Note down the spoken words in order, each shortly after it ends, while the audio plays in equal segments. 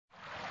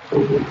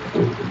Roots.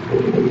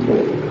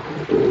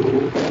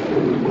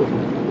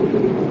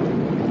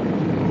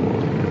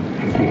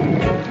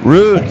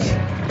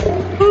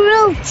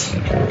 Roots.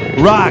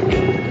 Rock.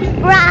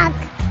 Rock.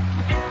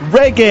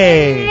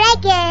 Reggae.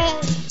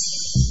 Reggae.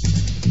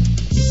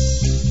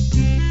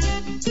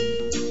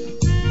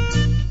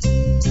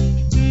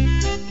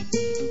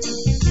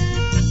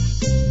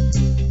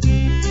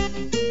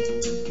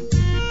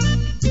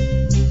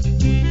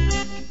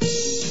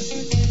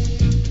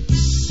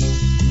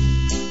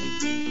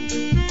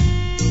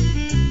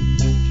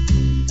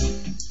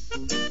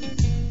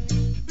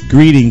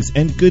 Greetings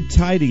and good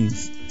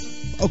tidings.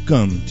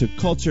 Welcome to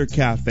Culture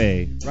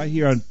Cafe, right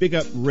here on Big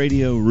Up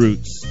Radio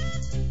Roots.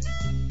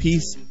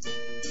 Peace,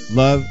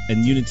 love,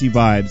 and unity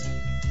vibes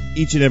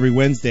each and every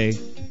Wednesday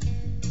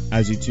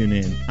as you tune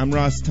in. I'm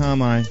RAS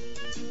TOM-I.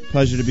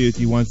 Pleasure to be with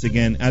you once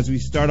again as we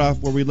start off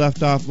where we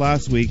left off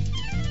last week,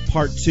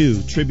 part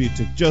 2, tribute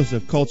to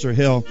Joseph Culture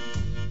Hill.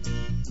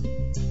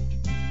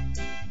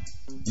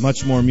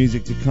 Much more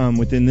music to come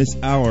within this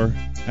hour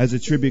as the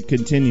tribute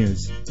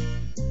continues.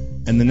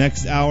 And the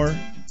next hour,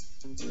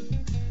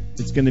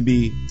 it's going to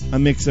be a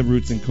mix of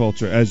roots and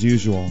culture, as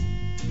usual.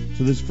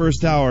 So this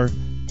first hour,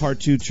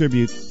 part 2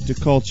 tribute to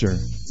culture.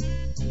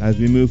 As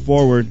we move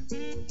forward,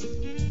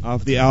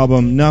 off the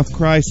album Nuff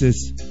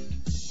Crisis,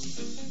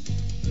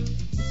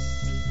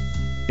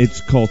 it's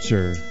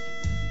culture.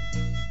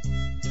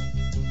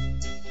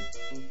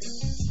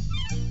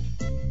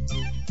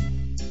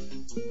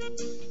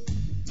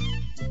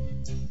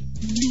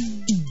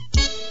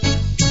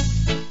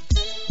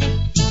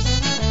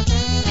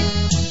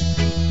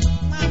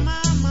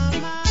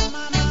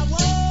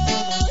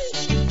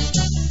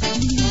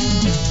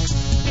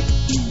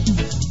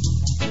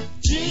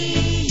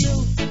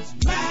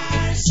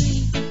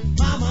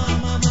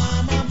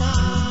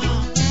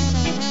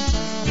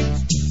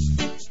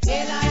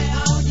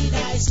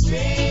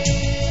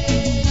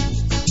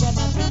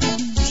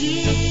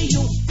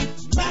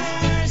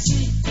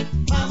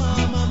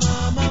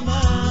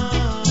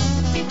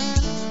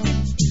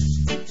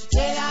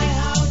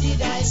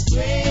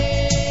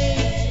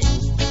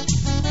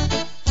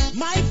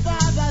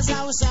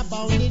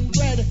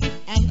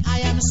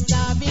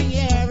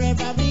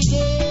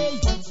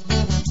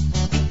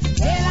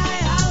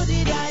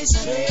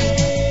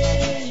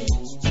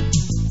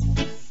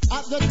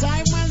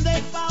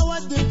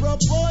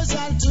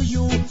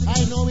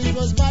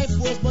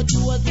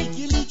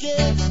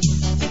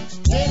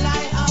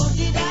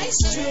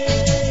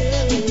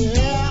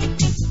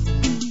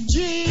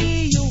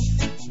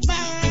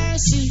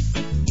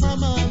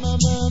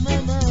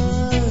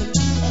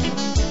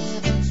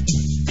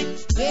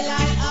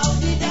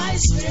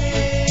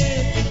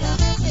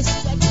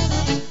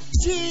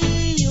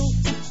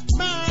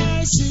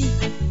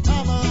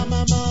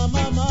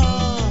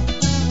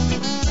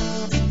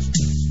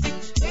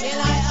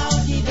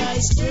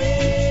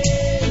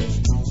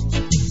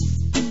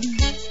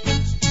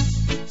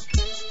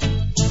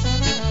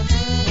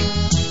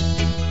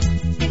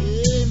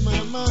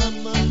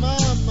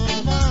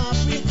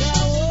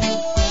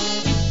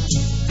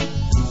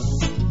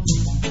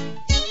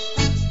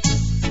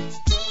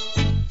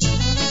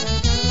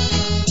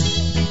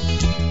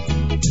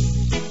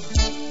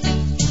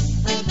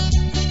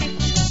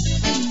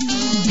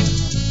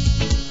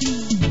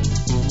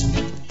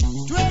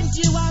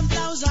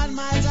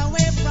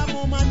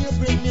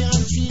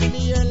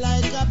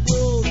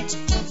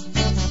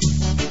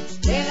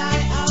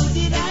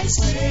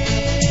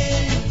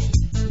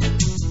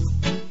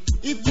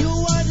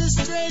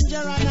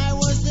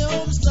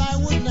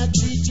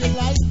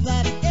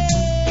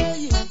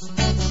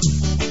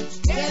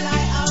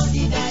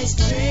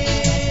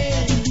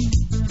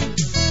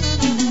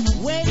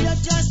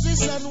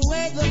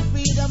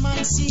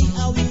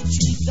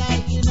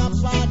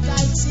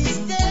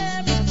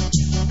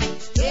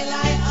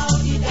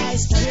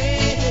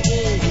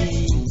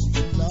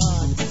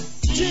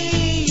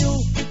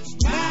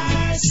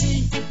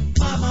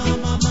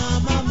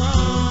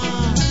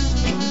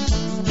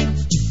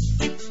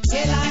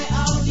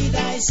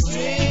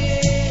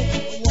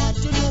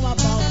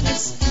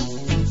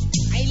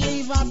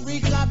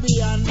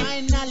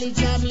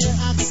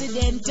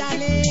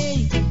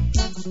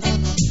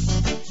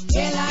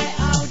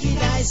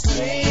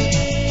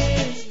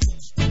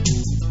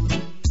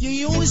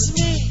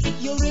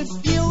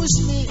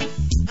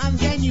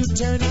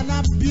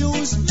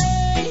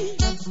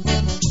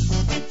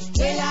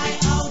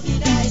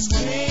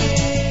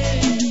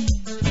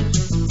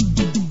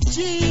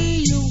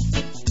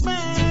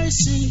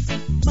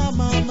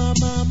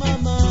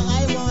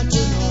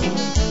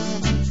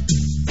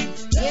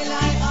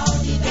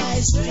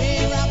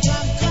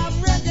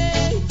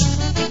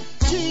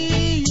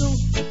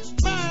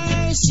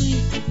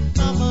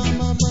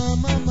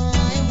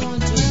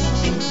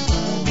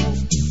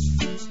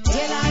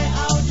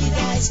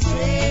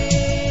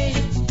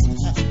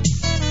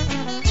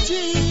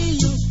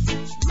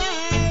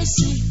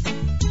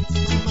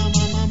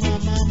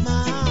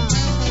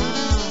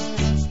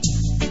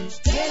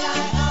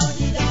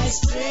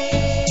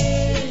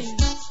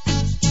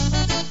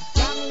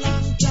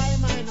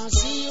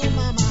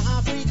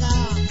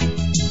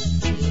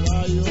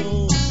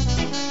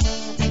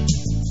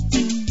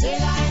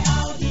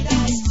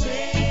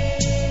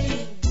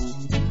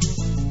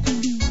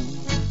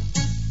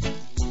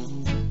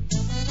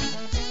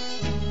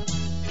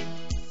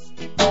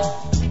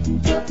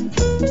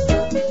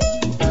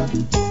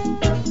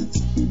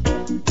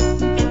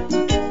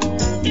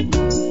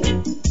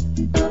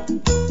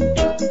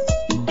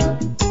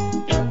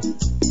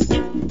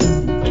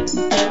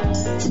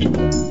 I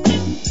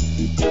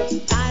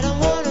don't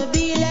wanna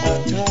be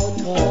left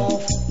out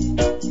of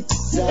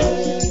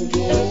Zion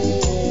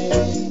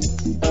Gate.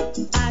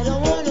 I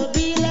don't wanna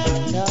be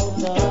left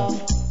out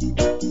of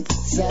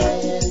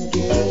Zion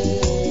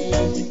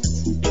Gate.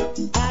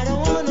 I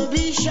don't wanna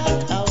be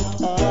shut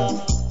out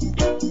of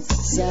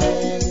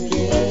Zion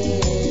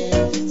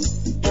Gate.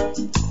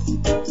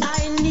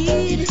 I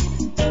need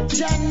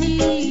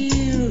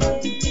Janir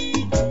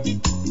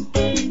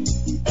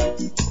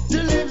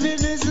to live in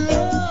his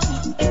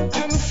love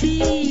and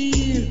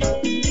feel.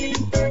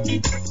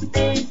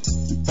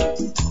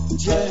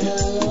 Jah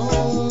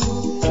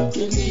alone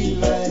can give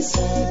my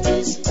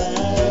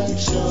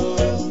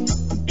satisfaction.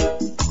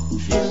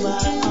 Fill my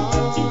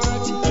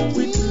heart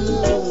with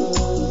love.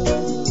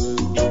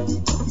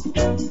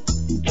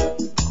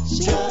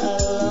 Jah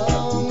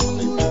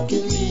alone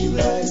can give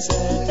my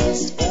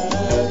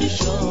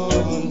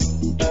satisfaction.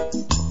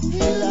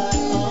 Fill my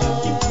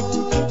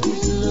heart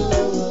with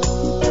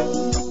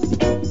love.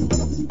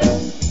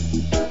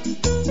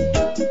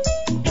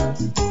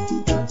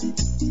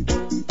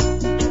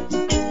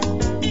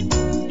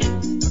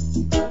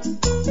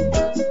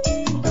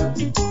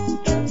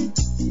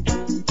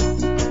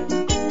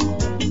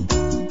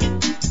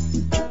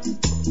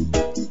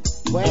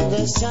 When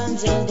the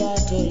sons and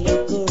daughters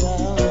look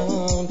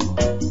around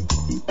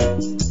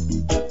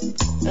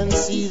and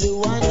see the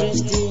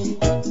wondrous thing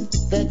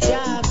that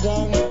Jah have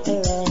done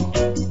around,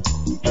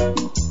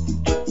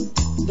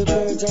 the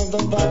birds and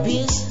the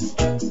puppies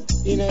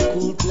in a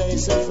cool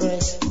place of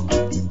rest,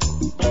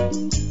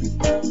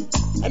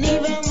 and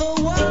even the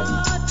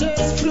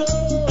waters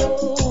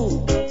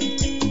flow,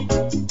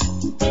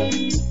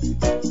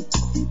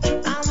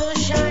 and the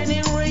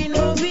shining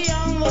rainbow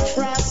beyond the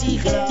frosty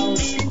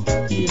clouds.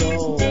 You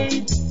know,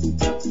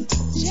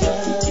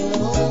 Jah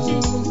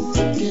alone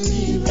can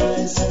give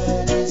us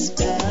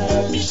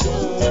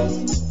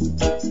satisfaction.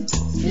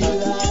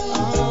 Fill our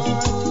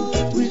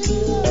heart with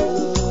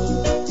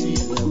love,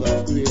 season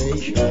of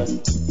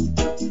creation.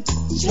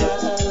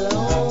 Jah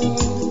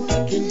alone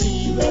can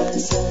give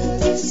us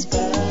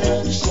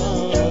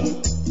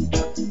satisfaction.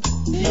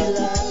 Fill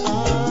our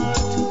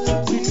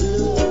heart with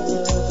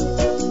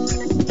love.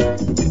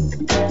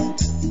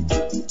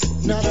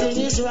 Nothing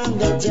is wrong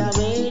that Jah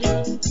made.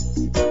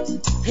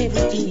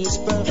 Everything is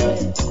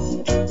perfect,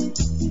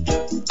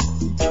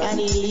 and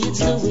He leads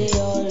the way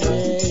all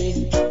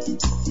day.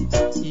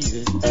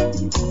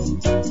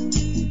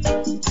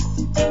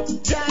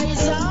 Jah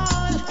is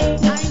all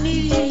I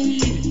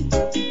need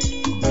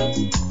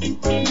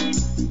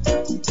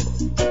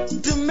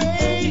to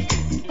make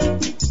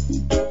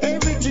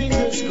everything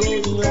that's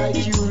going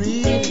like you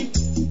read.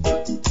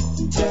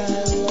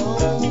 Jah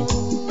alone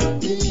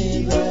can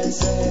give us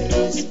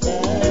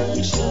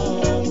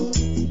satisfaction.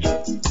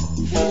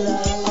 Fill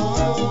our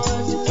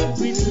heart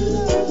with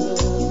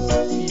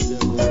love,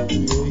 season of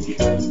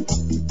creation.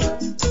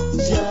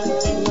 Jah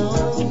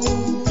alone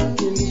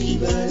can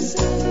give us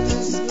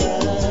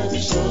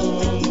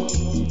satisfaction.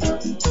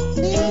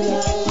 Fill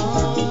our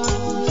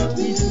heart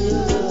with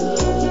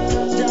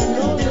love. Jah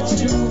knows it's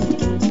true.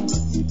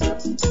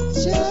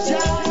 Jah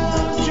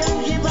alone can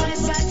give us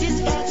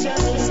satisfaction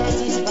to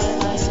satisfy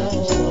my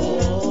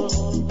soul.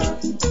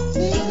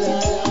 Fill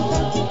our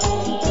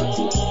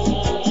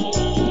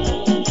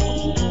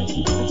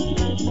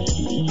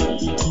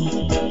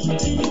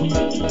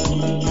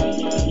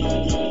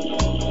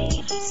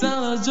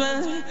So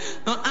dwell,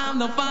 no, I'm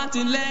no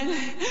party lady.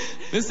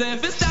 Me say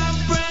fi stop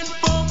spread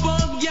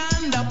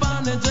propaganda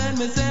upon the dread.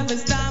 Me say fi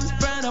stop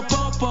spread a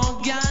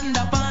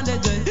propaganda upon the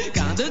dread.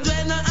 Can't the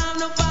dread no have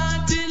no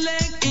party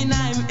leg in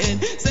him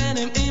head. Send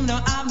him no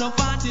have no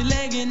party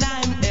leg in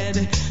him head.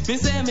 Me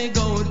say me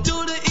go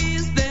to the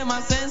east, them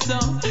a say so.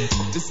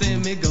 Me say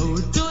me go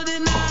to the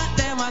north,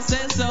 them a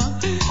say so.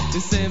 Me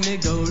say me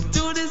go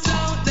to the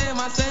south, them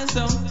a say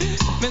so.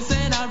 Me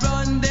say I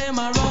run them,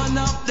 I run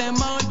up them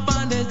out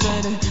pon the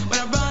dread. When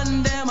I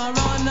run them, I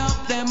run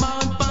up them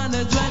out pon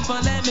the dread. For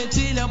let me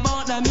tell you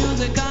about the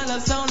music, all the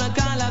sound, all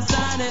the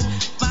sound,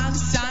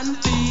 facts and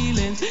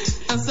feelings.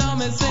 And so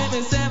me say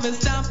me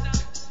stop.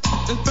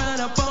 Me spread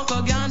a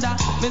propaganda.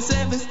 Me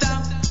say me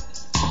stop.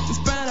 Me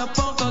spread a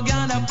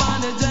propaganda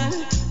pon the dread.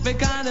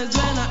 Because the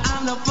dread no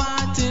have no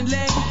party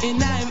leg in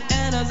him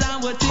and as I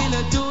will tell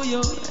it to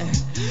you.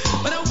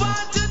 But I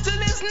want you to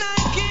listen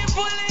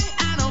carefully.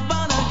 I don't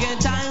wanna get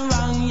time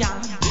wrong,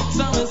 yeah.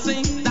 So me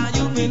sing that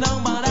you feel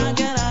long, but I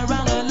get it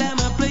wrong. And let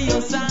me play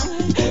your song.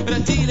 But I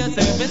tell you,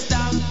 say me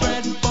stop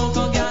spread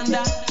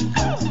propaganda.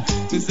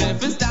 Me say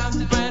me stop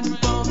spread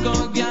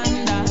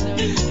propaganda.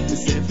 Me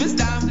say me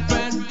stop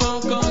spread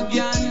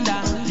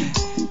propaganda.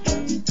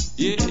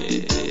 Yeah.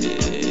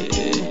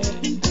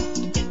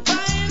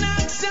 Find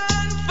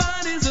action for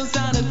this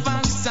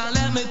satisfaction.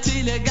 Let me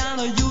tell you,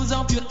 gotta use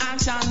up your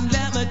action.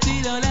 Let me tell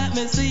you, let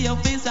me see your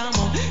face some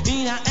more.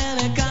 In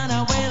any kind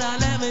of way, now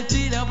let me tell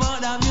you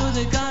about the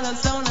music, all the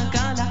sound, and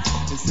color.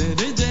 They say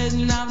the dread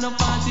have no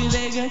party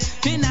leg in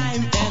him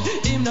head.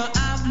 Him no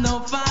have no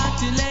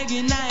party leg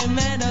in him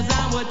head. As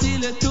I will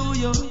tell it to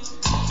you,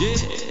 yeah.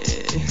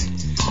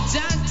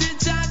 Chat,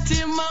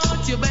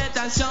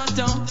 better shut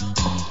up.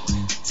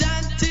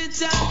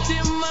 Chatty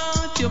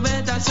mouth, you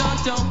better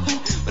shut up.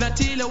 But I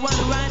tell you when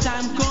the right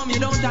time come, you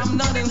don't have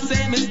nothing to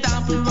say. Me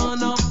stop and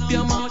run up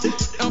your mouth,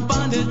 up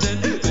on the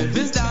jet. Say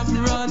me stop and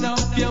run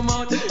up your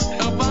mouth,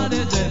 up on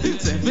the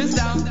jet. Say me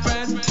stop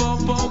spread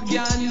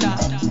propaganda.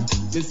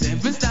 Me say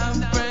me stop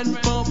spread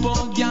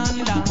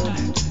propaganda.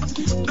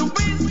 The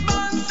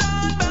whisper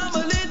sound from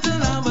a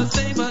little of a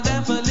safer,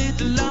 deaf a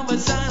little of a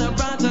shine a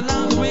bright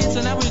along the way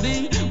and every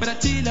day. But I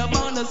tell you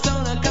about the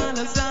sound, I kind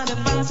of sound it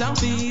fast, I'm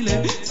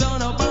feeling. So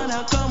no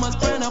bother come and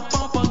spread a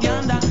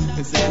propaganda.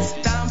 Me say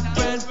stop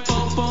spread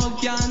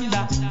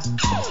propaganda.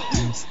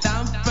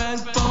 Stop spread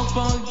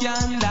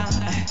propaganda.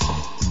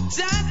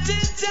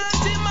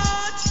 Chatty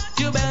much.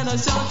 You better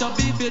shut up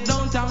if you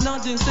don't have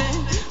nothing to say.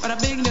 But I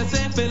beg you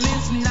say if you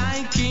listen,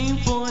 I keep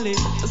fully.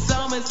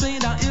 Some say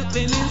that if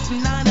you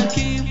listen, I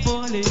keep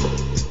fully.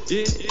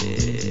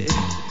 Yeah.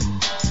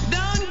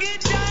 Don't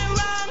get that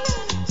wrong.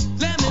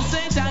 Let me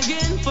say it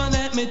again for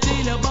let me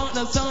tell you about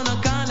the son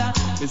of color.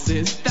 Me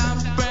say stop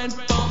spread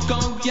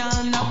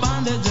propaganda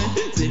on the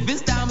dread. Say if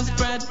stop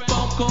spread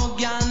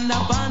propaganda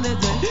on the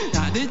dread.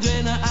 Now the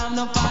dread no have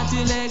no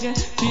party leg in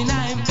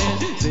him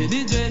head. Say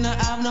the dread no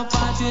have no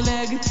party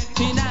leg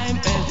in him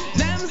head.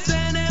 Them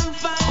say them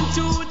find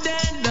two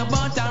dead,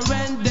 but I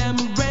rent them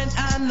bread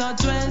and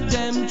not rent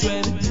them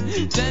dread.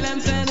 Tell them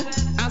say,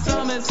 I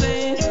saw me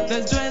say,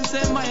 the dread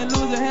say why you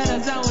lose your head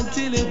as I will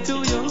tell it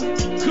to you.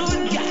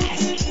 Good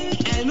guys,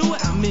 and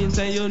what I mean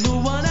say you know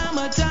what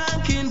I'm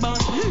talking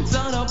about.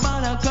 So no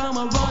bother come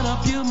and run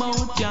up your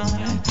mouth, yeah.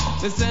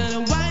 They say the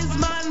wise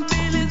man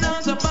build his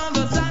house upon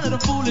the side of the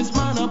foolish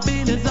man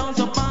build his house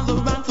upon the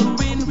rock for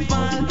wind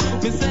fall.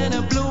 Me say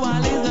the blue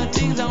all is the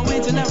things I'm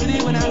waiting every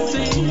day when I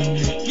sing.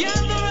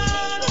 Gather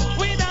round,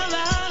 we down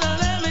the hall,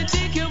 let me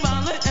take you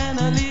on the end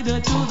and lead you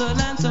to the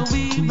land so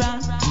we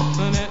run.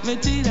 Let me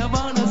tell you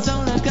about the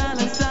sound that kind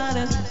of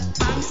started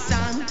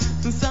action.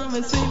 Some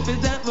me say for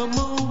that we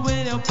move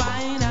with your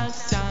fine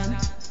action.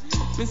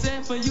 Me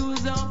say for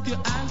use up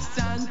your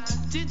accent.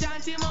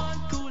 Chatty more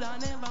cool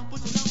and never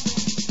put it up.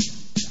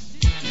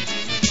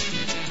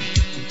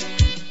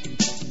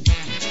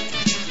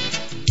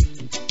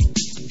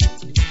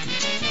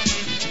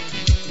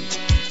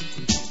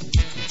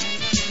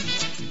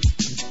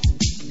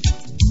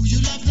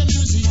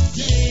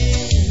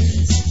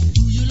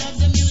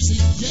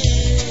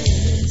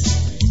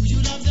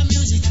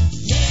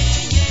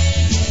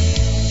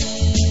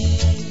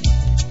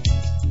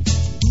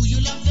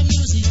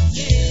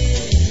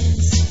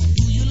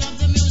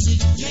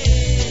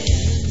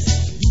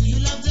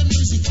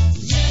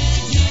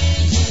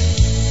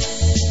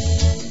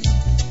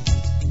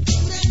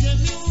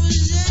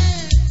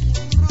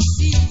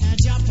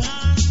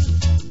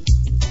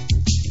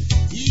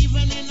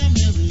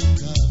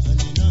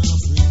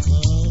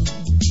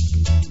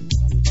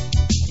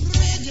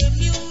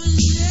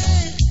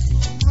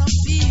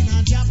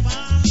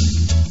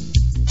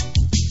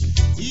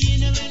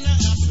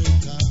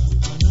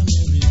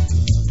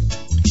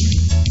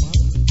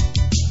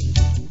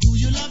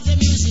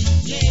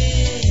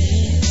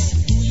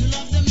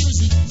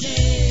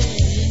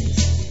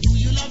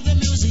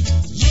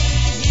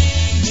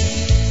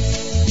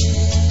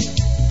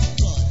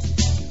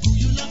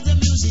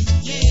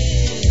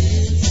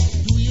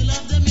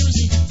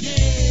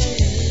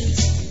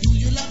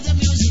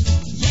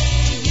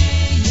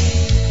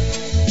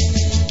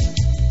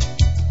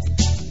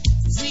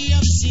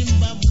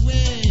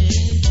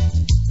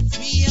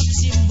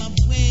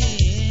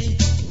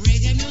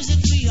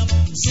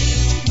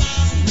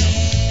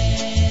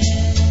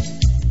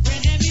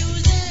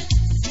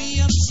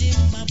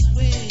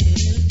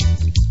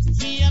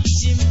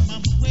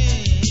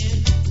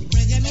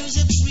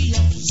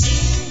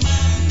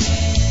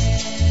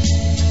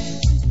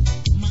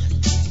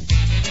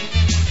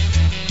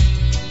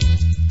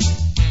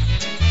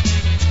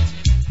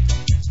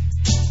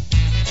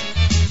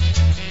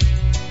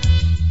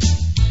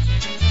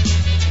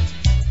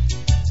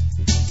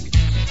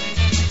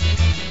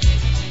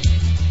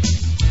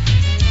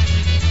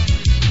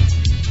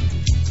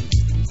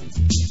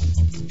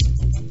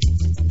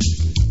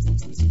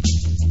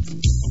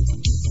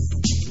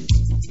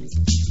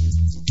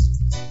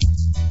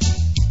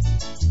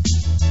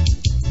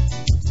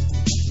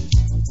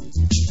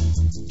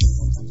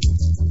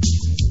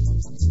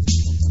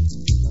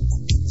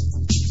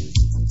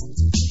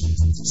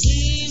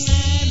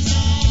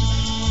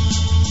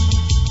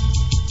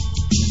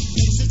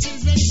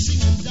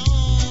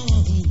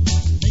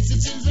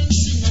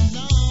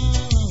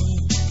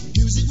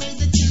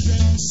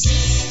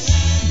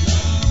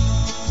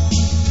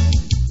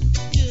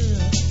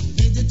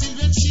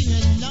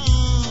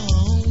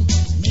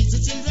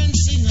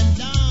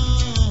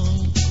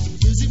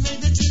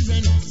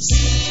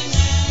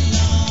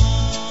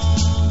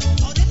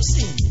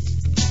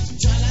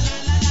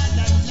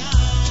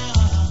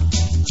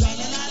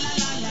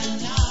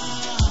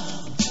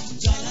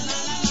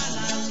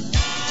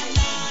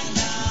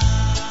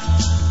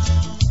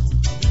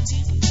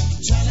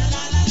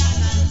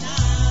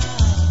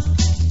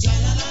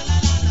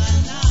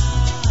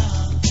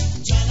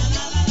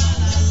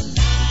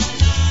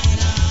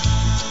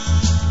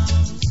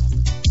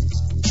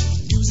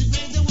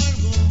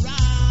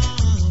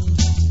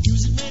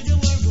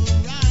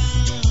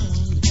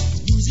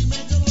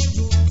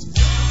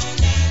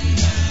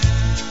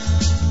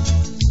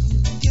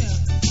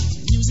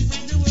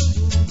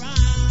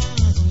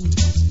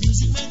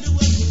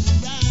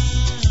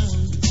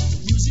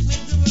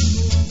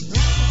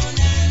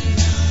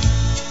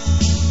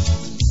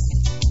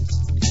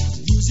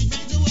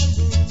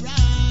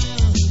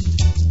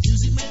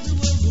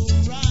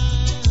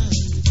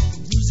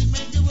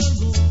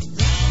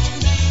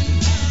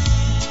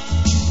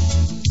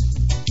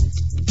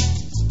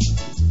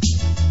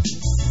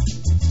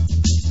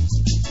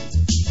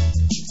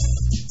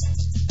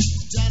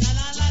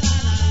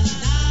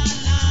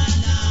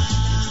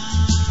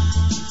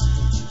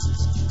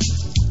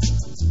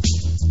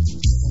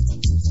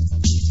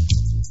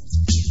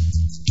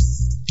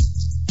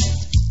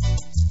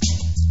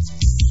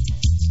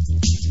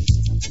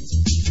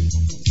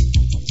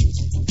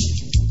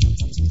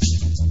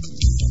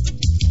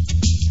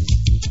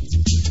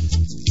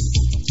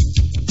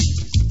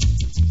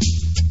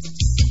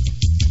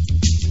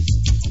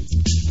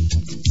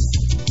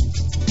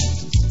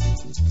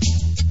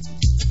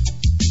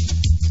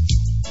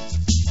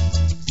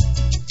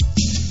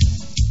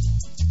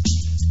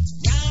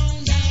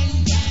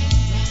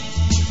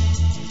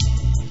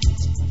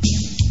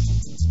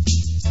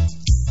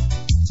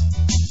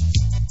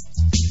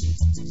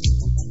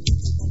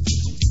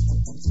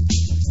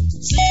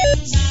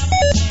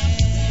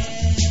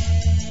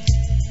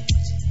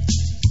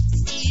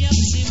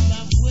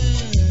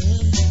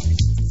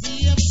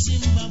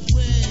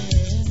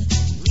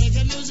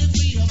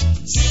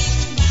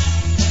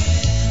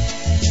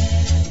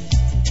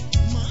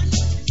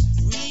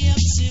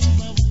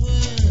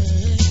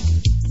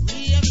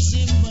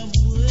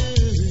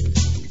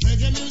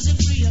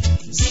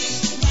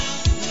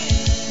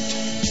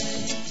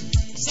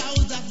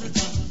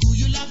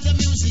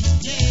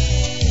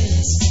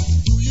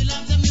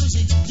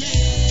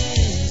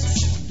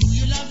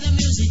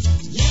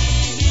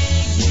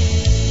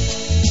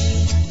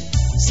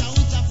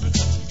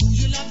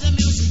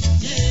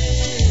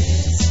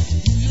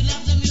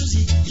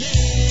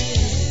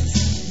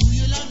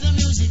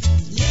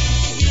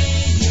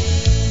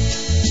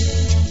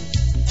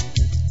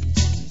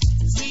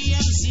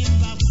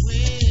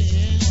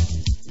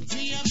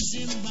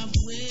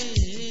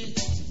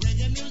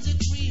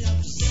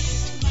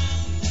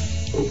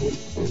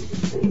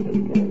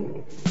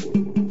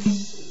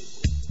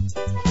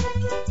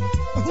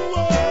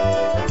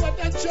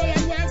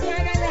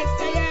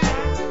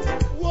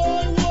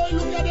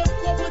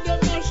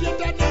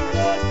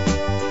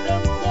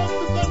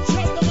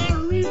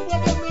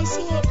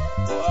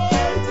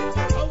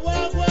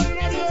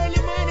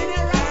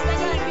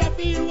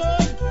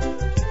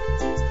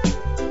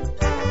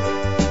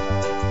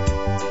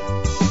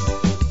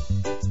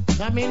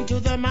 Coming to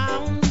the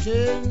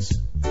mountains,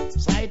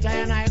 sight I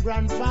and I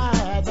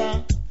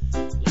grandfather,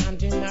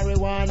 planting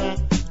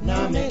marijuana,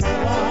 now make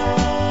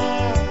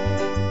war.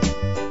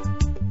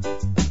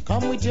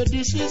 Come with your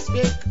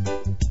disrespect,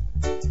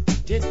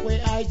 take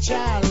away I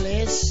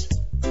chalice,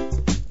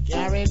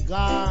 carry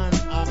gun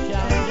or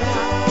carry.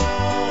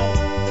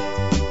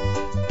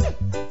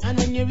 And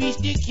when you reach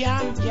the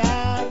camp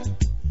yard,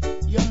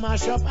 you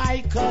mash up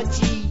I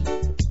cutty,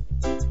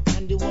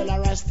 and the whole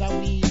of Rasta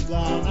we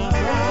gonna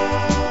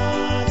run.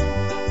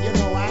 You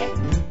know why?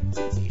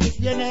 If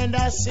you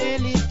never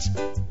sell it,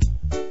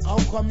 how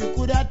come you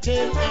coulda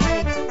tell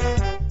I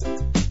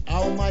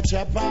how much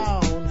a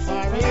pound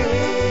for it?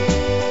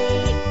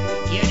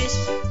 Hear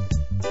this?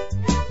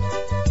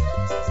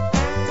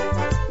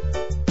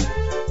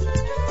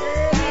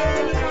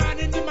 Early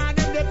morning, the man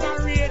in the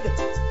parade.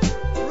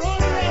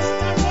 Run rest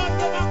and run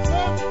them a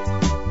come.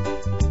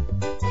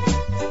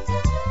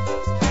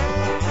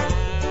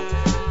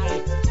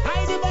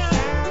 Hide the man,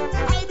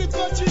 hide the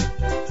country.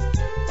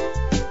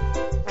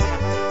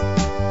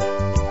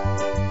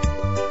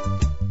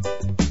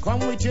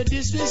 Come with your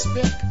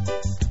disrespect.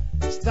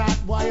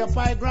 Start boy up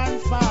my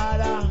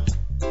grandfather.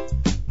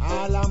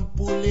 All and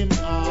pull him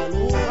all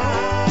over.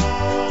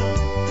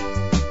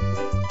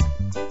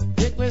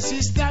 Take my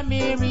sister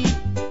Mary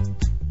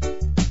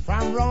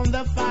from round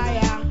the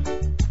fire.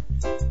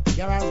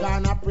 Get her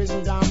gone to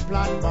prison, gone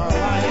plant for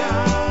wire.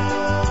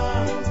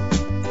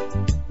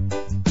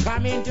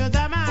 Come into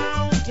the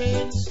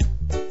mountains.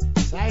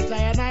 Sight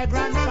like my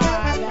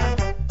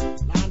grandfather.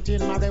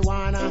 Planting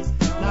marijuana.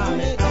 Now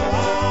make a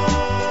war.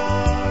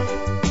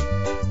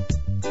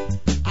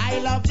 I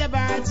love the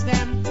birds,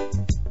 them.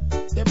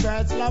 The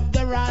birds love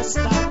the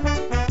Rasta.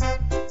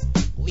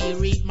 We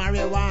reap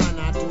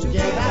marijuana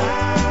together.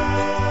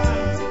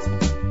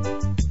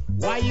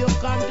 Why you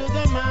come to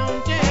the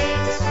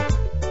mountains?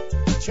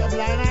 Trouble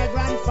like my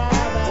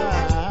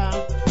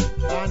grandfather.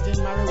 Planting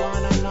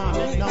marijuana, now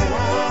make no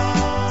war.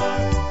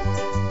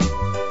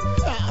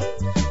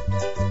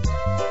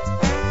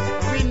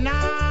 We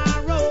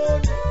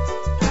narrowed.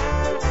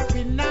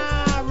 We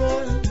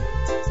narrowed.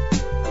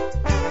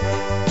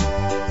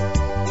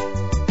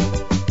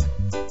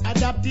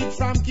 Adopted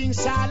from King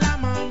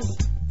Solomon,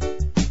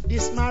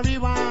 this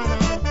marijuana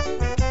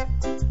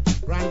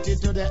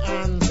granted to the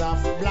hands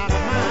of black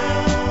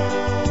man.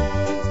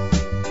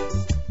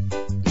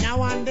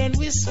 Now and then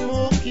we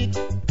smoke it,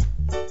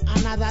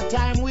 another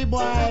time we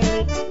boil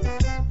it.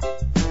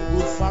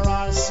 Good for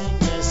all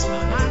sickness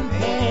and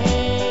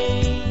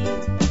pain.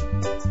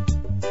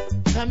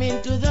 Come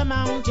into the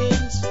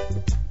mountains,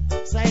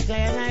 sight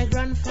and my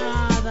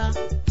grandfather,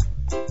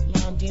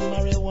 planting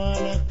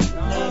marijuana.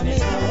 Now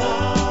make a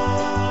war.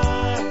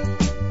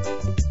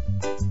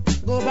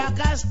 Go back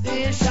a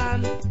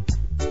station.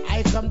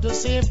 I come to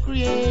save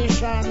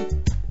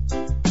creation.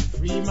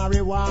 Free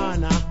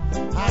marijuana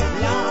at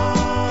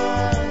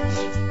large.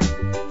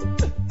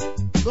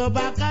 Go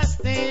back a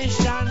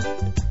station.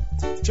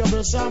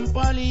 Troublesome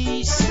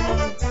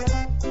policeman.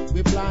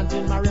 We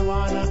planting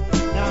marijuana.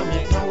 Now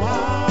make a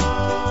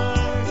war.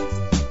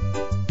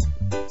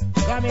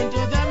 Come into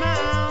the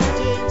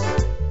mountains.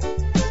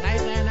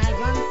 Sight and my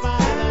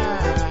grandfather.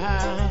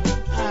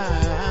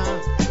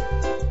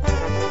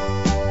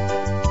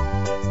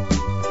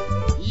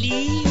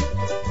 Leave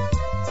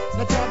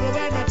the trouble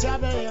when the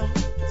trouble you.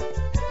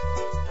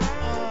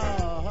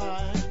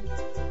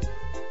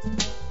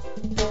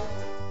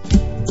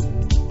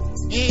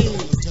 Hail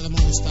to the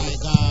Most High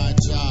God,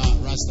 Jah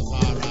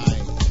Rastafari,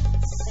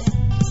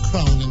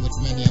 crowning with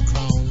many a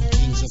crown,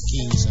 kings of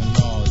kings and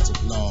lords of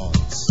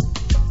lords.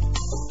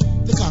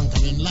 The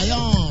conquering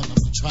lion of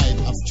the tribe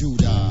of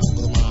Judah,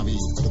 Kurumavi,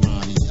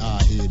 Kurumavi,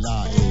 Ahe,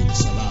 Lahe,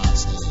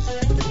 Selassie.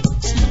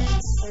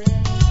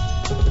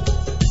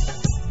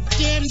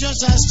 Them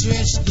just a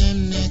stretch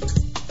them neck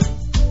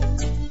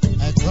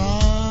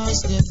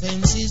across the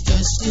fences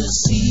just to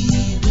see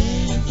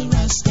when the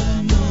Rasta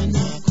man a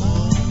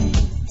come.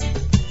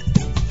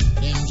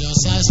 Them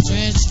just a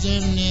stretch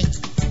them neck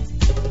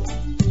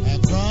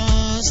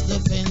across the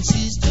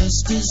fences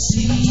just to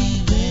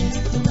see when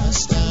the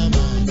Rasta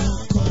man a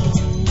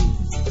come.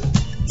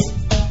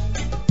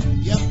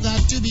 You've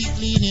got to be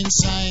clean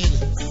inside.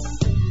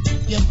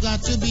 You've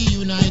got to be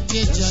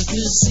united just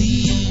to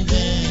see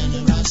when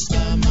the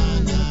Rasta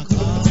man a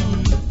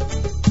come.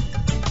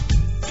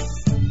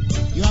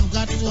 You have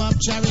got to have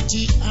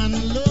charity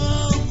and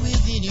love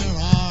within your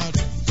heart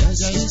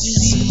just to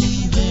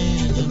see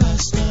when the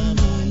Rasta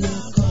man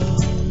a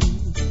come.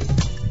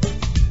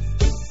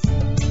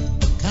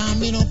 Can't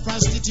be no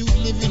prostitute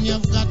living.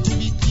 You've got to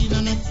be clean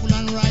and full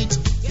and right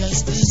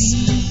just to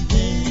see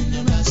when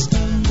the Rasta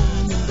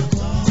man a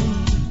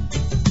come.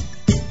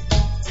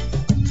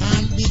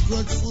 Can't be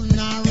grateful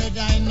nor red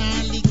eye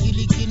nor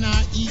licky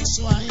nor eat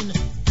swine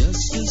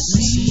just to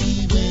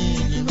see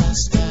when the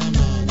Rasta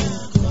man a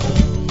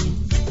come.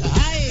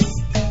 Aye.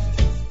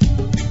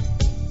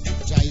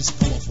 Jah is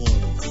powerful.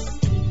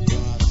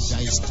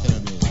 Jah is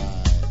terrible.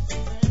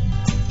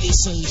 He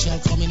said he shall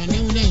come in a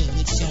new name.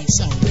 It shall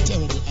sound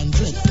terrible and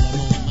dreadful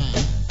among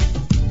man.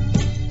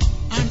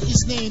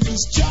 name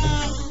is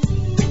Jah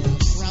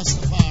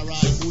Rastafari,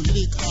 who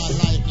lick all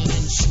lightning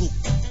and shook,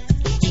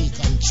 shake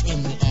and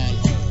tremble all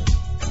earth.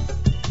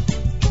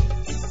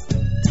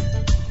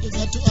 You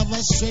got to have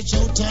a stretch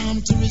out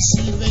arm to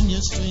receive when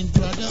your strength,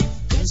 brother.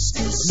 Just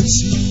to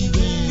receive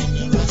when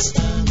the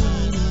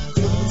Rastaman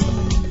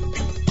come.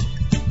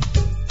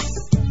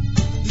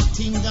 The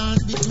thing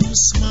can't be too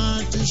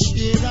small to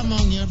share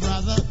among your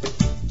brother.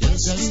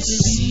 Just to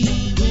see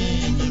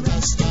when the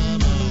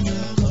Rastaman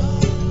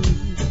come.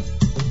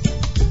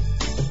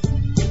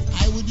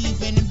 I would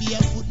even be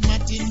a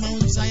footmat in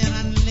Mount Zion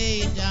and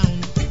lay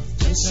down.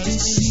 Just to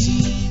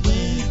see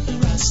when the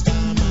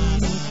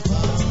Rastaman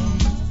come.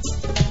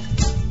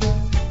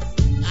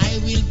 I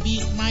will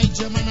beat my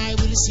drum and I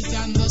will sit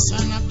on the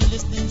sun of the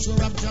listening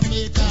shore of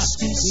Jamaica. Just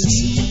to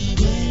see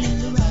when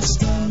the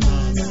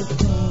Rastaman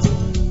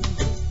come.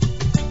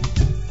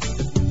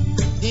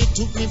 They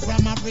took me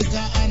from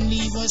Africa and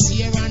leave us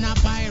here on a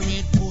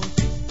pirate boat.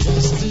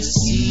 Just to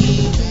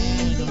see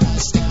when the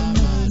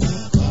Rastaman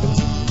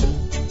come.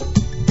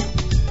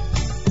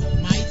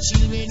 My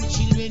children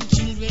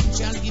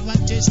shall give a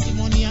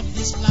testimony of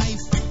this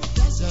life.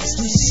 Just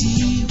to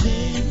see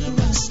when the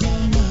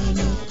Rastaman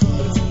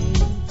come.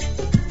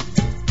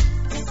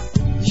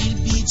 We'll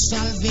beat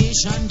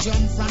salvation,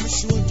 jump from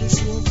shore to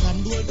shore,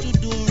 from door to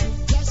door.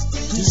 Just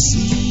to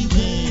see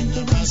when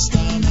the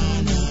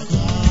Rastaman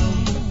come.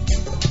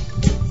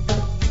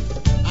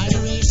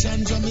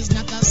 Adoration drum is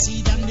not a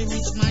seed on the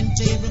rich man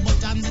table,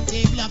 but on the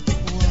table of the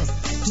poor.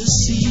 To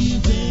see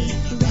when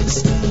the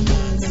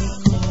Rastaman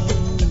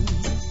come.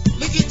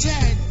 Look at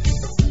that.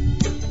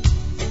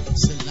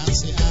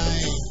 Selassie I.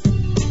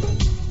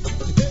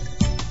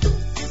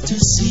 To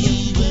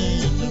see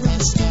when the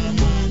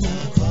Rastaman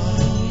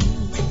come.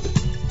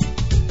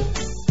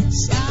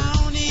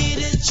 Sounding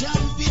the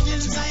trumpet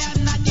in Zion,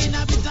 knocking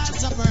a bit of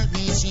support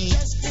me, say.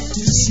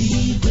 To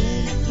see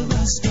when the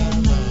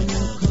Rastaman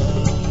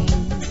come.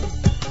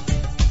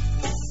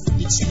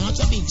 It's not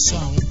a big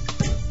song,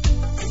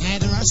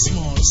 neither a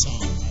small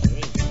song.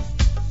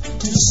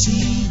 To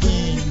see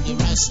when the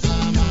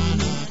Rastaman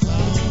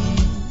come.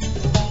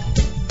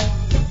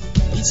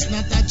 It's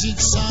not a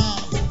jigsaw,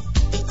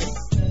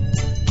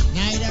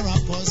 neither a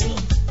puzzle.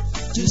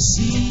 To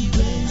see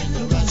when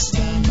the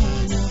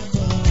Rastaman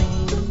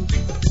come.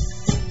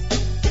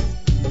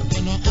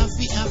 You know have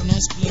to have no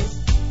split,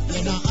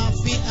 you know have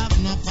to have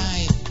no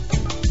pipe.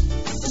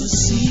 To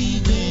see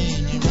when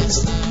the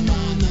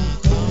Rastaman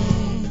come.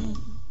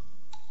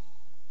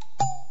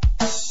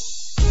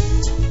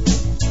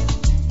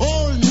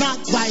 Hold not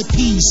thy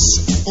peace,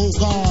 O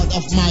God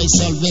of my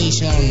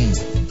salvation,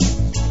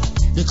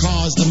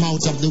 because the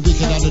mouth of the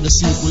wicked and of the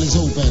deceitful is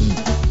open.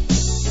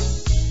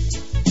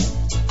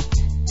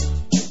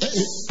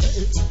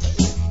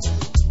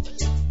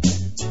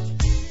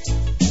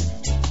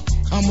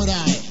 Come with I.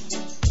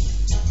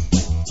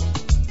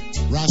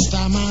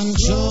 Rastaman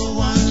throw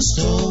one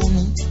stone,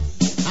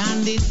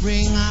 and it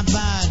bring a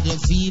bad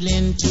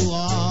feeling to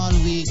all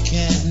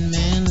wicked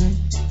men.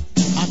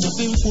 Out of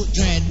him put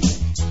dread,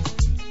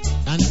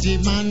 and the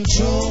man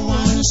throw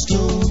one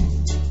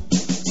stone,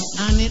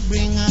 and it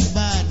bring a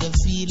bad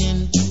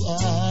feeling to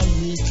all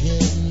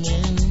wicked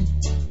men.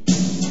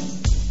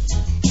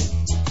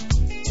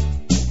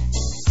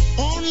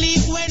 Only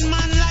when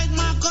man like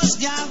Marcus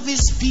Garvey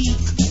speak,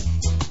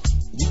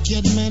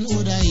 wicked men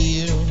would I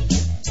hear.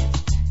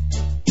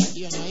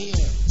 You know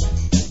hear.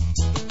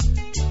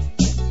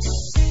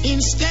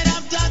 Instead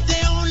of that,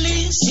 they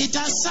only sit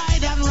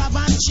aside and rob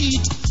and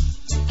cheat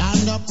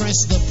and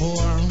oppress the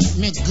poor.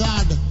 May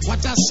God,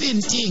 what a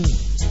sin thing.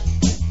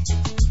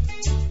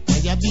 I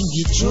have been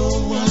you throw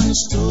one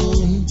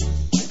stone,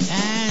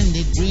 and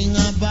it bring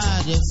a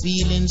bad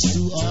feelings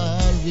to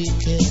all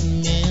wicked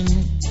men.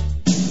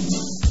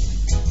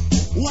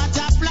 What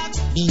a plot,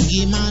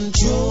 Bingy man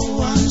throw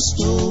one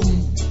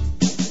stone,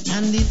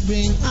 and it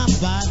bring a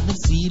bad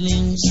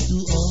feelings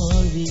to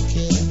all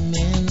wicked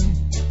men.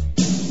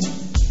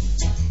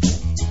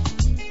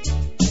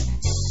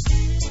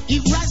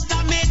 If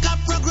Rasta make a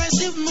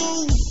progressive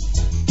move,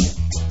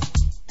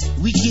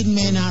 wicked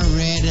men are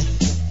red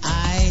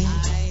eye.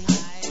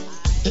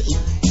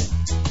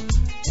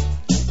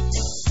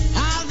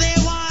 How they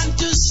want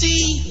to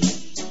see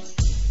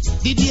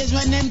the days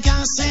when them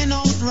can send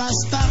out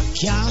Rasta,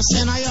 can't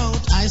send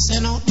I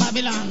send out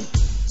Babylon.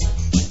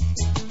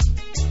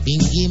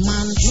 Bingy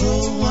man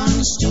throw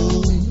one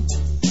stone,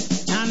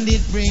 and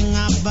it bring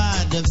a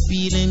bad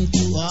feeling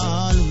to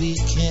all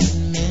wicked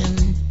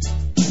men.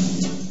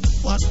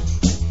 What?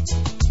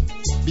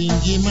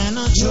 Bingy man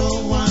a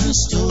throw one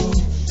stone,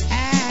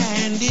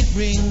 and it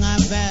bring a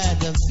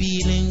bad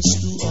feelings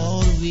to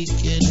all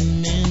wicked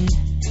men.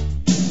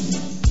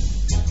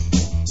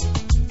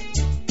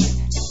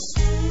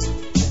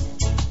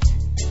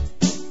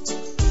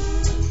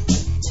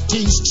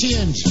 Things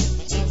change.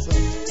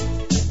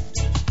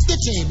 The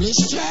table is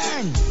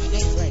turned.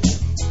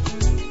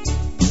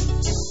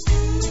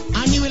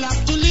 And you will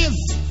have to live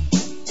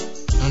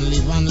and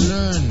live and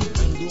learn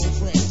and don't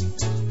fret.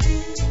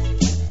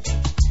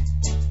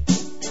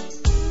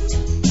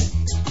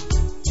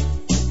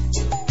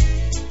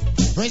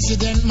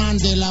 President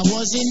Mandela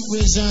was in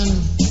prison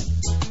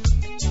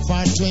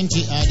for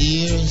 20 odd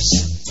years.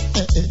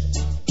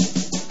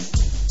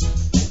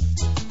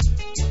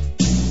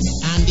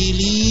 And he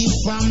leave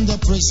from the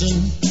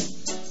prison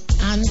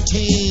and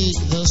take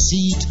the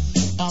seat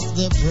of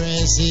the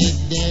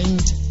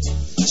president.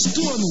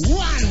 Stone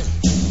one.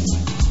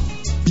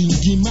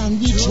 Bingy man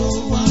we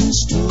throw one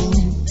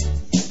stone.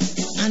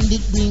 And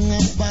it bring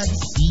up bad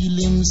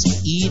feelings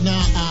in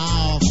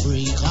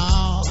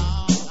Africa.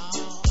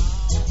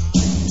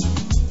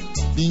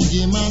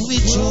 Bingy man we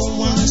throw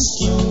one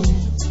stone.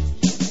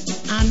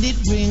 And it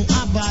bring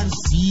a bad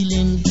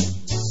feeling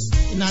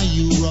in a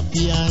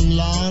European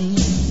land.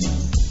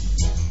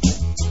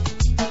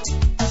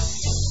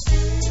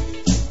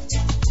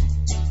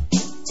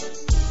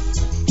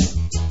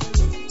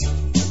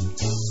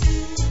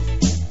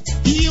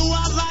 You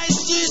have eyes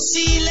to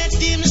see, let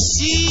him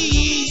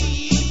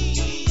see.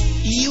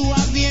 You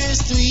have ears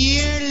to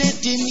hear,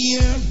 let him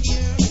hear.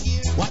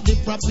 What the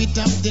prophet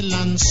of the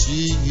land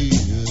say.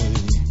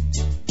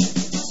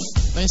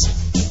 Listen.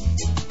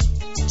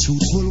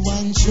 Truthful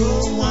one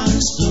throw one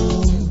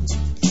stone,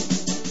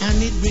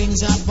 and it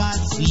brings up bad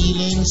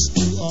feelings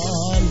to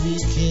all we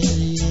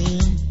carry.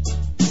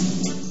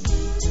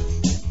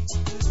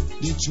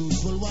 The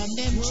truthful one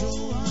them throw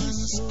one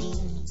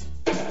stone.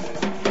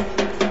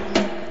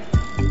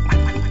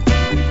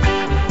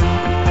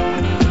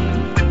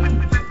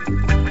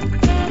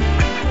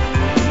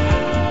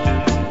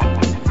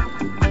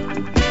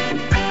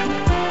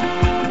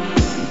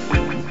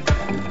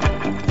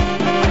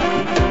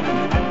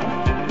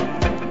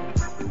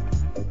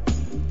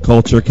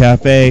 Culture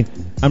Cafe.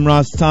 I'm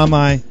RAS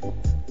TOM-I.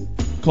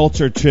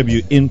 Culture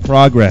Tribute in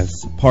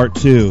Progress, Part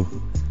 2.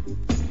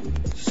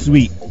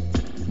 Sweet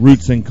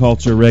roots and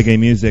culture reggae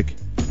music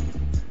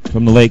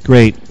from the late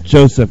great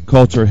Joseph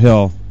Culture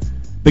Hill.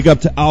 Big up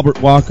to Albert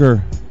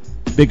Walker.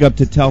 Big up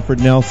to Telford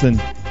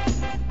Nelson.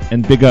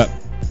 And big up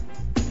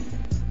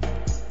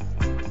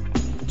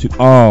to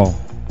all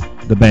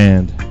the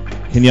band.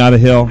 Kenyatta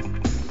Hill,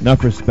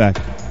 enough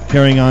respect.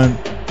 Carrying on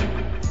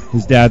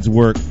his dad's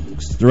work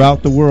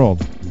throughout the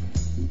world.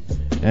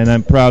 And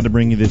I'm proud to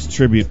bring you this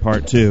tribute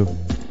part 2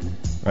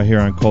 right here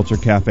on Culture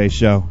Cafe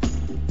Show.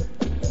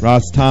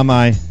 RAS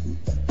TOM-I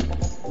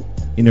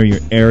in your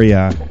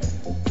area.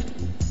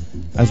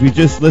 As we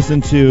just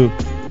listened to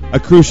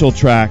a crucial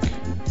track,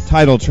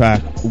 title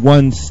track,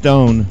 One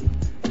Stone,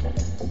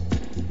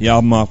 the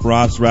album off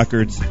Ross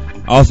Records.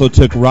 Also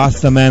took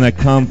Rasamana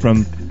Come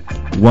from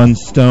One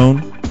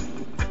Stone.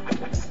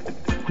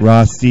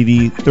 Ross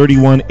CD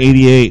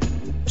 3188.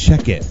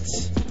 Check it.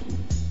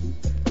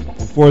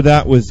 Before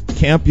that was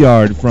Camp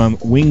Yard from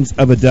Wings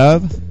of a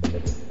Dove,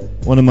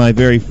 one of my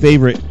very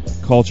favorite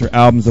culture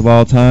albums of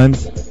all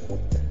times.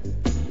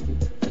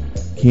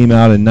 Came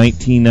out in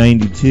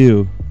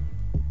 1992.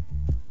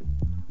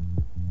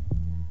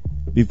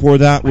 Before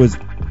that was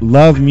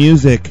Love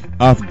Music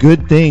off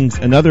Good Things,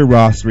 another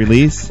Ross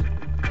release.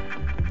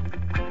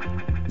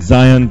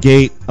 Zion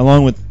Gate,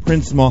 along with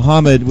Prince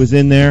Muhammad, was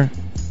in there.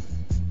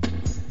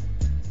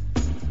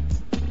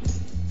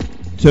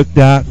 Took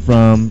that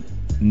from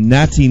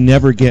Natty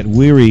Never Get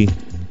Weary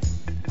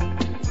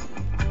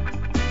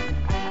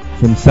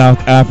from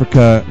South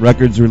Africa,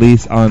 records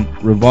release on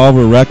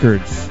Revolver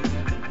Records.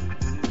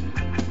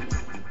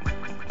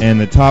 And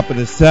the top of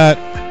the set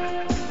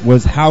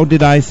was How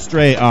Did I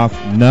Stray off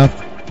Nuff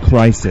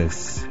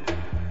Crisis.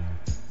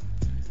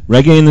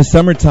 Reggae in the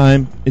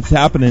summertime, it's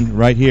happening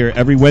right here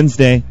every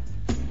Wednesday.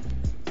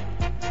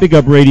 Big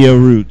up Radio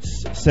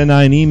Roots. Send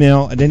I an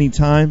email at any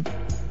time.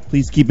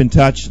 Please keep in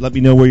touch. Let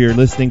me know where you're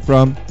listening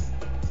from.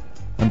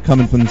 I'm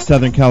coming from the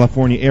Southern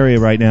California area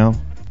right now,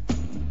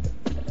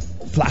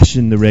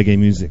 flashing the reggae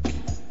music.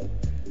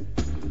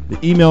 The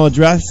email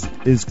address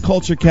is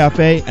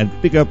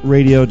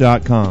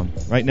culturecafe@bigupradio.com.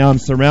 Right now I'm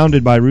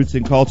surrounded by roots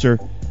and culture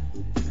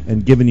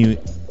and giving you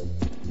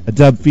a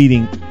dub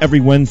feeding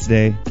every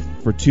Wednesday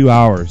for 2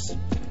 hours.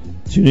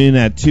 Tune in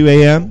at 2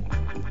 a.m.,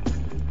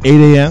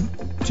 8 a.m.,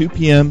 2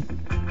 p.m.,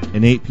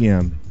 and 8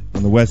 p.m.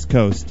 on the West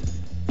Coast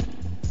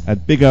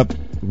at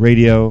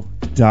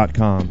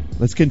bigupradio.com.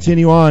 Let's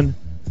continue on.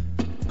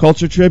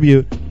 Culture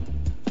Tribute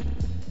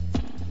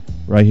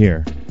right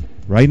here,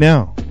 right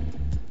now.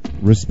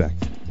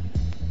 Respect.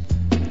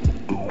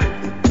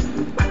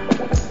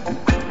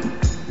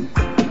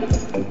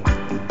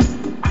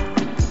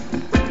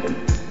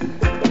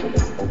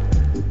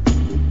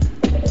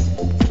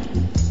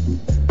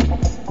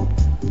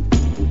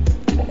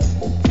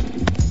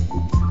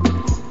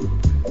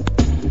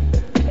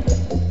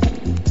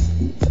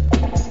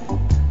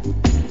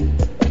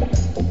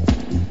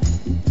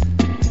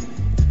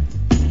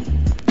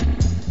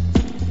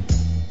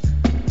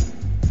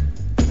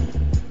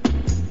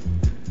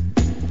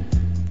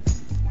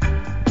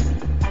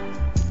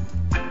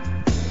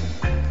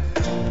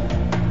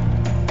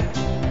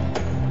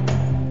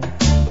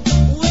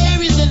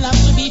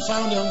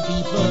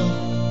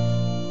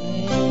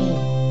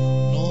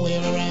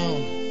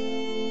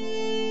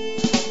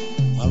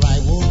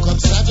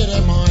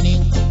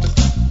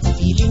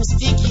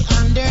 sticky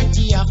and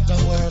dirty after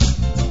work.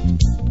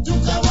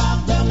 Took a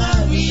walk down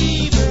a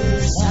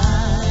riverside.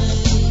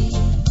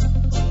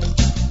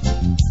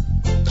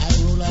 I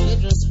roll a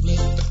little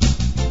split,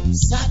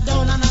 sat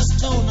down on a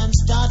stone and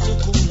start to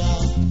cool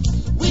off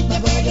with my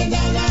burden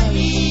down a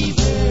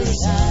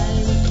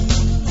riverside.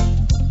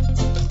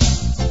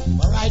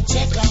 Where I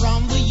check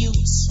around the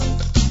youths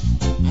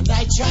and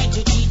I try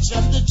to teach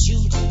them the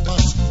truth,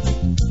 but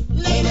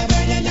lay the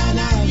burden on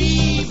a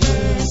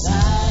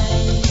riverside.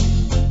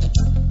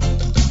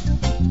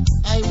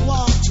 I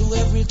walk to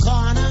every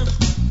corner,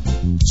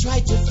 try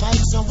to find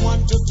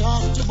someone to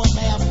talk to, but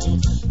I have to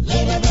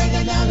lay the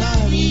burden on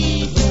a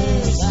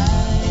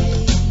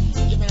riverside.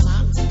 Give me the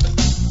man.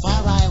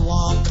 For I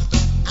walk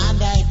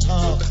and I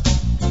talk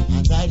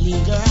and I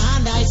linger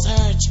and I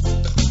search.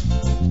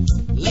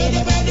 Lay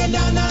the burden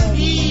on a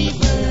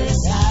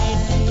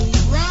riverside.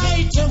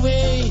 Right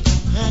away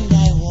and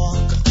I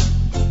walk.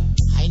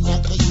 I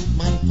knock the youth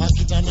man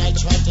pocket and I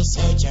try to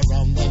search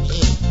around them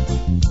here.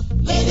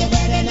 Lay the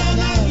burden on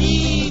a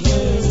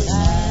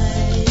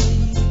riverside.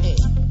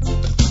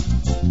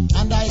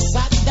 And I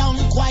sat down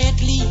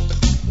quietly,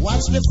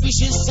 watch the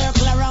fishes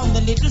circle around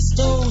the little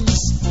stones.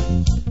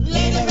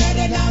 Lay the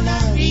burden on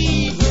a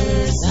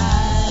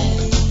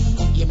riverside.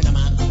 Give me the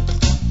man.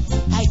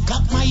 I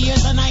cocked my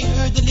ears and I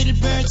heard the little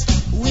birds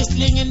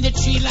whistling in the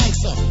tree like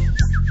so.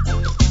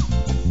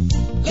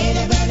 Lay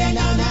the burden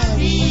on a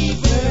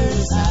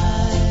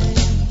riverside.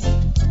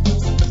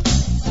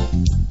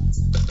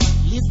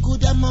 Live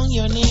good among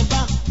your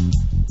neighbor,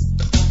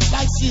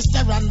 like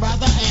sister and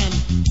brother, and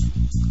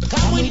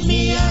come with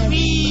me a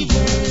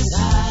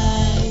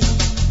riverside.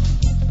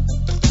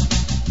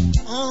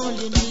 All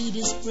you need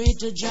is pray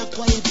to Jah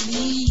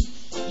quietly.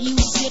 You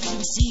sit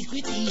in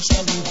secret, he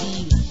shall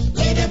reveal.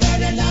 Lay the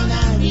burden on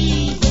a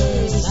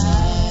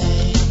riverside.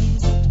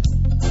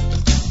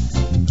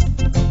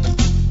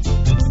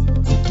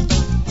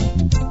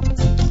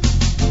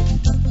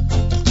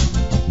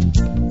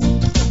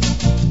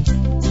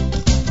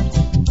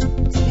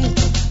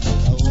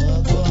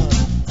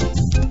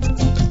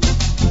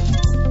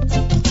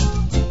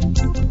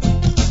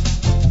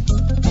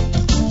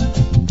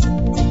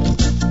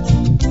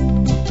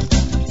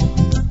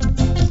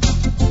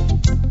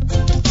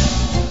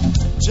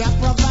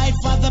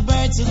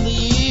 In the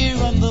air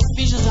and the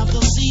fishes of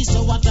the sea,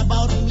 so what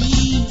about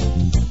me?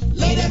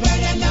 Lay the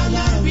burden down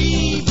a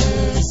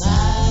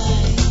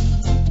riverside.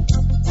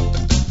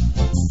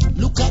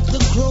 Look at the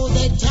crow,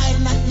 they tie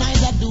not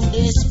neither do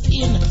they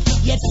spin,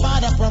 yet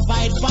Father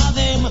provide for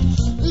them.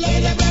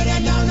 Lay the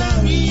burden down a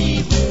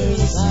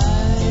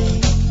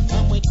riverside.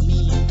 Come with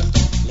me,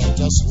 let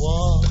us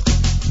walk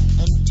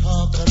and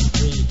talk and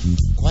pray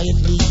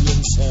quietly in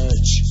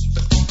search.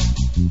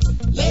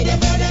 Lay the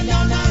burden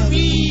down a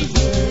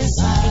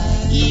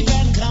riverside,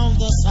 even count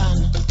the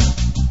sun.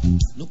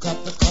 Look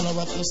at the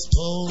color of the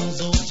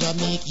stones of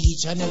Jamaica,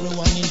 each and every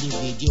one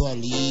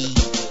individually.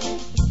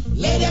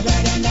 Lay the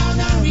burden down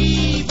a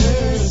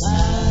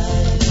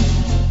riverside.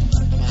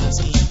 I'm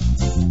asking,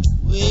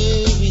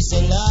 where is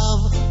the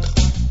love?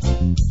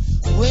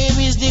 Where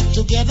is the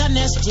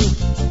togetherness too?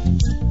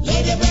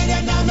 Lay the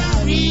burden down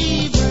a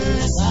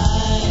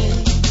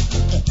riverside.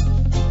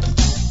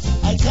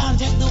 I can't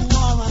take the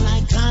war and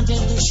I can't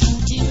take the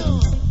shooting,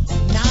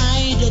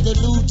 neither the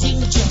looting,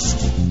 just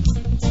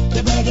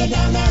the burden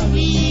down a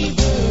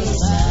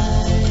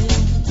riverside.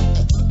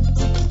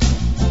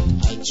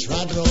 I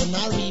trod round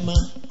a rima,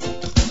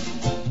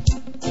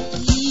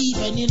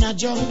 even in a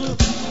jungle,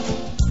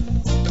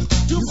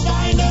 to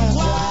find a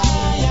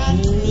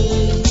quiet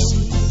place.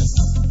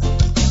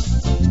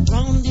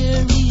 Round the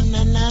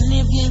arena,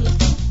 Nannyville,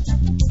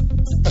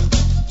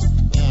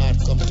 my heart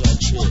come to a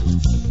trail.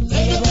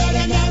 Lay the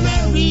burden down a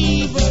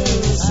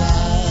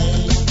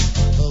riverside.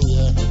 Oh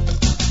yeah.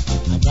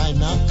 And I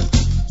knock,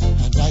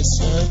 and I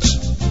search,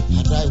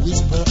 and I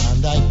whisper,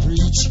 and I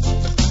preach.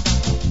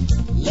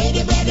 Lay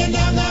the burden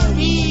down a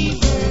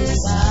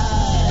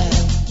riverside.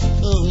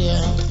 Oh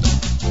yeah.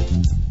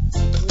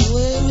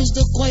 Where is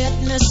the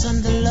quietness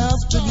and the love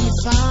to be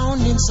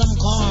found in some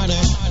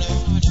corner?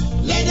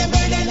 Lay the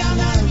burden down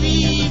a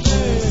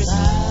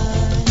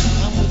riverside.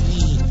 Come with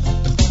me.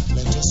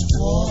 Let us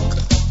walk.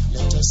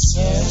 Let us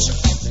search,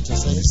 let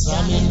us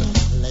examine,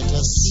 let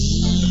us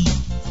see.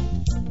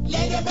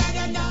 Lay the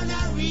burden down a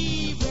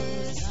riverside.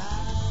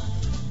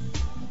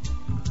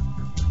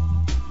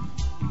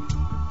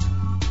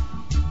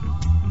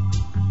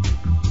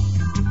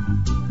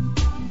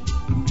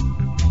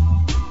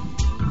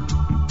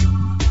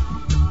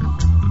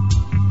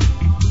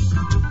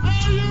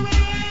 Are you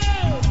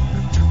ready?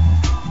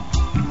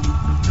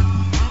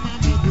 Mama,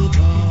 make it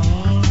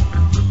all.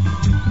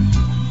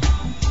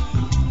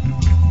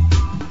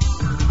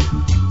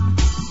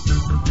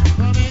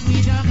 Come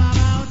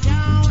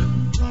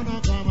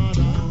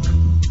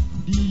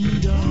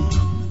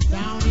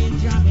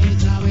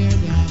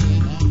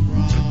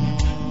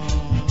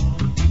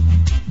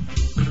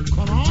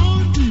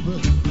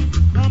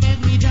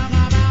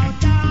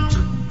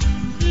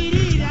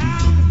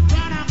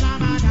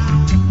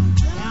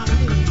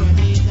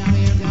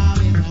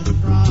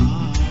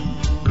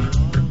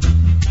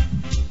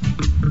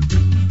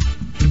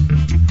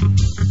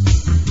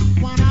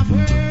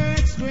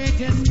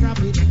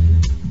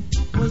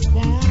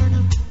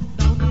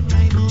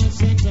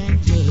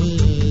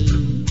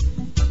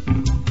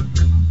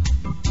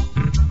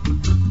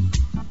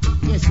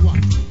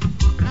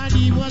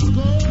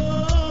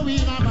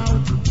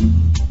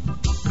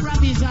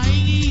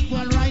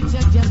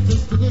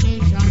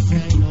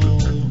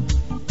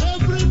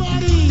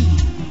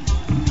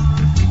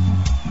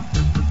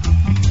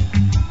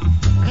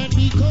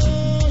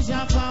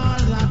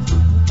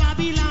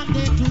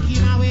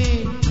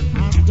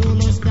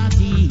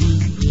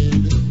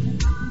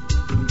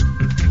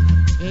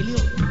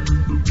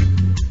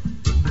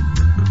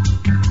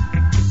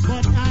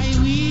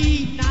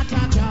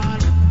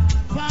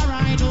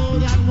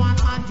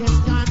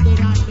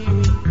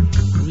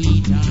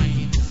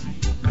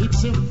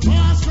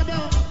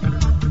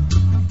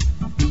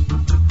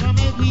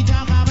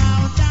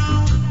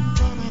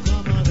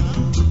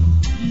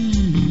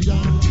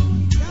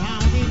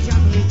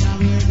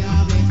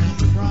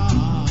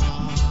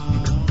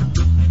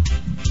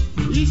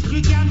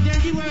History can tell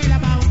the world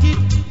about it.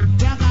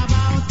 Talk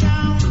about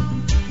town.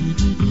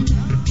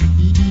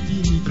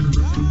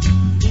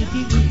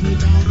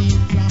 Down in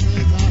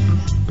Jamaica,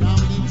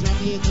 down in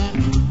Jamaica,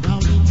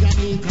 down in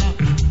Jamaica,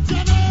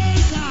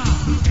 Jamaica.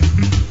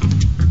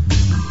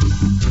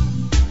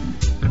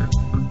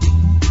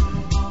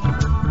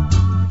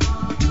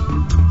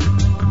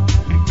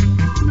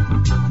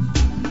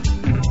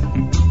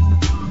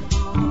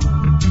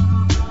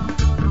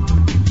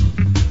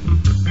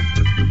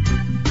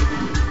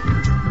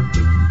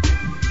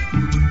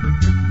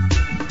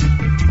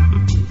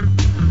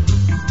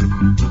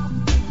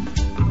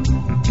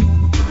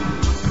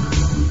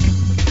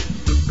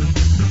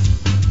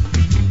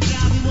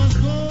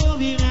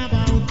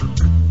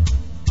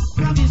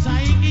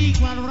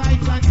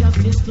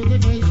 To the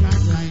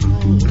nations I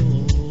know.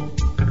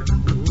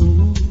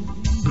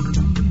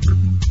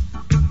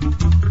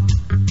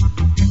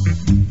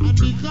 And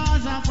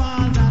because of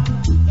all that,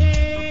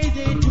 hey,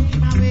 they took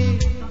him away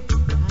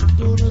and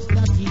told us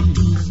that he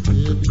is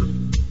dead.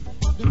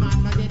 The man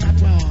not dead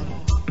at all.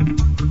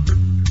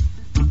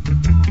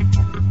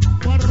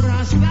 But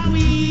Rasta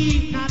we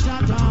not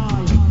at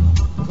all.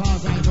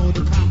 Because I know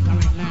the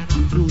conquering land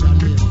of Judah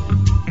live.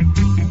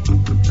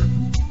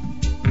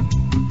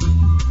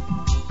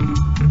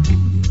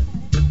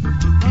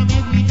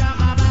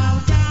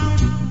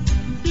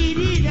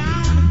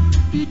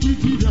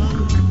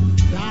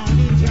 Down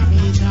in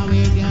Jamaica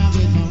where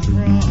Gabby come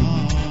from.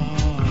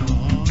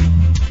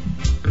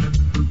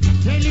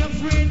 Tell your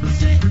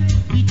friends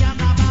we talk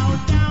about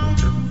down.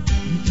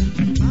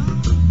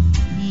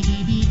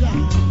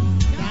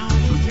 Down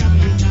in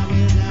Jamaica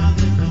where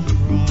Gabby come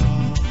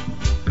from.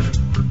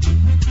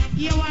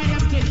 Yeah, why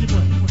them take him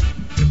away?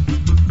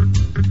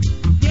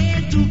 They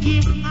took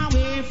him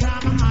away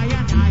from I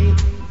and I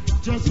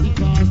just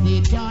because they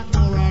thought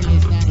more or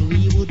less that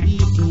we would be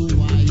too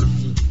wise.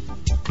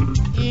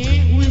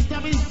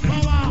 Wisdom is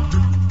power.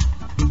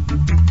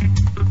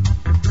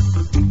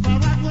 For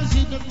what was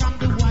hidden from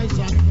the wise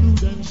and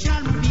prudent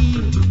shall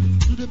reveal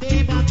to the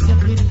babe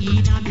accepted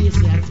in a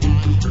desert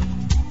time.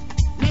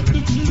 Let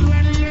the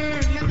children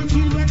learn, let the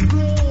children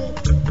grow.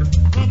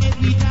 Come and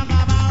we talk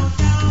about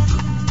down.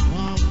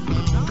 Come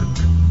down,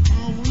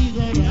 come we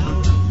go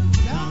down.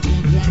 Down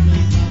in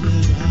Jamaica,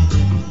 where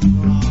Jamaica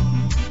from.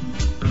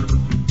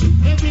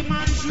 Every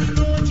man should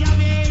know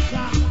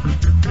Jamaica.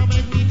 Come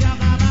and we talk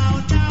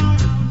about down.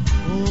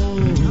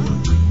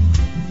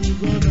 We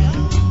go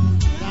down,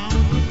 down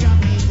in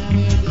Jamaica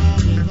where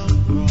Gabby come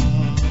from.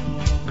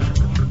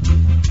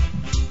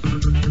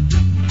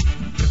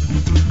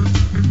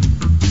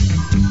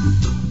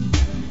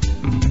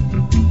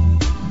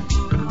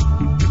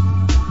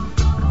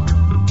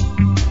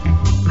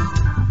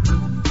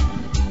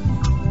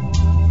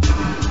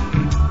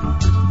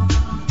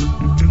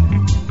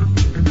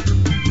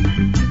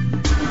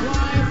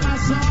 Wife, I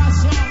saw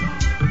some.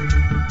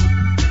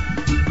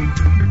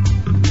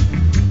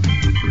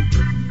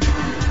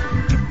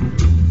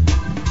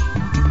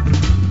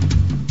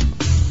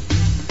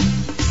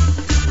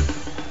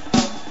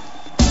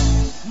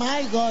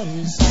 My God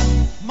is,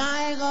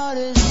 my God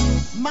is,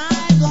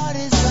 my God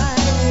is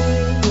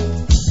riding.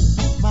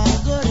 My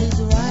God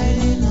is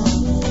riding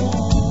on the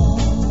wall.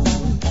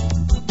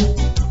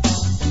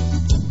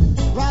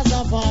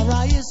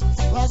 Rastafari is,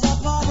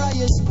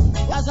 Rastafari is,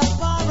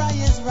 Rastafari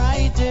is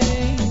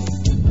riding.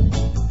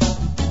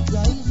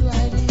 Yeah, he's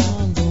riding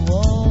on the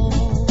wall.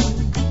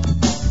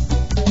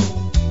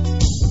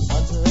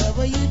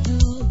 Whatever you do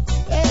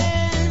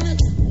and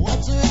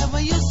whatever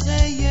you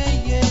say, yeah,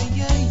 yeah,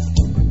 yeah.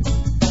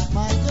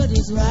 My God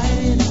is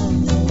riding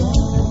on the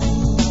wall.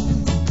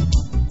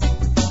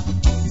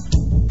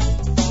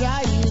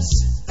 Giants,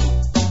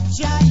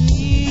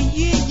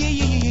 giants,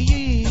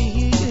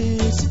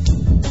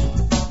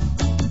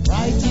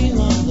 writing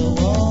on the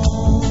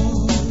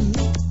wall.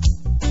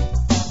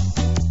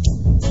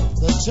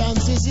 The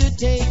chances you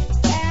take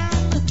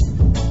and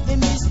the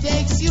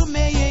mistakes you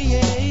make.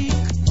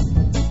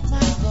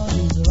 My God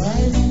is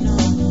riding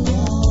on the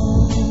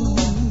wall.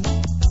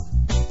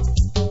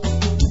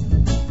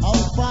 How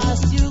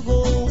fast you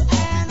go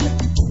and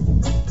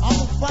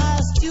how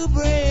fast you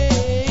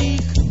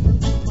break.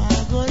 My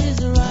God is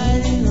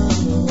riding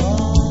on the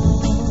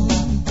wall.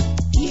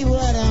 Hear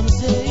what I'm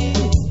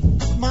saying.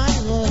 My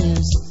God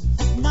is,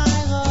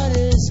 my God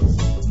is,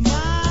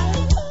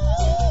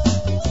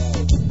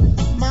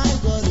 my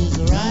God is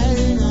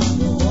riding on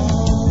the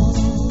wall.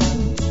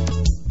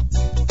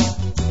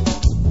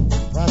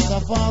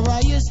 Rastafari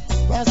is,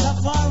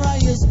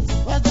 Rastafari is,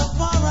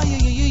 Rastafari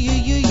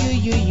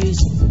is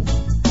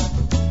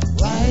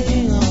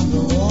riding on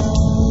the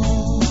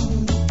wall.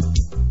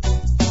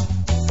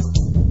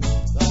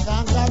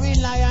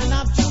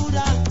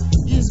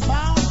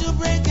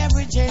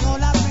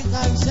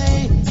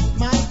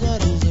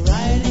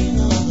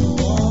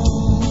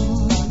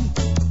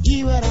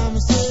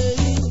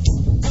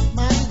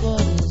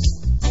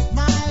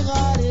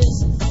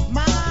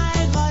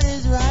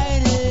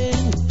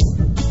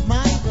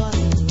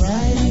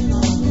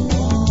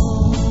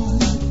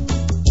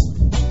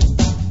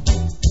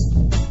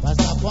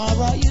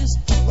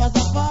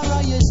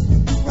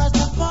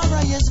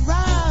 Rastafari is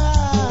writing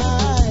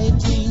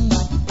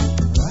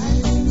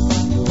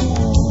on the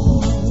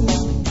wall.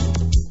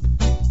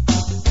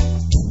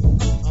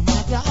 No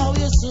matter how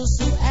you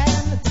susu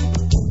and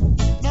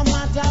no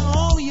matter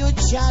how you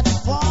chat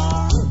for,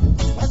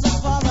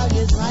 Rastafari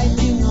is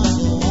writing on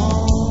the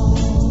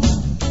wall.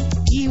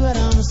 Hear what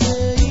I'm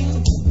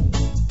saying?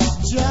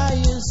 Jah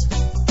is.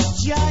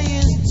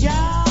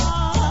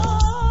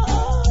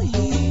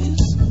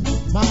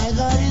 My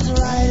God is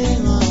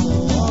writing on the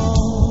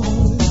wall.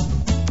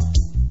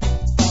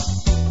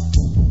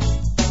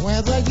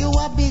 Whether you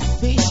a big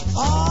fish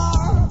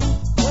or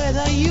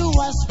whether you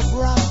a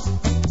sprat,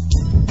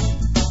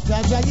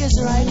 Jah is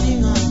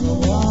writing on the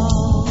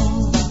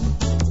wall.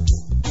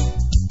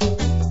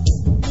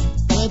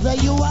 Whether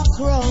you a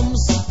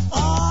crumbs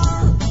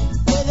or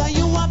whether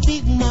you a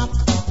Big Mac,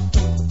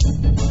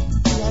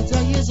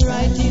 Jah is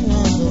writing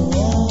on the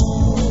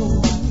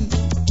wall.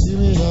 See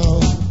me now.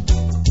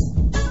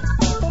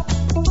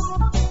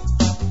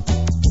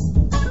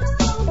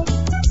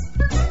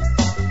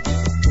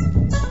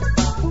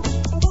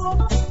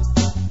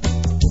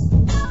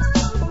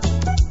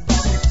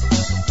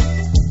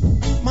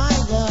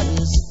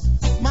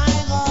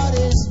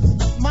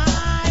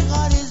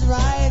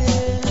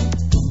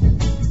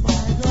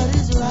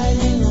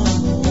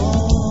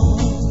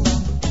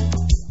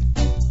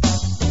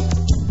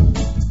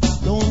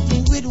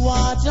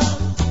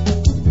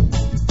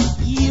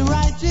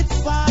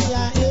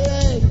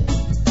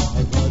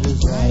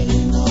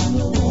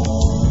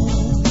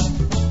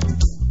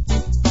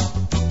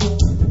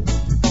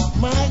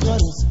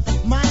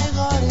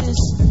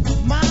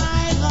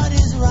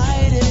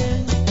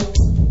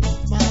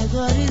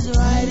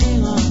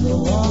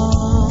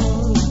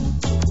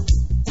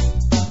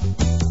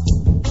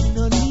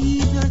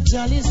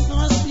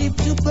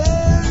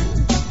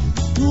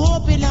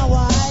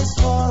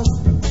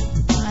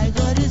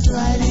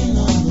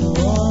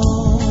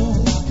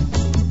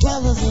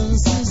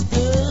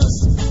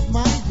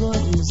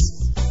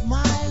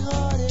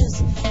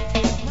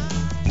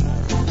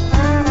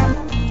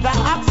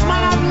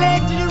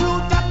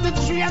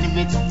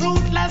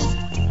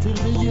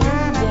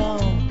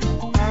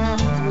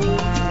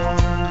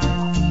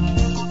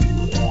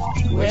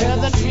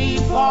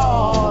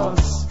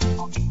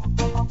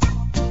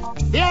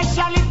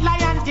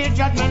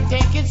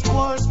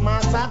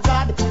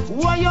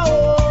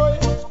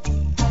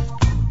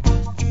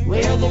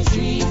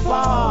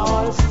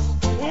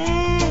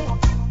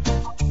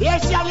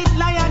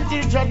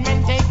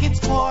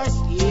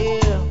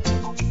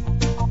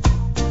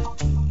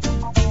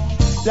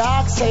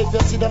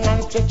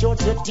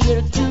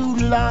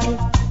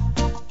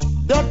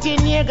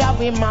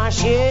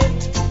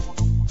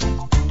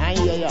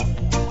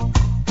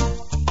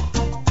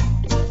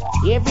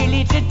 Every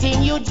little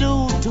thing you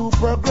do too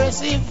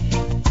progressive.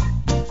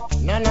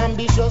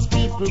 Non-ambitious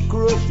people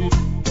crush it.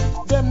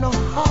 Them no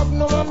have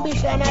no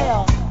ambition,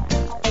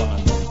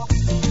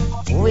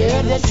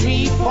 Where the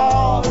tree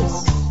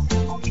falls,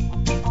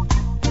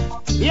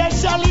 here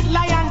shall it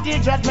lie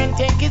until judgment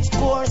take its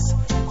course.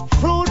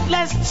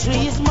 Fruitless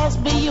trees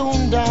must be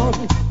hewn down.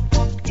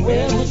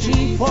 Where the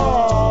tree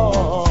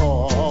falls,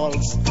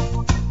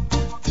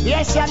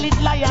 here shall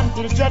it lie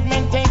until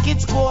judgment take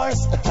its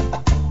course.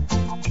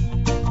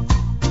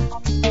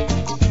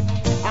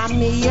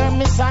 Me hear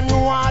Miss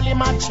Anuali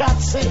my chat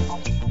say,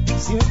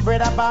 since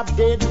Brother Bob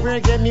dead,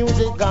 reggae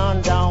music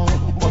gone down.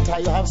 But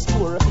I have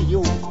story for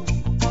you.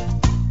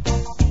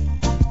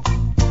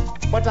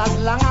 But as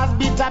long as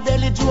Bitter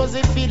Belly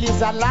Josephine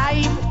is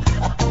alive,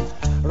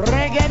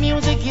 reggae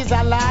music is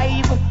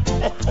alive.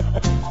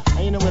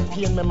 And you know what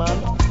pain me, man?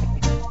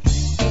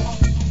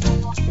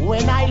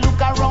 When I look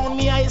around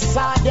me, I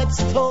saw that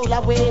stole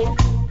away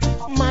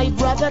my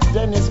brother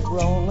Dennis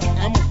Brown.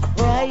 I'm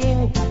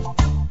crying,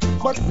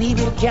 but we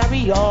will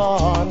carry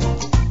on.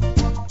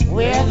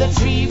 Where the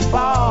tree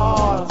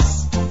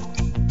falls,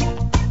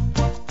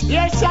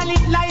 here shall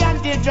it lie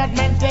until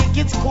judgment take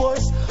its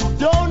course.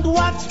 Don't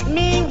watch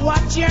me,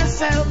 watch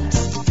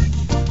yourselves.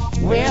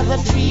 Where the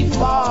tree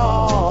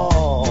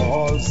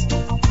falls,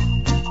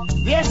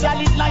 here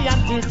shall it lie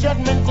until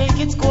judgment take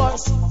its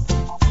course.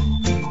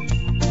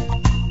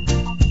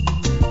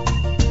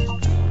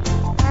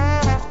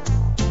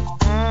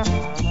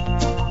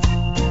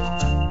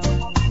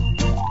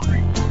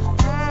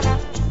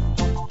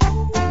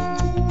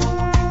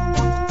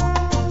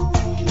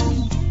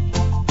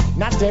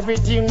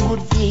 Everything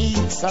good for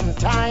eat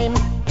sometime.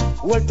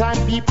 Old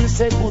time people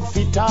say good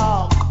for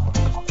talk.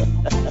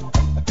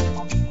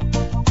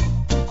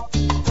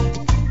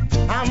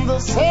 And the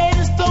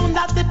same stone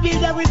that the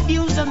builder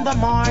refused in the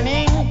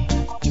morning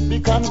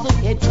becomes the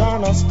head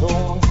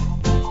cornerstone,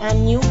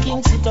 and new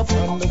king sit up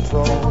on the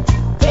throne.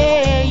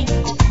 Hey,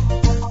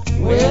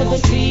 where the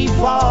tree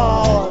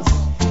falls,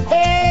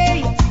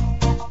 hey,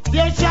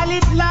 there shall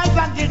it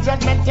lie until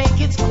judgment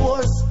take its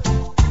course.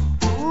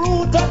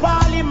 Root of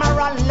all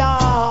immoral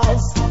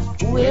laws,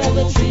 where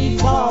the tree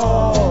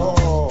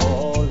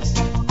falls,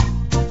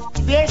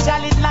 there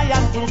shall it lie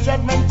until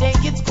judgment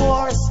take its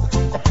course.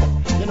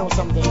 know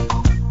something?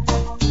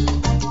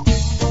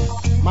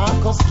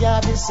 Marcus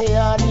Garvey say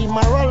all the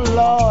moral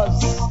laws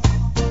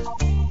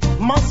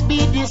must be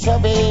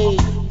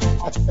disobeyed.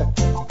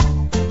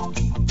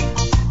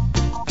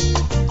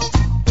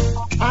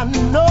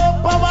 And no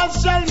power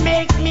shall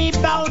make me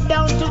bow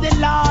down to the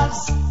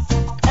laws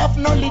of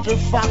no little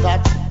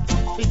faggot.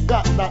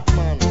 Forgot that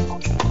man,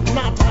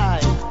 not I.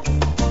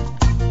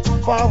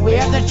 For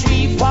where the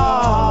tree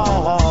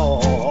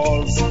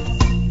falls,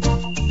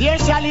 there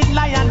shall it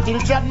lie until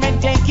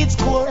judgment take its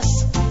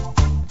course.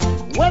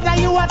 Whether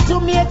you are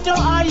tomato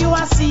or you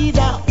are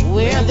cedar,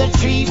 where the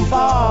tree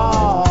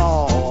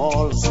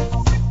falls,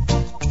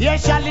 there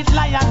shall it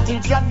lie until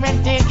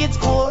judgment take its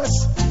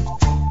course.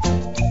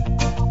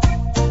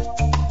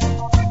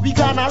 We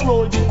gonna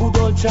roll the good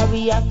old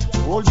chariot,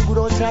 roll the good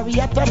old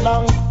chariot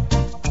along,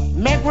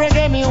 make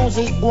reggae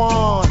music go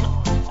on.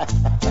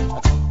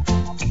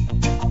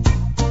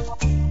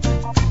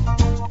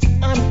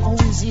 And who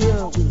is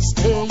here will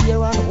stay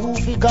here, and who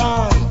be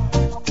gone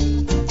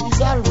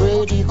is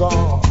already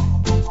gone.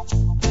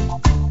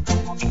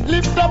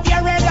 Lift up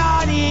your red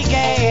on the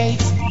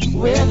gate,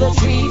 where the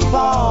tree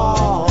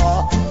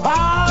falls,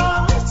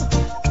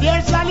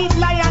 there shall it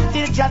lie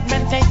until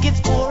judgment take its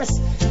course.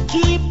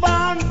 Keep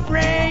on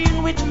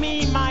praying with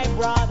me, my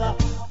brother,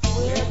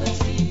 where the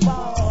tree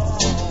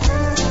falls.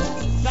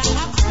 The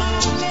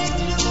oxman laid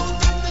the root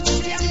of the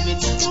tree and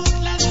it's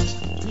toothless.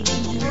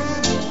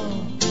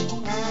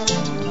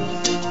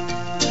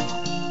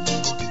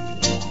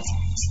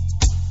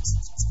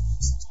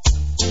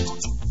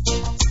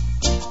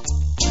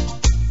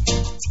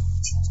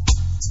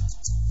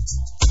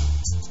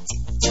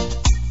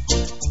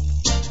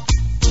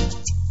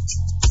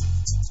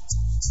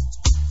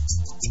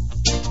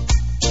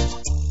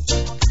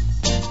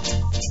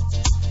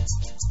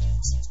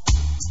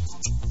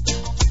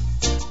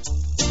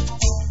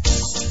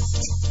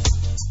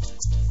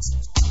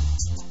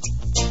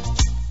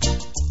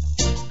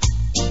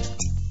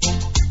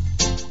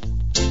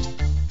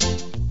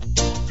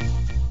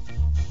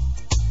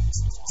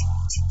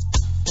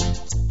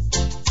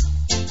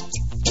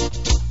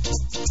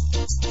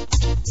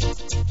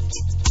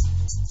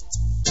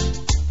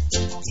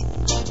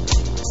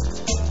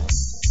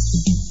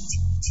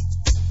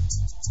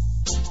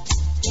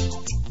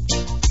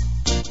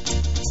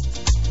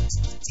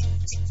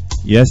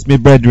 Yes, me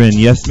brethren.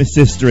 Yes, me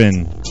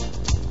sisterin.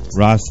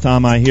 RAS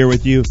TOM-I here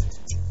with you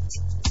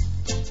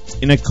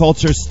in a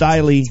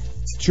culture-styley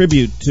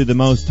tribute to the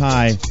Most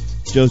High,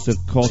 Joseph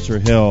Culture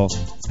Hill.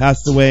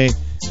 Passed away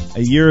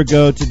a year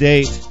ago to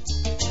date.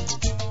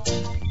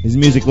 His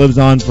music lives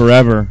on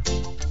forever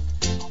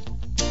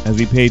as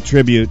we pay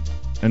tribute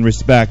and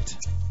respect.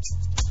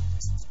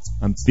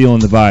 I'm feeling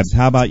the vibes.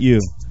 How about you?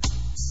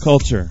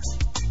 Culture.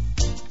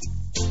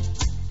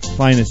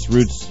 Finest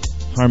roots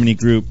harmony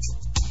group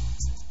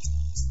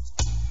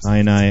I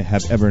and I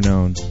have ever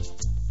known.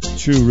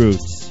 True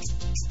roots.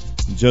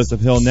 Joseph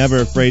Hill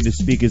never afraid to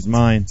speak his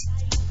mind.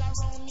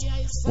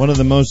 One of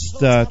the most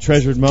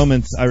treasured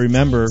moments I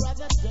remember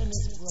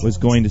was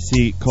going to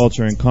see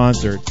Culture in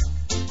concert.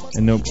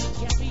 And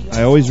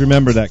I always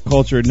remember that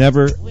Culture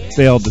never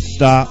failed to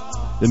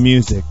stop the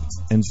music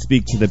and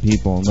speak to the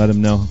people and let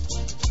them know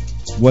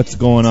what's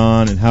going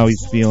on and how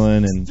he's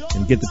feeling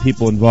and get the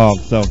people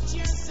involved. So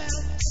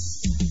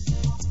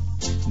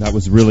that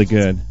was really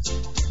good.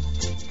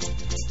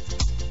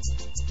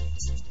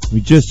 We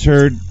just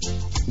heard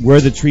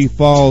Where the Tree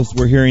Falls.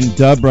 We're hearing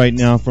dub right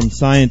now from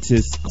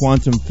Scientists,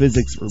 Quantum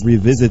Physics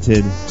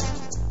Revisited.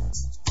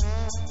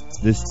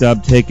 This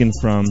dub taken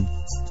from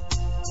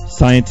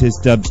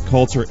Scientists dubbed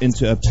Culture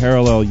into a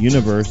Parallel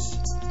Universe.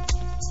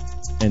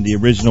 And the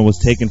original was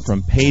taken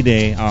from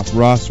Payday off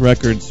Ross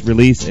Records,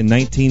 released in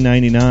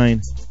 1999.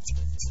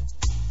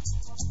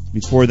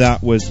 Before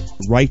that was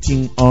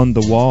Writing on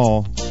the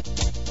Wall.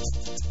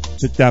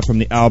 Took that from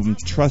the album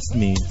Trust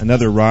Me,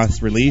 another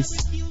Ross release.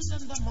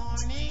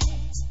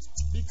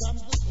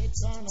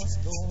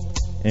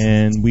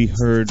 And we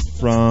heard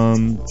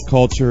from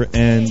Culture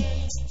and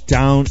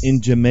Down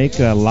in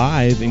Jamaica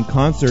live in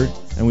concert,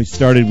 and we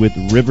started with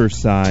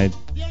Riverside.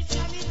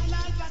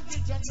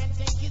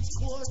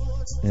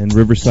 And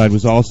Riverside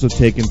was also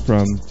taken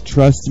from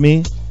Trust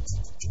Me.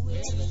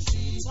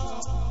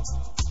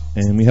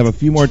 And we have a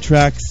few more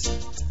tracks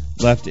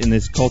left in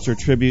this Culture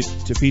tribute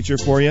to feature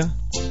for you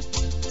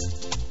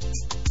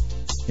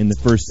in the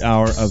first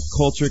hour of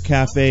Culture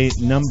Cafe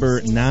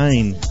number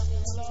 9.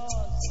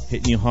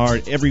 Hitting you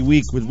hard every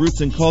week with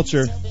Roots and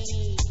Culture.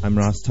 I'm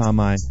RAS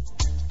TOM-I.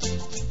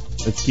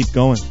 Let's keep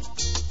going.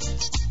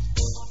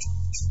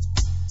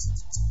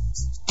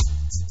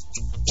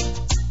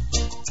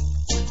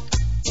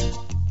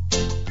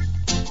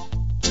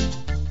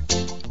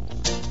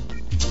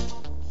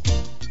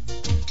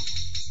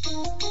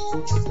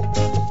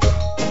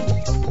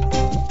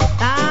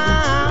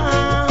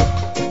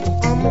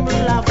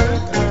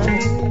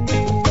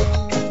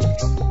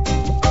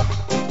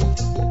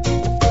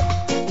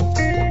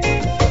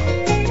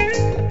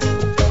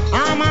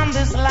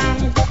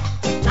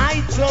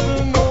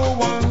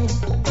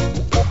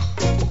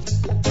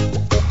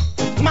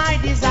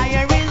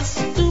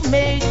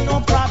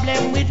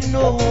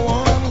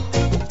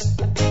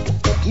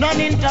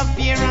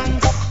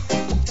 interference,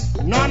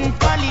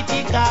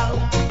 non-political.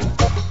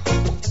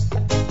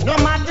 No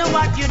matter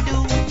what you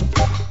do,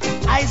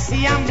 I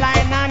see I'm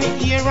blind and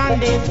hear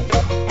and deaf.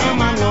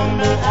 I'm an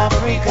humble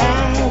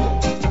African.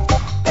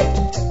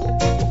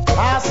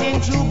 Passing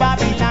through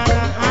Babylon,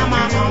 I'm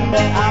an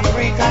humble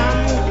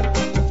African.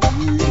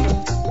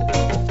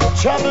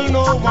 Trouble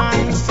no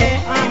one, say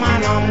I'm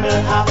an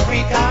humble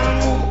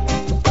African.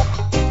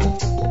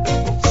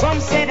 Some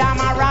said I'm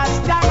a RAS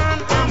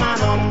TOM-I, I'm an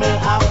humble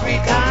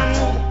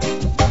African.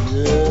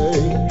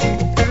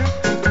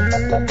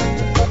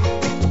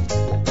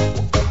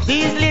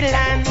 These little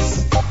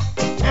hands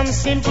and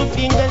simple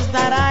fingers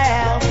that I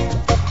have,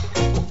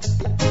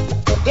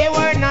 they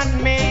were not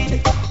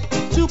made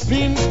to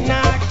pinch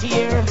nor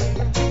tear,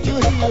 you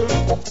hear,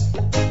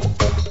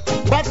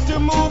 but to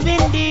move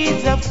in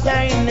deeds of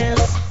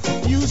kindness,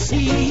 you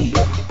see,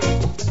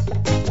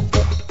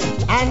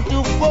 and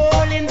to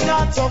fall in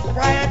thoughts of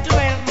prayer to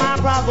help my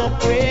brother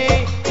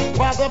pray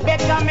for the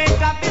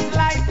betterment of his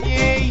life,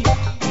 yeah.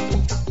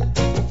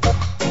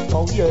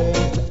 Oh yeah.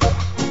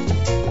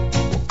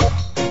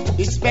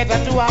 It's better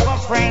to have a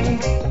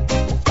friend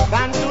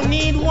than to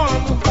need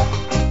one.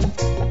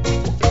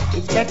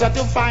 It's better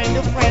to find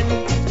a friend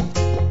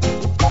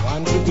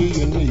than to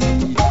be in need.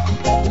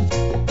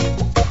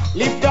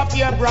 Lift up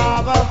your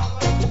brother,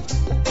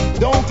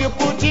 don't you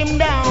put him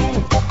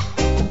down.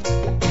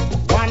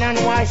 One and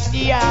wash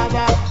the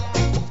other.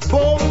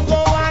 Boom,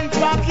 go and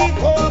rock it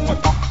home.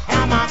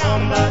 I'm a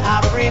humble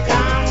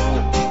African.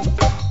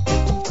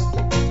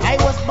 I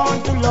was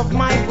born to love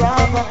my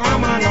brother.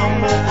 I'm an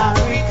humble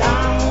African.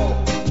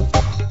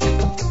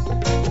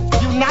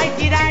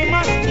 United I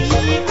must be.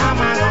 I'm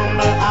an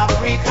humble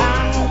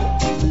African.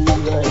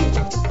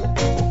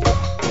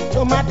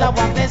 No matter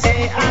what they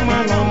say, I'm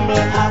an humble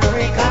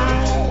African.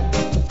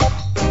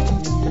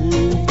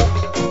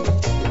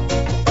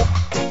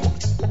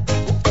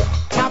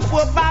 My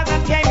forefather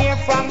came here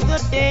from the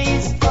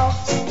days of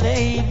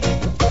slave.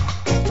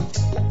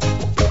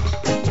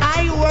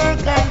 I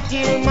work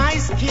until my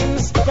skin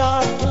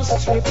starts to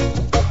strip.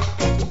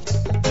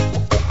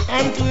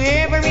 And to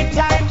every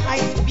time I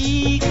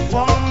speak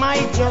for my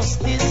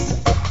justice,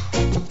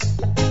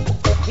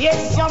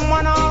 there's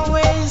someone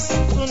always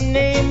to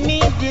name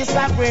me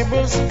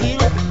disagreeable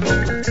still.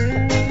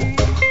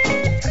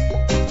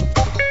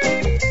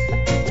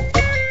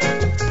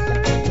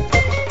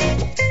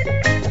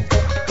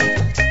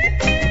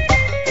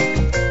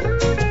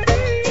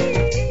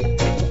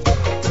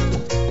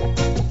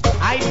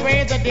 I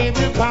pray the day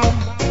will come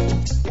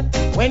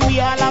when we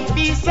all have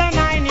peace and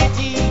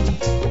unity.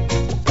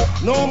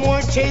 No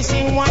more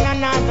chasing one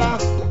another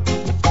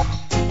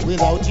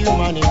without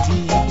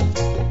humanity.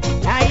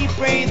 I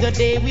pray the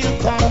day will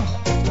come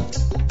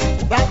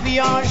that we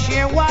all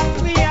share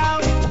what we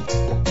have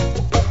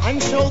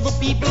and show the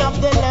people of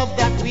the love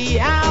that we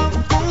have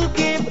to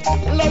give.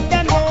 Let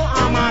them know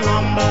I'm an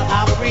humble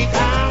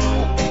African.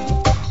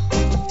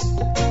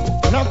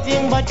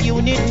 Nothing but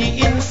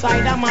unity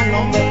inside. I'm an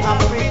humble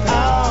African.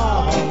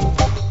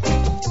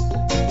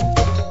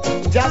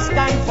 Just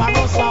stand for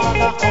us all,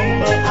 a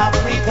humble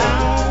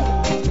African.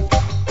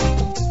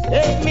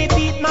 Let me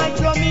beat my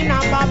drum in a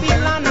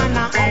Babylon and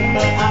a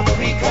humble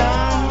African.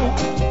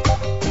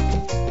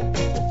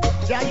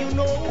 Yeah, you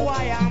know who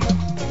I am,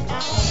 a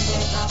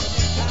humble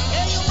African.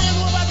 Hey, you man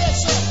over there,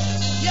 sir.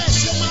 Yes,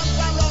 you man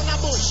from round the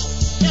bush.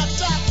 Yeah,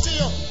 talk to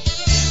you.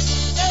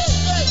 Hey,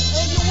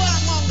 oh, you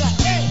want monger?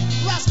 Hey,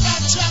 Rasta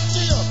chat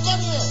to you.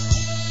 Come here.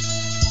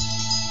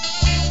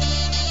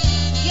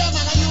 Yeah,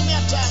 man, you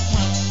may talk,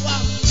 man.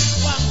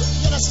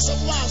 You know, sister,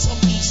 want some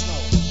peace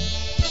now.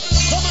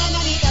 Come on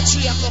and eat that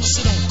tree and come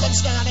sit down. Come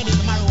sit down and eat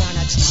the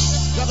marijuana tree.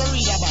 You're going to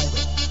read the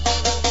Bible.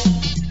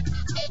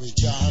 We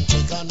can't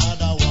take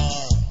another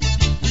war.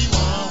 We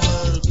want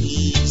world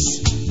peace.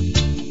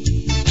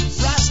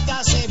 Rasta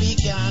say we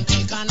can't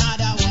take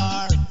another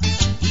war.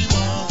 We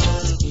want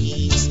world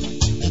peace.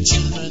 The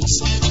children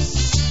say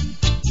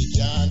we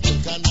can't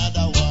take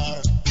another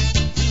war.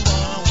 We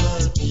want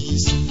world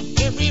peace.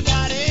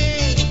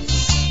 Everybody,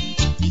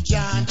 we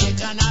can't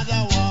take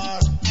another war.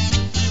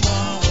 We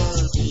want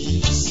world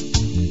peace.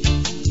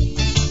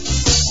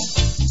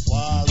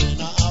 War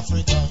in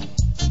Africa.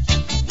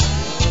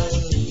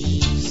 World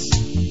peace.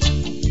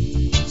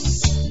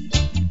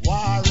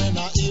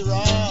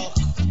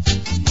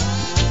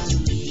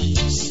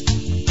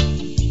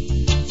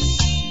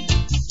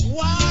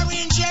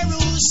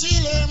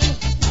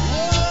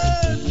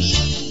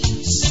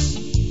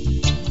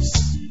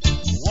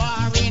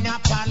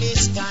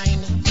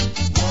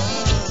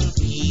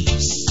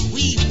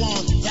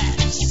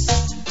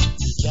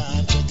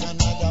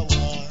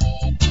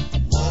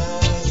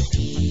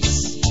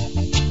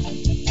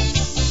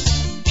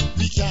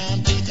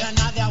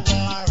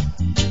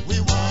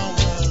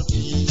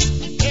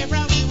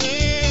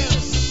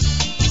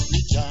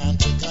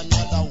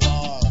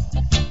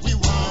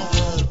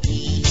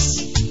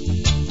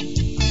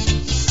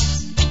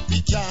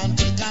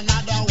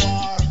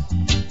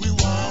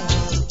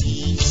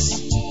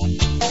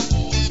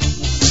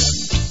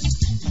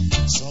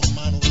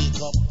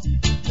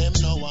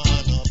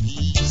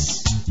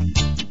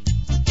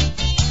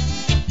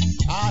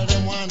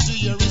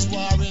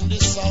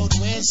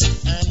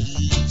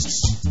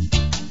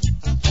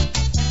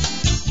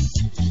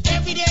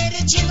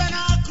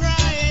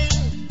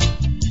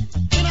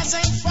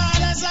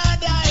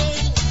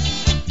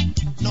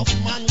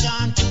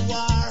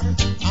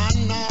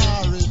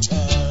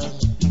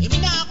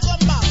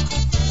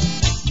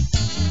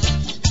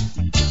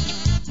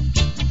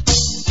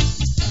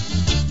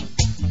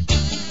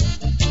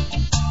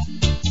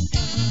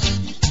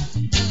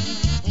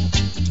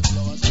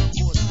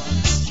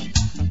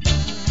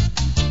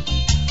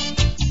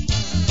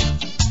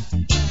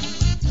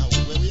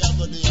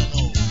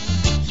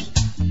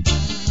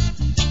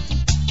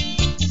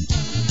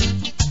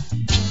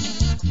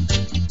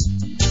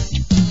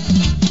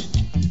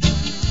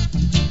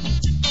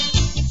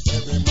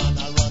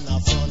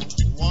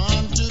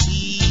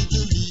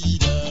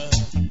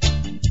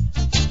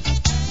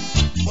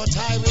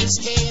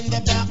 stay in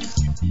the back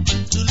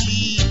to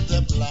lead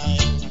the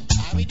blind.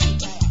 How we do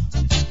that?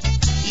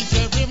 If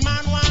every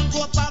man want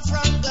go up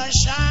front go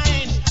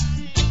shine,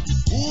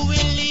 who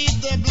will lead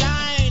the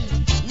blind?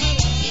 Me,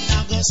 in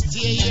August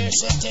stay here,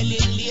 so tell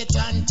it late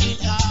until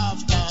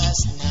after us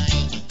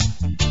 9.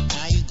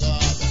 My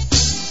God,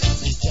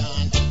 we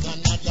can't take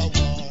another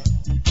war.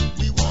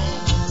 We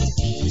want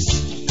peace.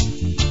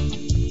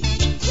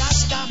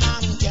 Rasta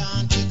man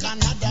can't take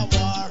another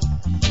war.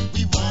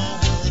 We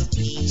want world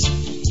peace.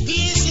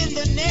 Peace in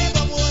the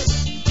neighborhood.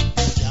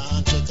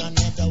 Can't take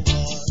another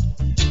war.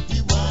 We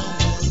want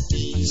world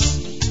peace.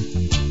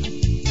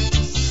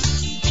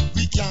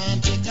 We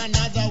can't take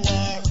another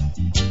war.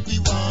 We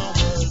want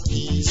world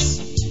peace.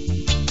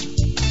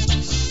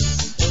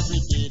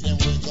 Every day them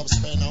wake up,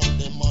 spend all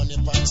their money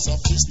on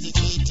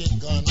sophisticated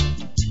gun.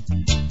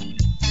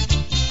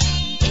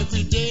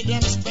 Every day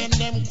them spend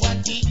them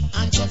quantity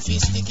and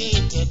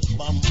sophisticated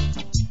bomb.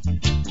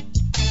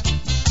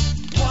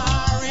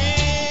 Warring,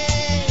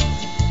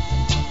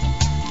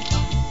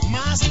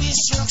 mass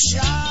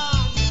destruction,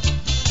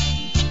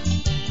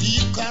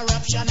 deep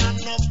corruption and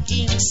enough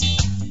things.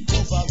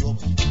 Cover up,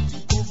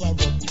 cover up.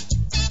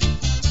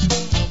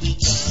 And we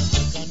can't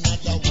take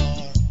another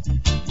war.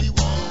 We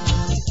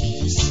want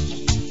peace.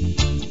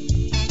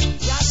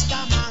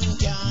 Rasta man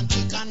can't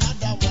take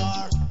another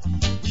war.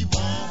 We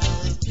want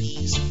world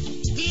peace.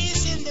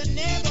 Peace in the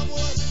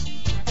neighborhood.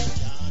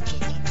 Can't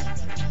take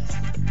another war.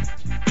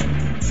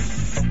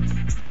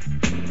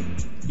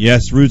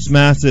 Yes, Roots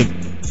Massive.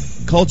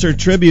 Culture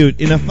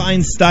Tribute in a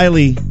fine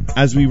style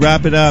as we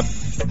wrap it up.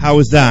 How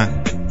was that?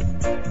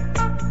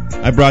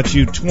 I brought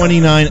you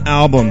 29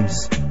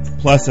 albums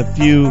plus a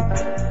few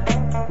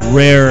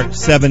rare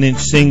 7-inch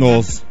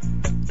singles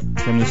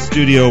from the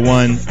Studio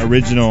One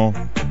original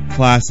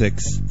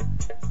classics.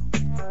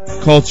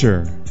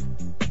 Culture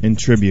in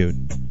Tribute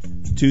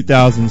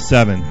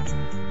 2007.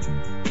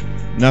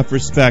 Enough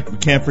respect. We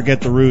can't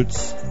forget the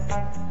Roots.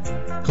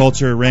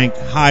 Culture ranked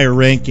higher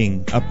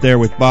ranking up there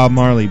with Bob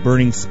Marley,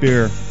 Burning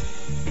Spear,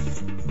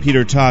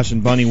 Peter Tosh,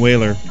 and Bunny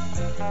Wailer,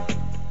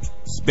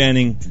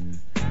 spanning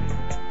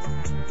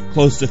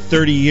close to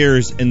 30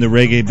 years in the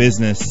reggae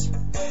business,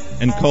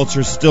 and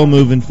Culture still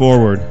moving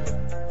forward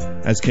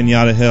as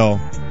Kenyatta Hill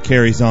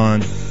carries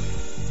on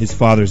his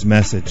father's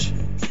message.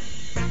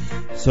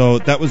 So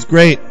that was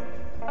great.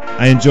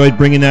 I enjoyed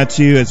bringing that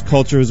to you, as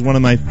Culture is one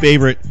of my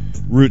favorite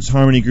Roots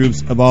harmony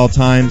groups of all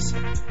times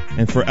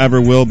and forever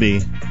will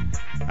be.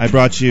 I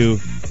brought you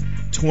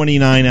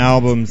 29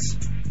 albums,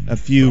 a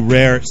few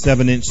rare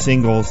 7-inch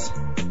singles,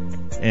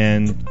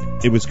 and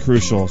it was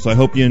crucial. So I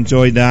hope you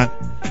enjoyed that.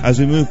 As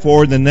we move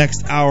forward the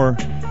next hour,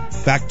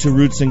 back to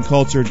Roots and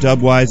Culture,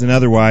 dub-wise and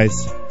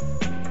otherwise,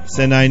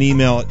 send an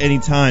email at any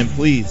time,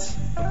 please.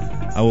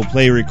 I will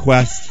play a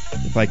request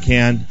if I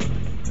can,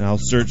 and I'll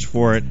search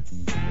for it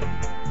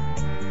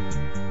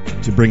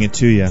to bring it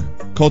to you.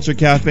 Culture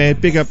Cafe,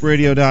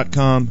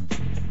 bigupradio.com,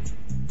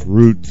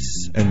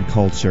 Roots and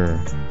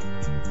Culture.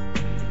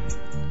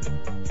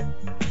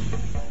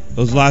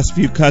 Those last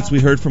few cuts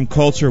we heard from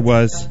Culture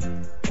was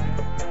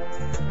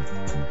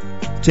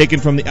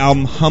taken from the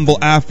album Humble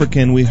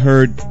African. We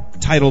heard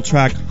title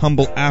track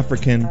Humble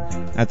African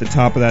at the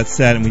top of that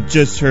set, and we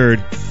just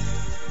heard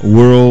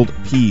World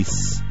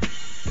Peace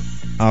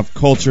of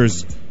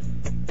Culture's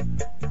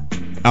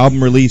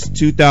album released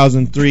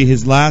 2003,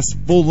 his last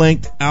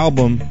full-length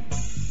album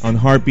on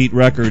Heartbeat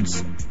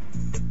Records,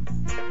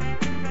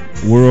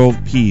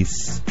 World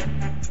Peace.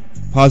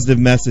 Positive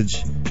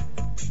message,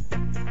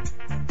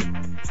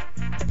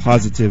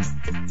 positive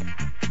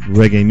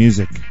reggae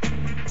music.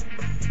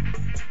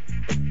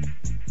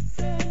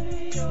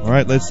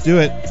 Alright, let's do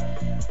it.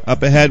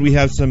 Up ahead we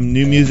have some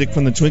new music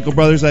from the Twinkle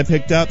Brothers I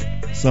picked up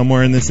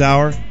somewhere in this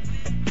hour.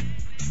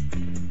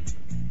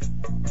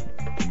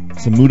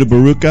 Some Muda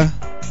Baruka,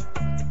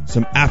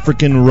 some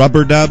African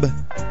rubber dub,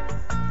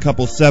 a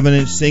couple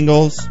 7-inch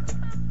singles,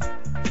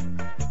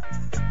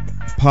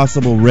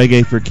 possible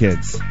reggae for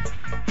kids.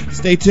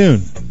 Stay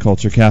tuned.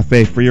 Culture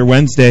Cafe for your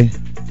Wednesday.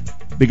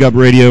 Big Up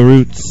Radio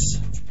Roots.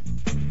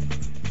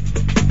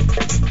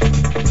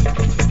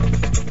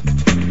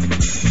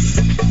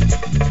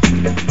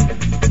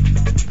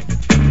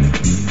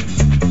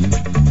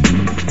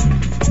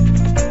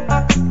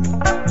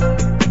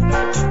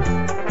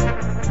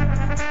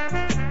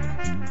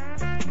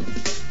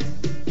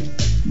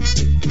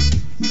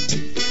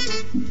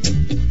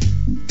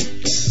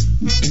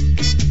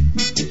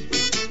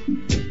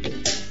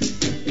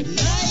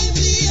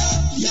 Lively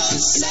up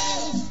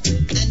yourself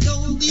and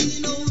don't be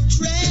no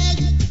dread.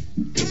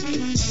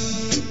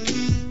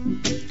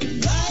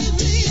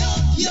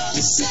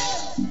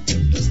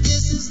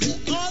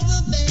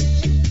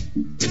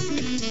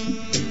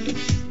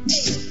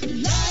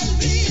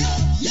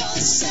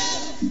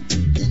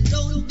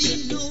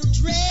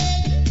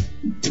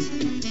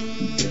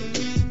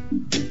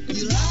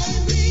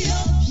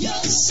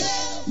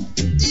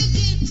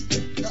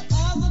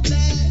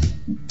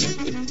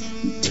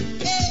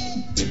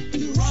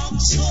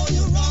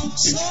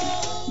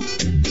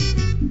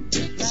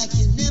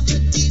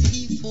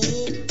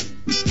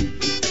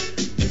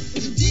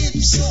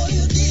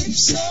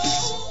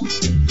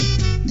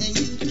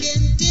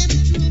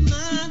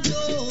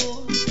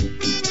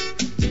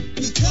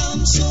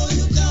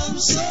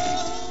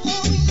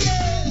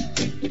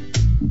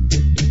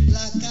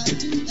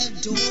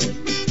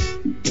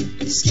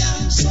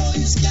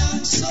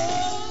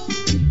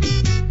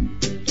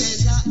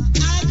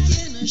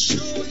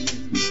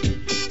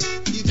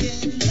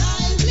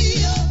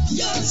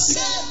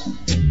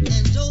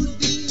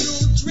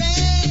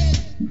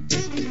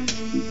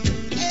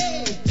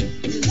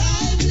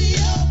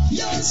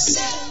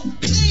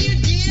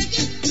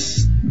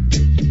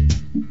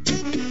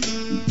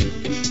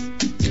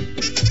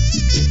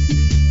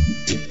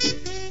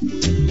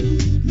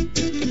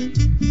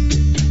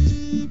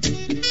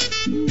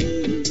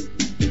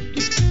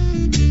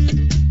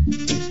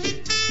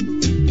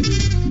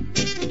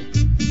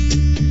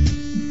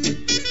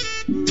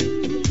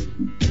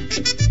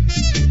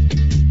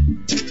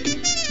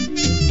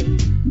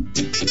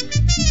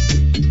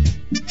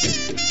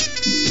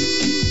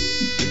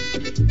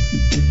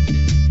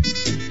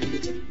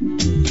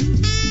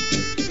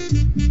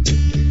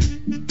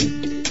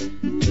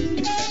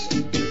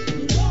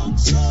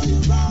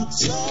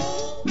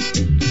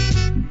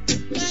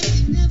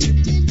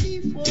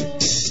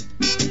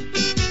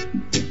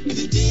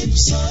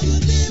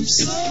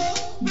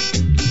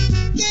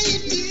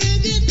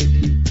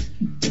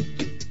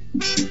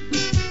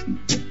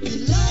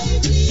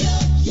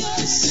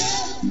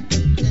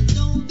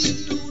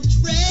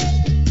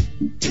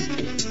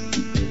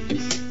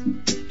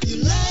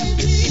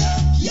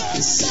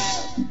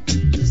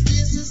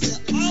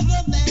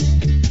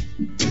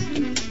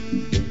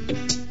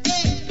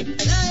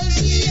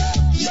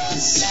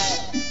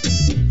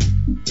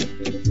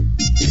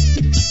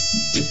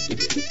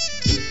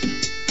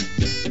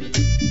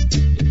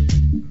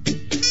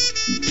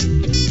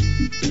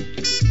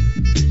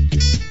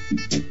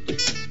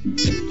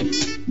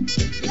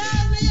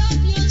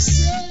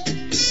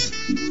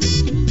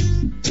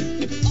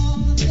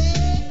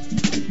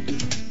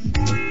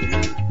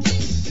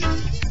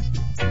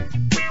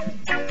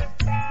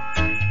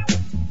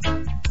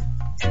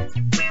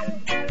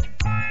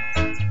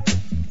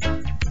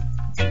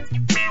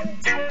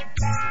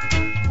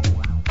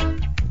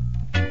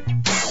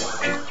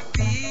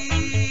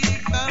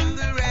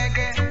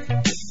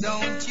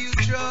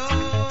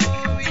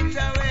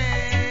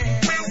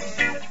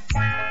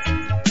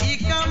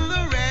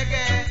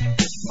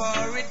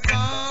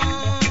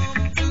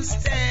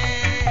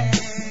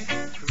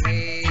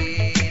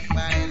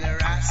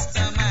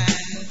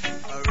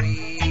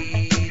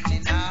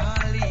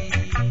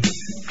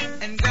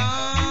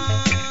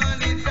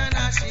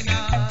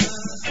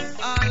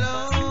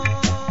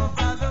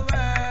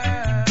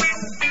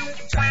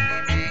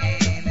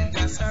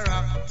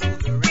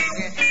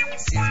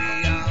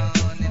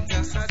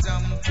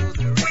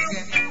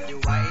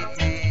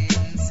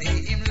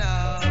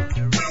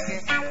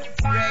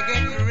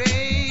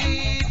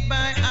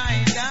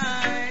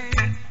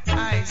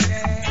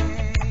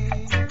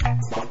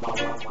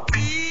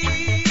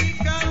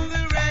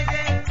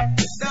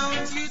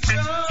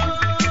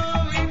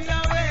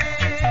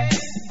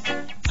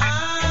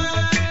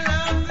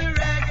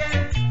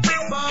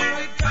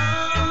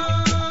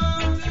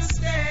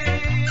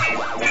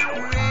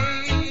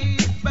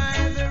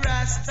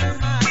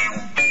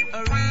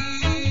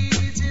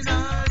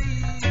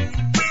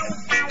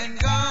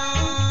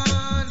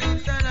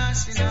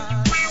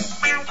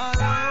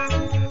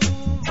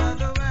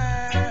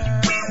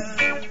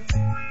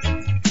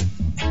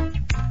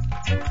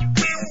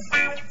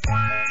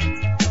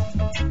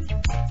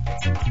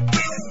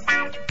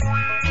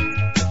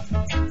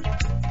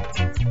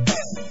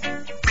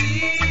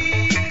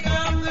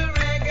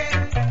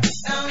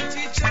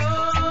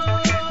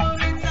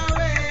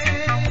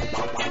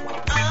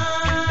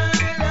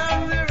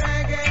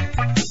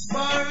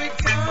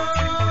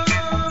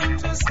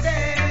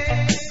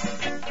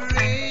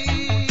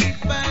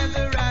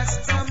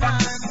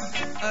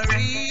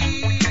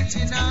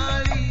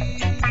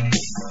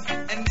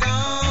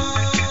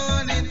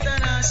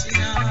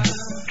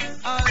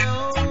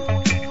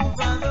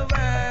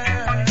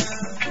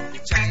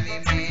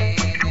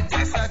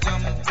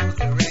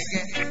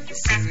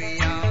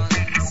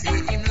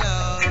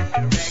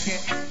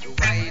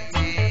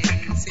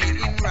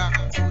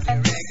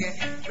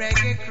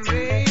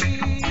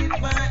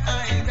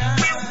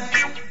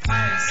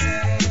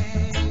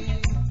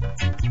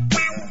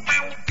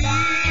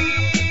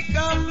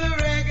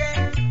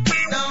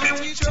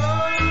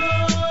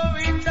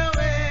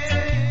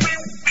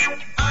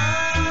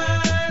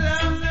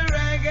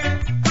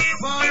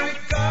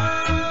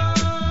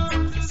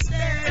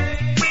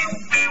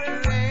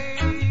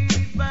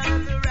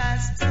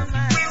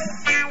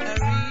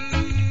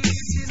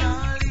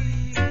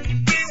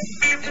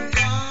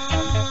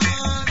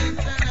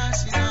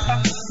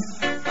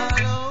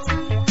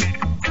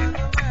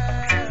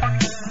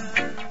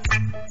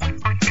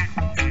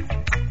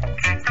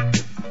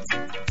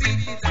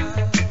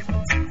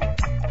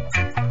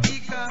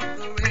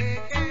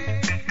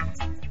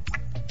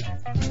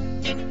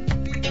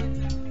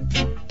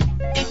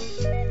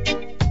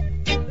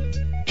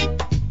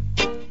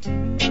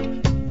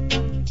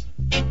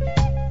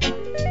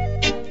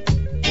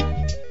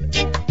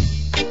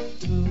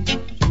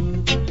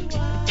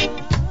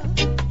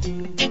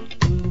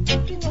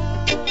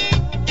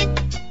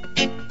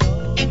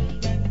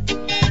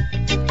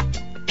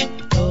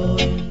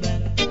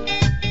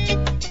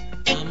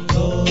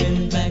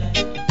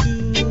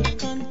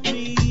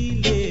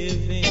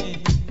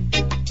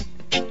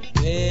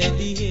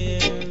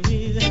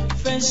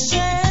 fresh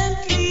and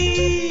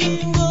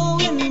clean,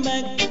 going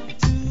back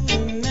to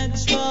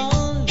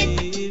natural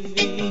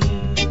living.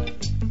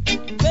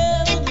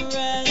 Where the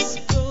grass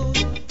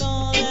grows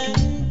tall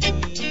and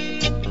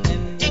green,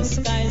 and the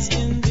skies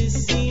can be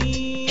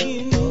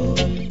seen.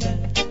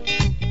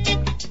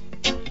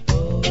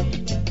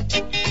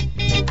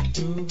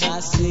 I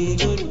say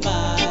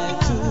goodbye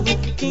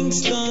to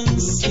Kingston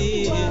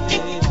City.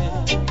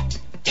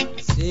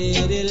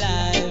 City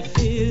life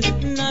is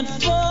not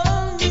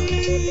for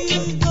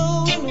me.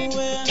 Going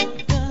where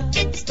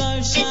the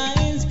star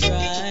shines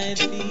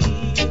brightly,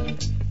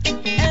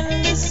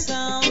 and the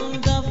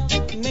sound of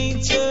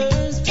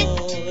nature's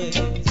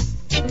voice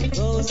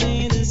goes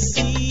in the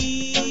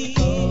sea.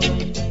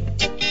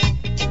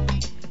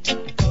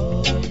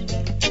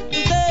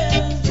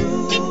 There's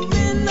room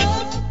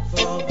enough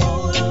for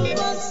both of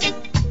us.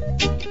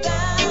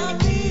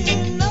 Time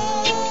enough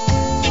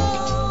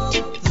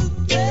to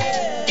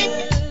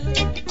tell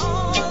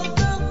all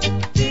the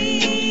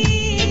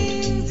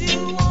things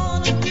you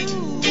wanna do.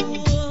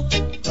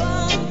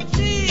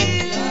 Country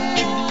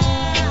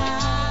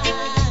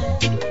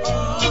life,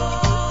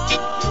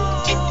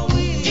 oh,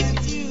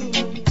 with you,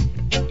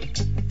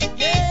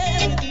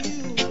 yeah, with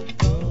you,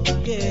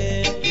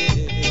 yeah,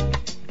 yeah.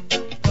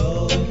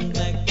 Going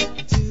back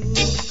to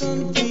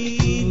country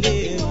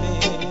living.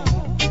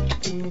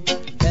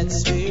 That's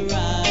where I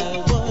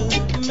was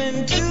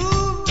meant to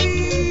be.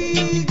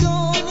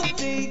 Gonna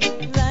take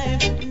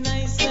life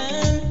nice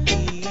and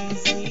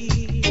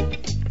easy.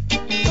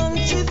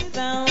 Country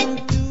down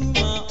to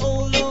my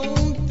old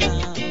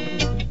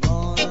hometown.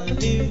 Gonna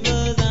live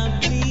as I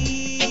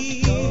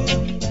please.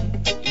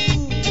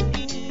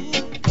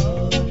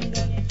 'Cause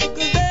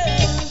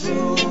there's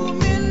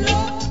room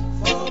enough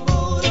for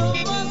both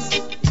of us.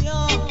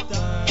 Your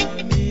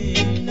time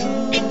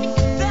enough.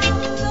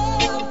 Time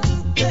enough to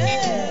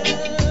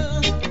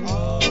tell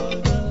all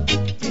the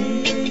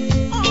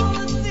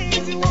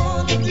things you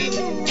wanna do.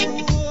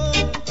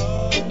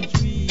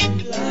 Country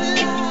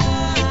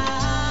life,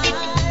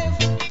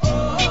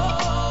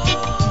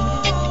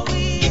 oh,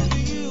 with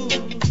you,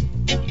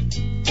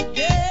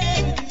 yeah,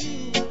 with you,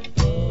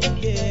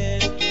 yeah,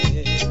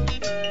 yeah.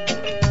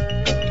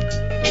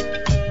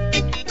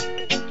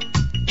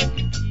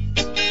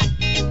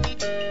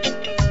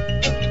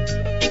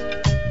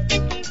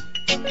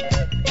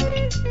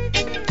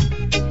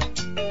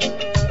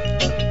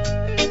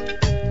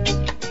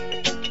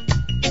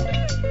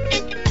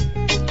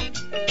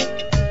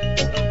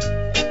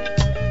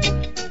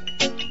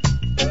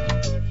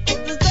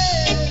 Cause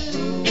there's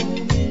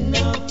room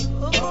enough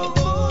for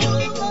both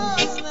of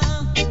us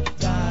now.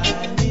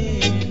 Time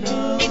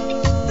enough to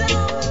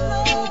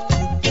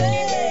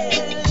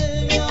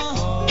tell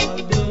all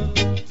the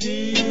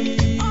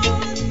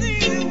things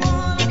you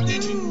wanna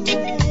do.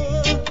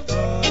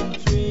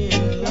 Country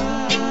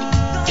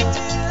life,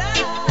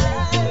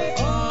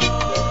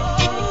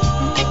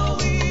 oh,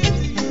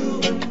 with you,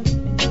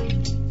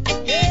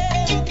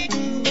 yeah, with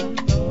you,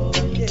 oh,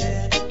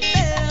 yeah.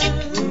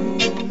 There's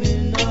room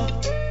enough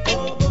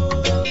for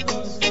both of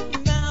us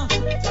now.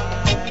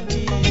 Time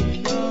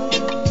enough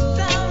to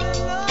tell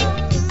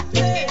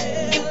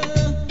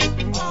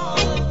all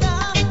the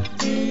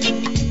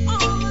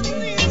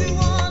things you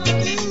wanna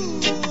do.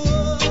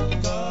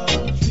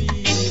 Country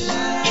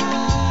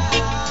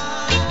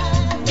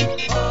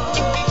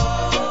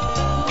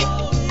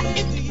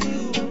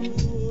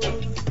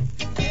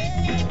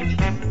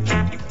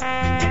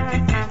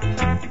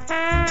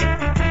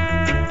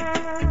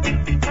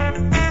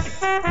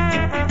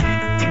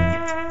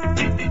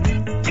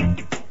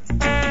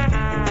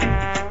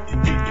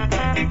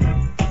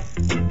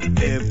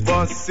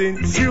Ever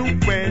since you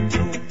went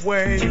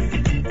away,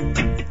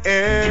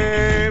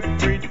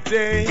 every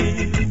day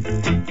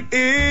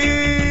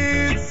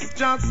it's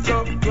just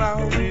a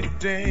cloudy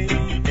day,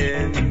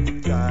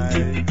 and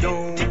I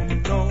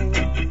don't know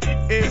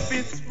if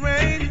it's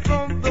rain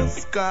from the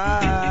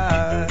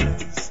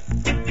skies,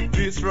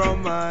 tears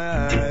from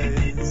my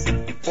eyes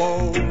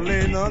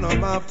falling on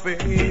my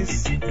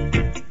face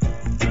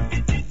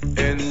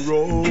and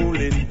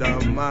rolling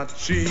down my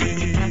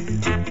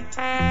cheek.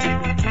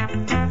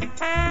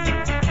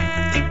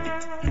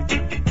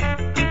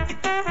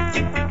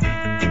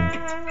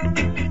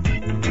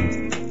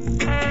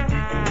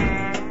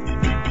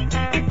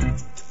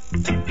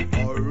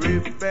 Or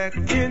if I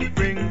can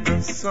bring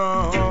the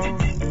song,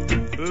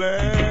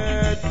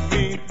 let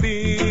me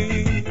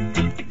be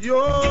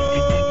your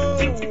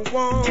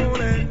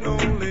one and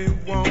only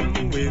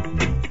one with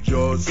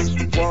just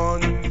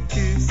one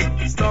kiss.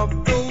 Stop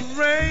the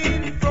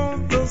rain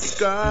from the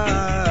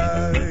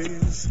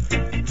skies,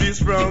 tears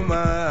from my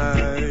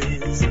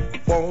eyes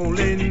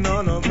falling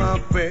on my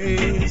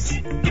face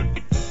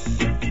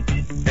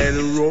and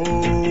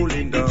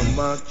rolling down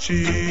my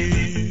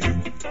cheek.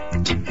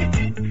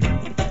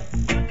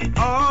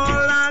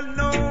 All I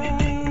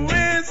know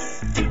is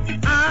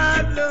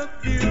I love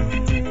you,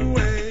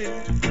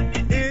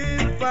 and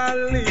if I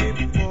live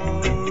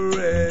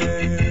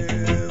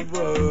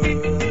forever,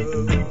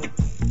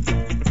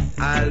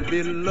 I'll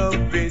be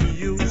loving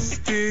you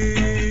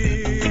still.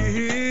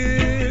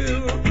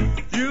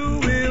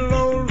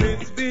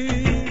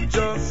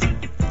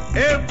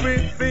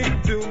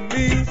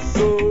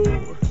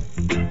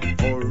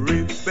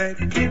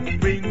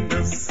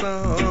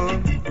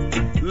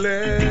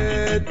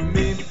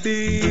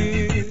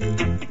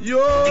 unity.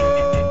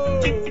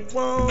 You're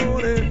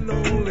one and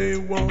only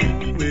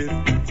one with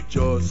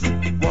just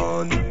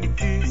one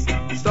kiss.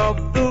 Stop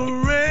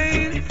the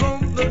rain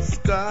from the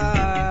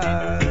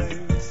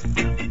skies.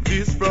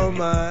 Tears from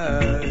my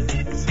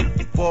eyes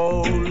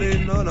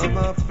falling on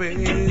my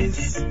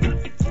face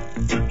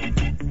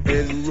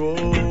and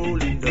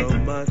rolling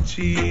down my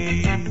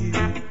cheek.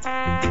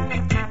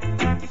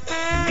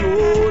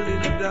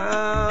 Rolling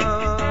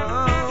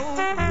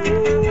down,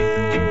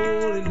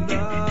 rolling down.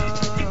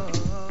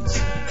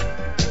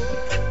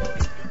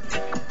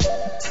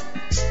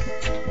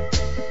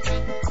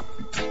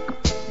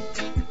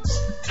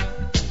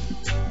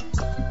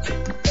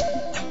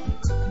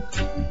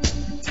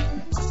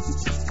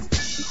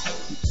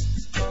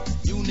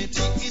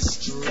 Unity is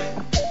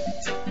strength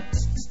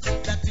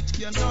that it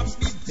cannot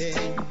be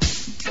bent.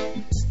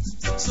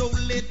 So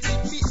let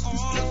it be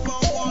all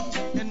for one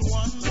and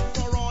one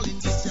for all in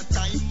this your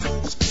time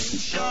most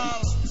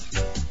crucial.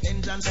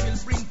 Vengeance will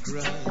bring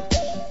grudge.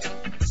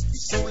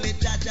 So let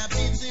Jaja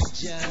be the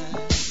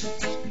judge.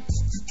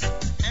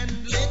 And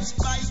let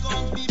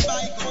bygones be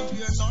bygones.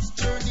 We are not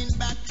turning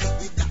back.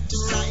 We got to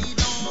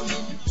ride on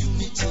in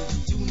unity,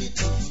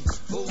 unity.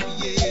 Oh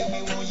yeah, we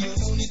want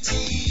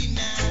unity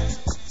now.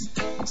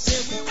 Say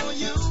we want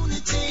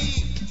unity.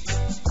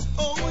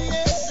 Oh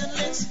yes, and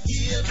let's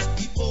heal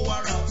the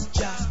power of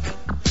Jah.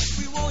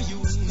 We want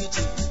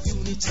unity,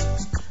 unity.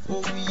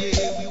 Oh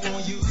yeah, we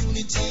want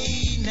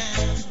unity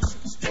now.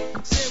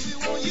 Say we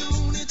want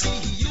unity,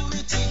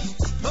 unity.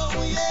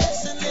 Oh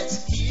yes, and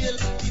let's heal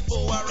the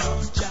power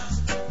of Jah.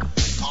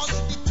 Cause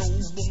the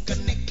toe bone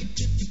connected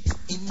to the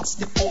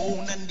instep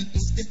bone, and the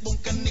instep bone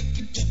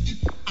connected to the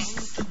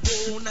ankle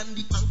bone, and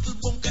the ankle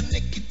bone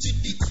connected to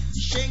the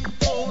shank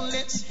bone.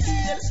 Let's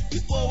heal the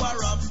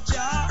power of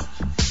Jah.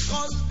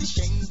 Cause the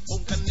shank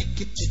bone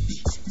connected to the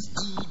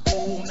knee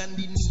bone, and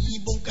the knee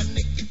bone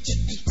connected to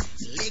the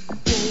leg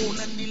bone,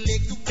 and the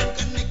leg bone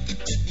connected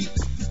to the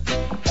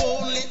hip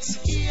bone. Let's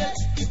heal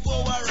the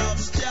power of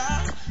Jah.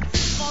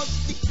 Cause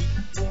the hip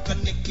bone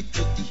connected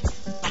to the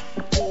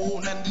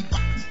backbone, and the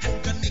backbone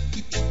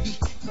connected to the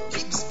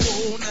ribs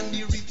bone, and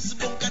the ribs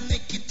bone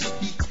connected to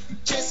the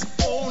chest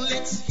bone.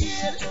 Let's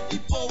heal the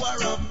power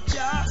of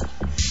Jah.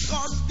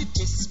 Cause the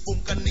chest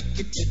bone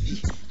connected to the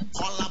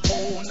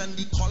collarbone, and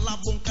the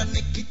collarbone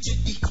connected to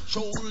the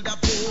shoulder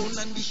bone,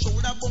 and the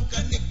shoulder bone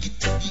connected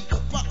to the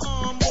upper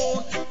arm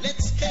bone.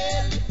 Let's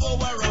hail the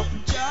power of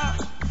Jah.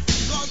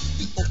 Cause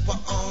the upper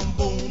arm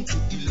bone to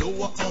the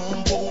lower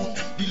arm bone,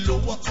 the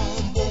lower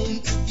arm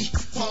bone to the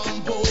palm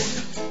bone,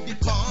 the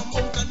palm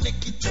bone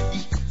connected to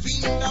the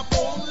finger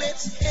bone.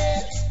 Let's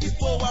hail the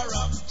power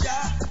of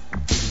Jah.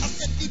 I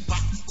said the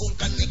backbone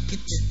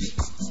connected to the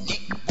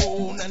neck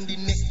bone, and the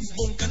neck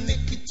bone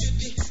connected to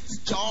the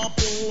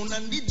jawbone,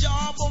 and the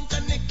jawbone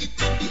connected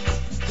to the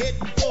head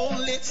bone.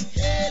 Let's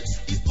hail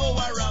the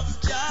power of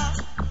Jah.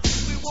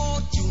 We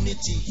want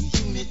unity,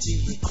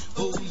 unity.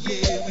 Oh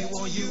yeah, we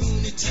want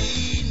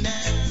unity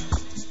now.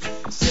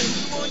 Say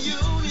we want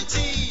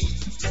unity.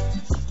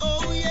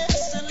 Oh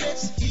yes, and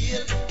let's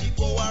heal the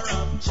power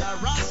of Jah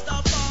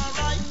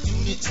Rastafari.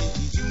 Unity,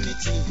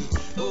 unity.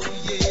 Oh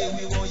yeah,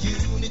 we want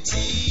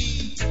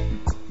unity.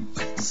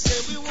 Say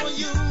we want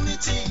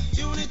unity,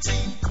 unity.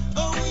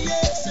 Oh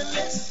yes, and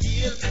let's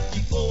heal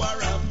the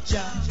power of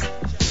Jah.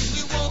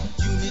 We want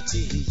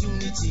unity,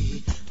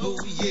 unity. Oh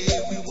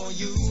yeah, we want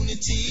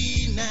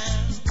unity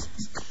now.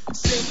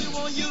 Say we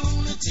want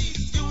unity,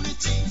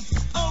 unity.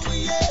 Oh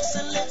yes,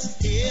 and let's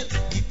heal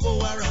the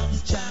power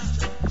of Jah.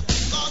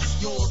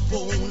 Cause your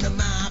bone and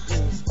my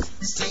bone,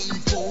 same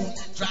bone,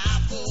 dry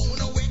bone,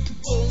 wet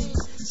bone,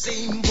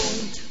 same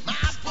bone,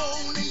 my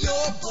bone and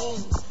your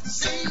bone,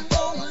 same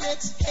bone.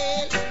 Let's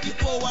hail the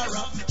power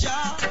of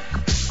Jah.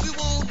 We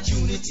want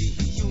unity,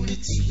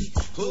 unity.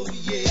 Oh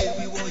yeah,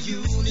 we want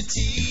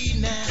unity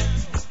now.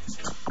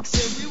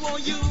 Say we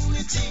want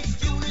unity,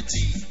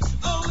 unity.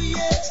 Oh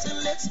yes,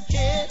 and let's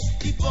hail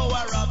the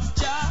power of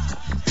Jah.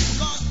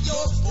 Cause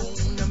your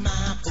bone and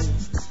my bone,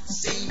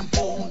 same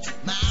bone,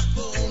 my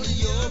bone and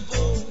your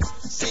bone,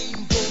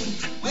 same bone,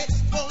 wet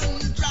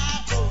bone,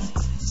 dry bone,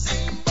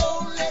 same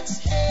bone. Let's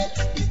hail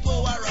the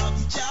power of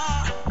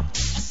Jah. I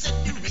said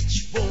the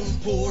rich bone,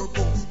 poor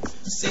bone,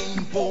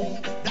 same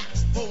bone, black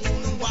bone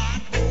and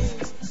white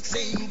bone,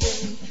 same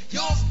bone,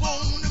 your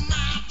bone and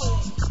my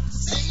bone,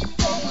 same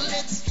bone.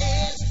 Let's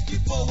hail the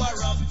power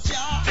of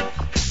Jah.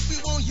 We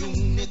want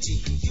unity,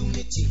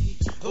 unity.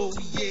 Oh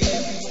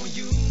yeah, we want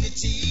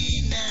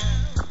unity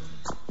now.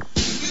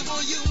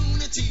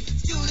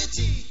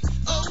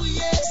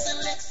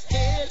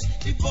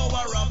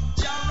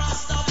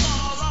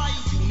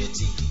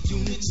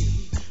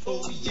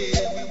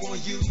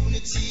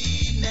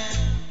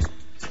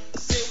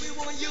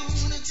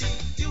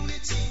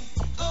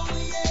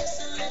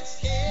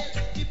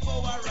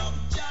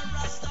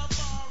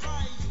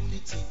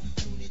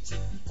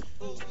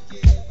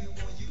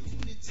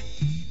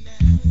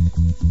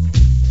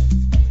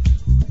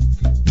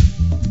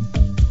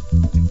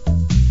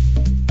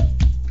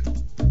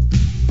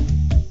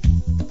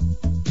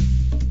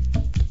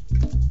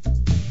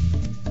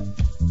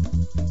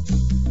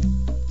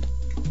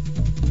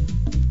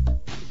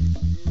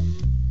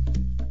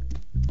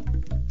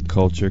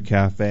 Culture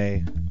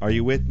Cafe. Are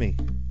you with me?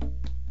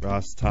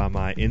 RAS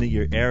TOM-I into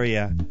your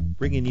area,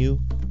 bringing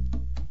you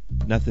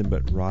nothing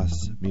but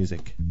RAS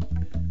music.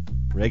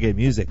 Reggae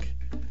music.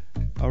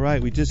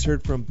 Alright, we just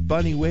heard from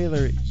Bunny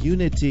Wailer,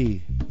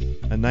 Unity.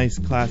 A nice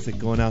classic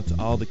going out to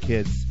all the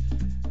kids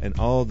and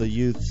all the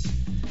youths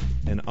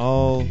and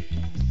all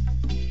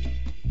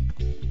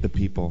the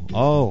people.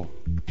 All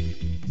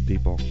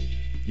people.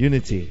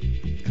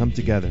 Unity. Come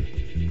together.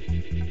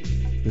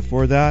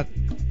 Before that,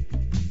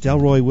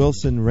 Delroy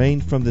Wilson,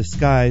 Rain from the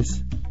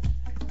Skies.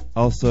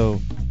 Also,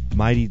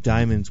 Mighty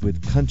Diamonds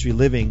with Country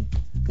Living,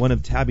 one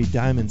of Tabby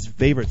Diamond's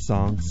favorite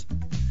songs.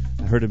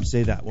 I heard him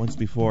say that once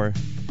before,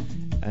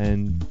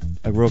 and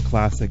a real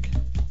classic.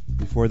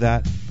 Before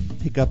that,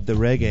 Pick Up the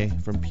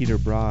Reggae from Peter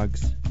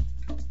Broggs.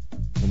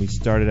 And we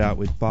started out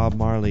with Bob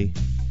Marley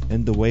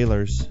and the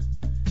Wailers,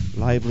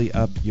 Lively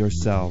Up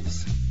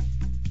Yourselves.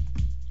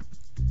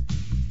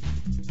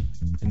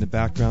 In the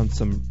background,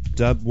 some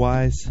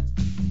dub-wise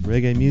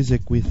reggae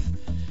music with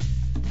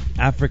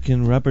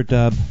African Rubber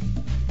Dub,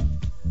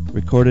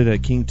 recorded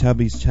at King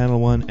Tubby's Channel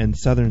 1 and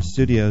Southern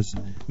Studios,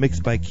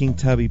 mixed by King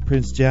Tubby,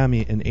 Prince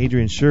Jammy, and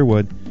Adrian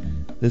Sherwood.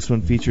 This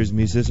one features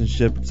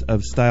musicianship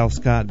of Style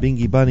Scott,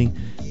 Bingy Bunny,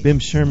 Bim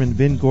Sherman,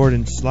 Vin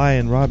Gordon, Sly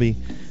and Robbie,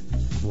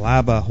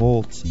 Flabba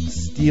Holt,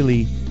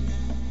 Steely,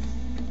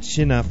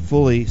 Chinna,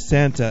 Fully,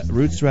 Santa,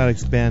 Roots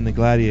Radix Band, The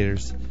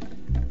Gladiators.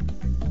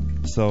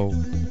 So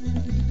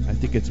I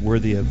think it's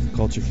worthy of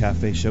Culture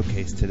Cafe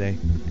Showcase today,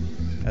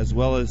 as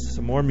well as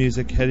some more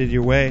music headed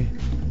your way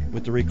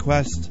with the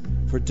request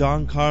for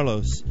Don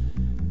Carlos,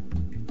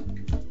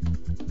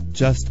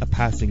 Just a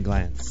Passing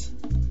Glance,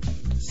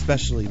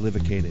 specially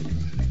livicated.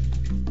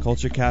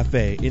 Culture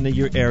Cafe, into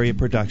your area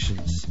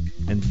productions,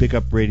 and Big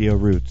Up Radio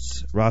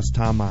Roots. RAS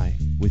TOM-I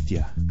with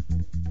ya.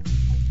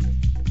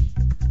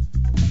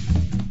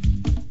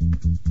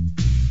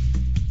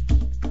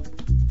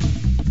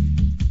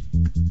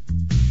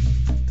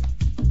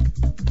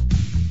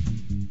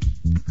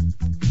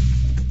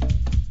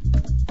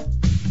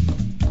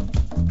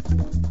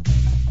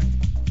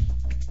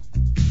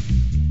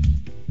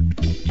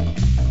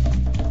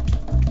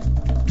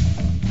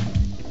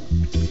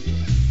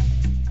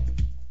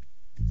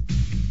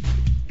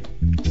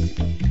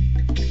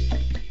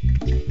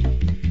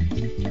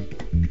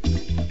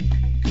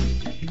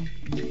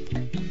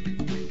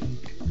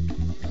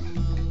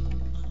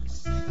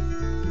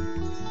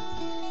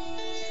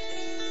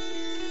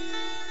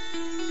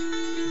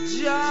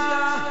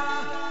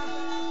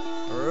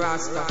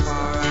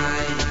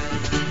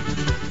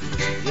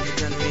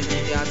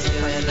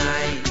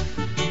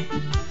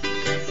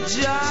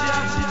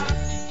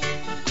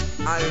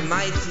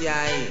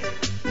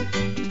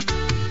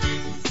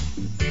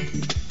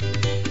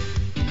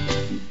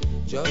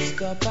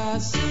 A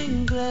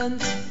passing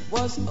glance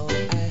was all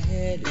I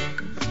had.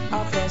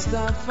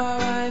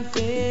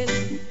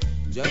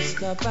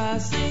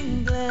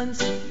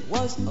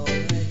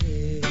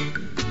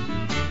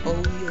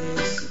 Oh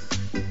yes,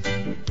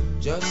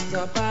 just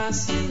a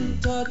passing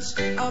touch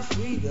of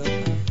freedom I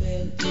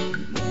felt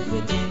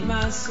moving in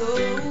my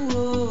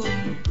soul,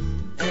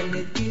 and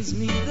it gives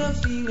me the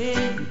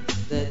feeling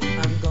that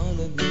I'm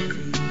gonna be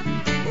free.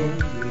 Oh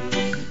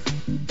yes,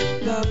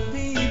 the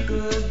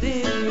people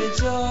did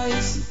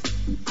rejoice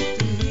to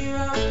hear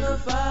of the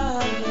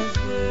Father's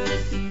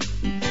words.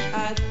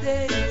 I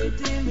stayed with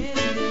him in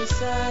their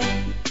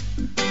sight.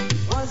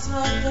 Was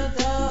like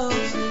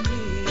 1,000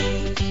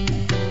 years.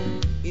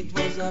 It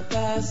was a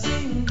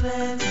passing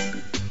glance,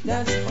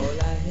 that's all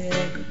I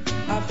had.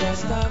 A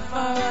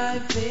Rastafari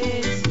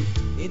face.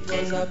 It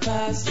was a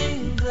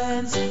passing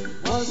glance,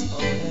 was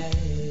all I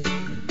had.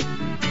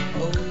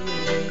 Oh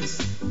yes,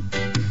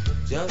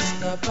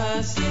 just a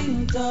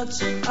passing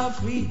touch of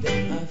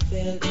freedom I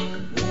felt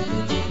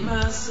moving in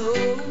my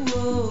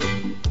soul,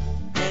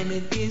 and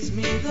it gives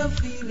me the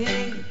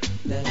feeling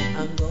that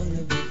I'm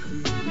gonna be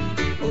free.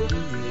 Oh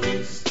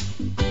yes,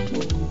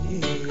 oh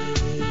yeah, oh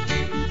yeah,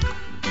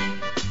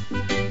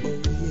 oh.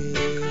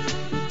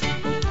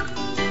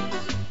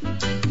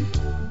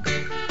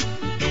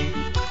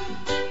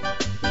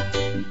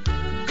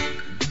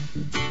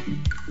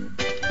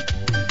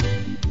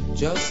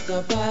 Just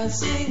a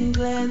passing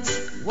glance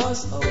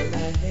was all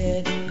I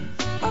had.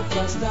 A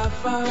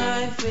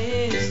Rastafari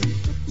face.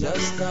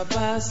 Just a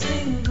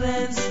passing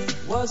glance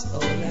was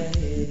all I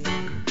had.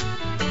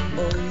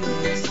 Oh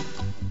yes.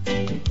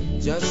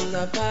 Just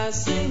a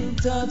passing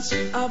touch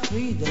of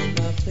freedom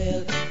I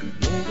felt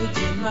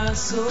moving in my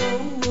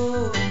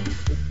soul,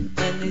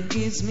 and it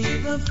gives me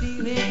the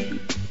feeling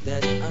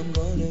that I'm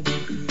gonna be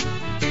free.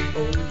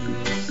 Oh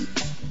yes,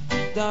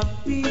 the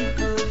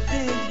people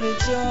did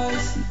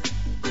rejoice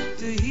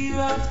to hear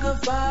of the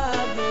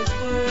Father's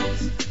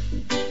words.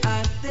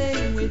 I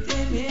stayed with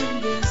him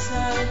in the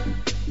sight,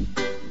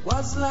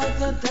 was like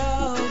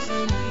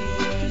 1,000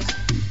 years.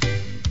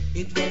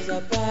 It was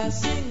a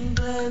passing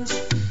glance,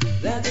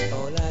 that's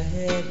all I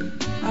had.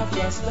 A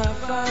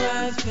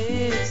Rastafari's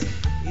face.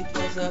 It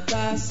was a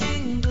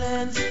passing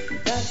glance,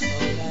 that's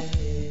all I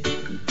had.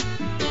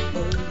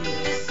 Oh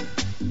yes,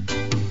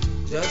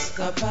 just Just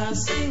a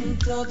passing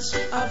touch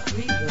of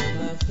freedom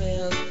I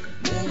felt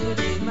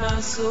never in my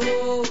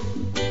soul,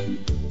 and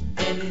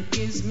it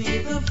gives me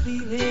the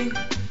feeling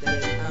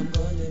that I'm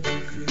gonna be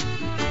free.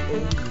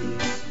 Oh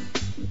yes,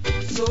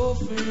 so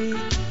free,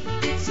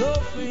 so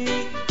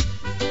free,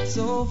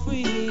 so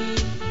free.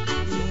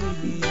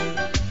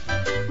 Yeah.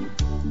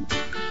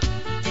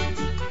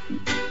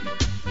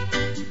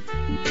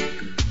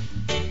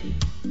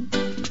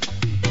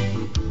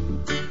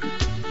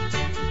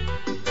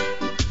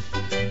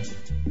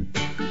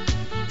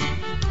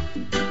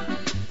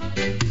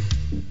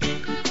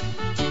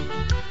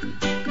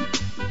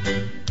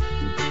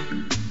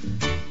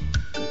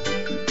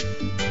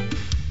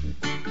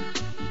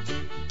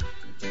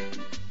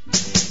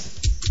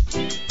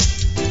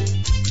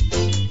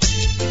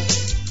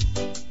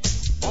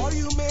 Are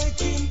you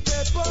making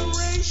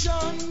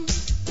preparation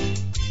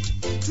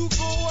to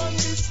go on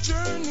this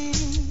journey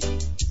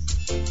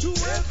to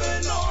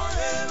heaven or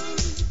hell?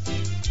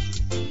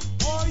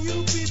 Are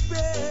you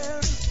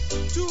prepared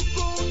to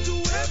go to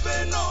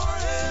heaven or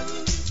hell?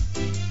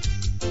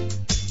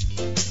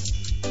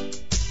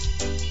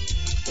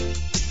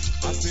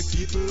 I say,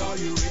 people, are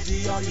you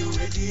ready? Are you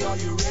ready? Are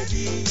you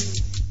ready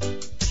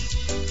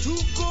to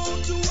go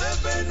to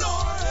heaven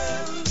or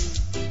hell?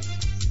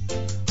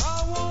 I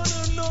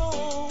wanna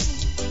know.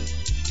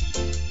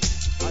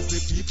 I say,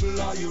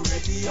 people, are you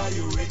ready? Are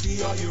you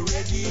ready? Are you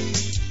ready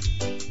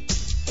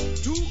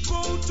to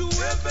go to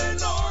heaven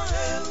or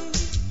hell?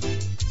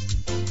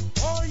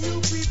 Are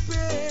you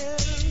prepared?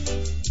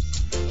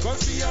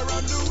 'Cause we are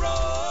on the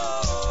road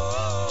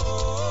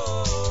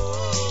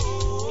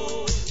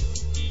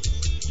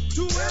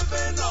to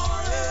heaven or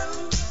hell.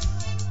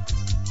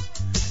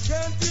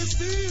 Can't you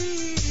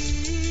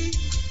see?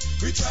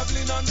 We're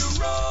traveling on the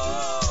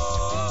road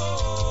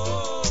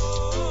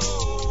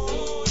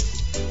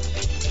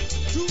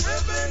to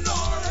heaven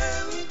or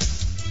hell.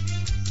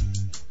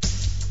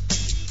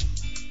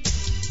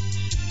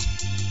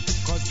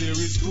 'Cause there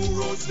is two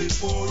roads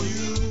before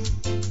you.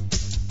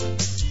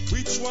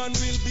 Which one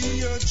will be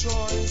your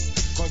choice?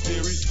 'Cause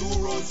there is two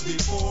roads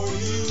before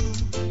you.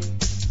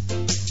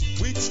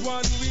 Which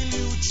one will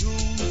you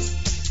choose?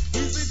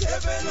 Is it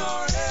heaven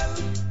or hell?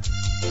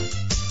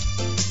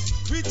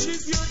 Which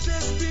is your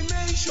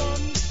destination?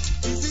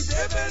 Is it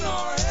heaven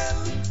or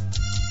hell?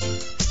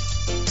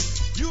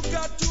 You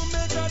got to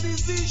make a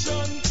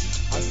decision.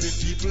 I say,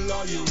 people,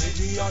 are you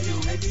ready? Are you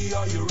ready?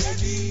 Are you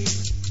ready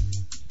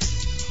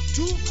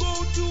to go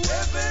to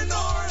heaven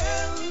or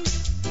hell?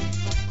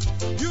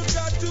 You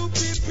got to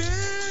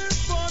prepare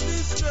for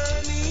this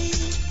journey.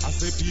 I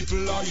say,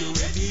 people, are you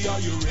ready?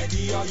 Are you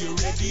ready? Are you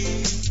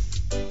ready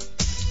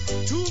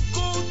to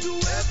go to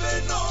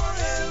heaven or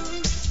hell?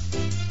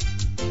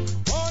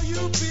 Are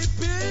you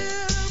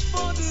prepared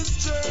for this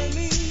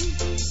journey?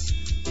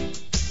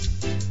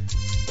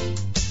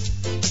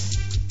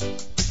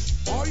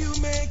 Are you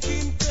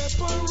making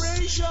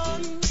preparation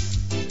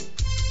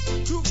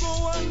to go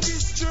on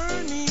this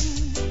journey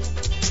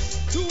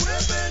to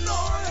heaven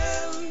or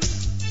hell?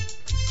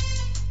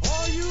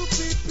 Are you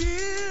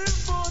prepared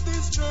for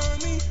this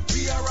journey?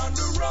 We are on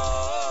the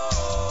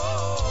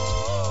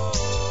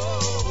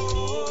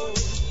road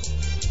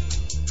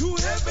to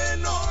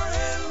heaven or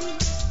hell.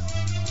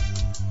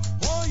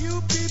 Are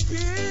you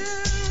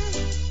prepared?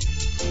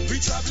 We're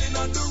traveling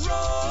on the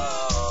road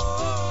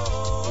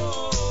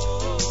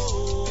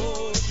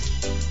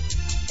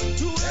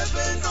to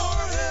heaven or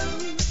hell.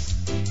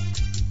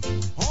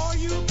 Are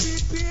you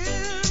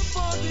prepared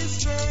for this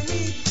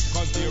journey?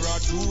 'Cause there are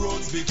two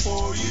roads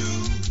before you.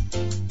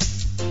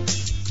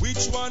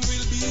 Which one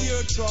will be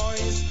your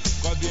choice?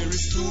 'Cause there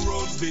is two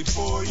roads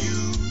before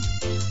you.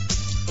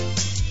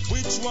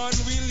 Which one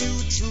will you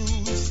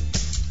choose?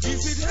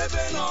 Is it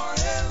heaven or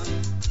hell?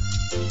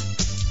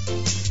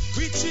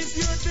 Which is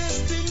your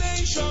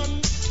destination?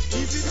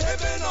 Is it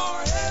heaven or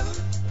hell?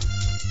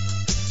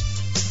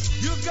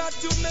 You got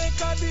to make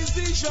a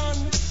decision.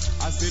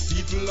 I say,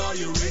 people, are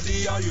you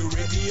ready? Are you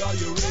ready? Are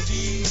you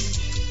ready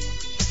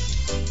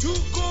to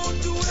go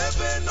to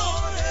heaven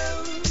or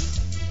hell?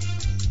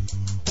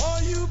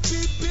 Are you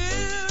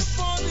prepared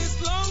for this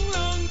long,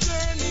 long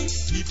journey?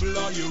 People,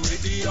 are you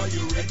ready? Are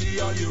you ready?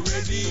 Are you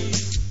ready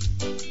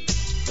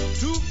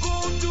to go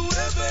to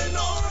heaven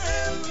or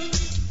hell?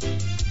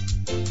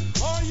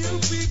 Are you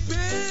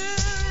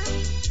prepared?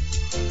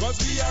 'Cause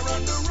we are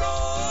on the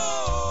road.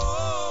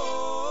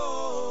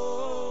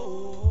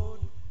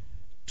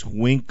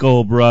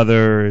 Twinkle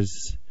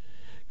Brothers.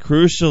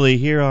 Crucially,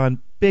 here on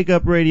Big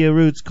Up Radio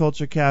Roots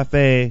Culture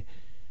Cafe,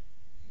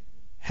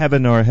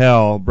 Heaven or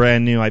Hell,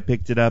 brand new. I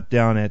picked it up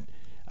down at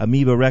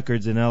Amoeba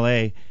Records in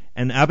LA.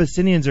 And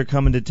Abyssinians are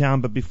coming to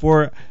town, but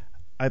before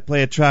I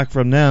play a track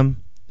from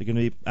them, they're going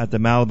to be at the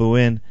Malibu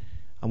Inn,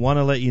 I want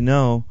to let you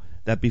know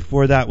that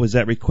before that was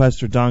that request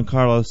for Don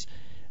Carlos,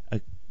 a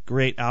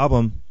great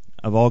album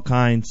of all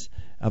kinds,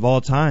 of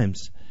all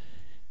times.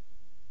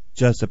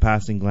 Just a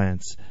passing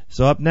glance.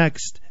 So up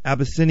next,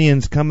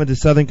 Abyssinians coming to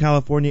Southern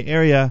California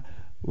area.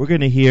 We're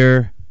going to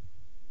hear,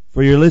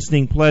 for your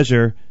listening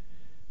pleasure,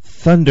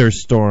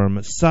 Thunderstorm,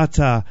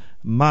 Sata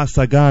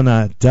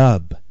Masagana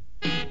Dub.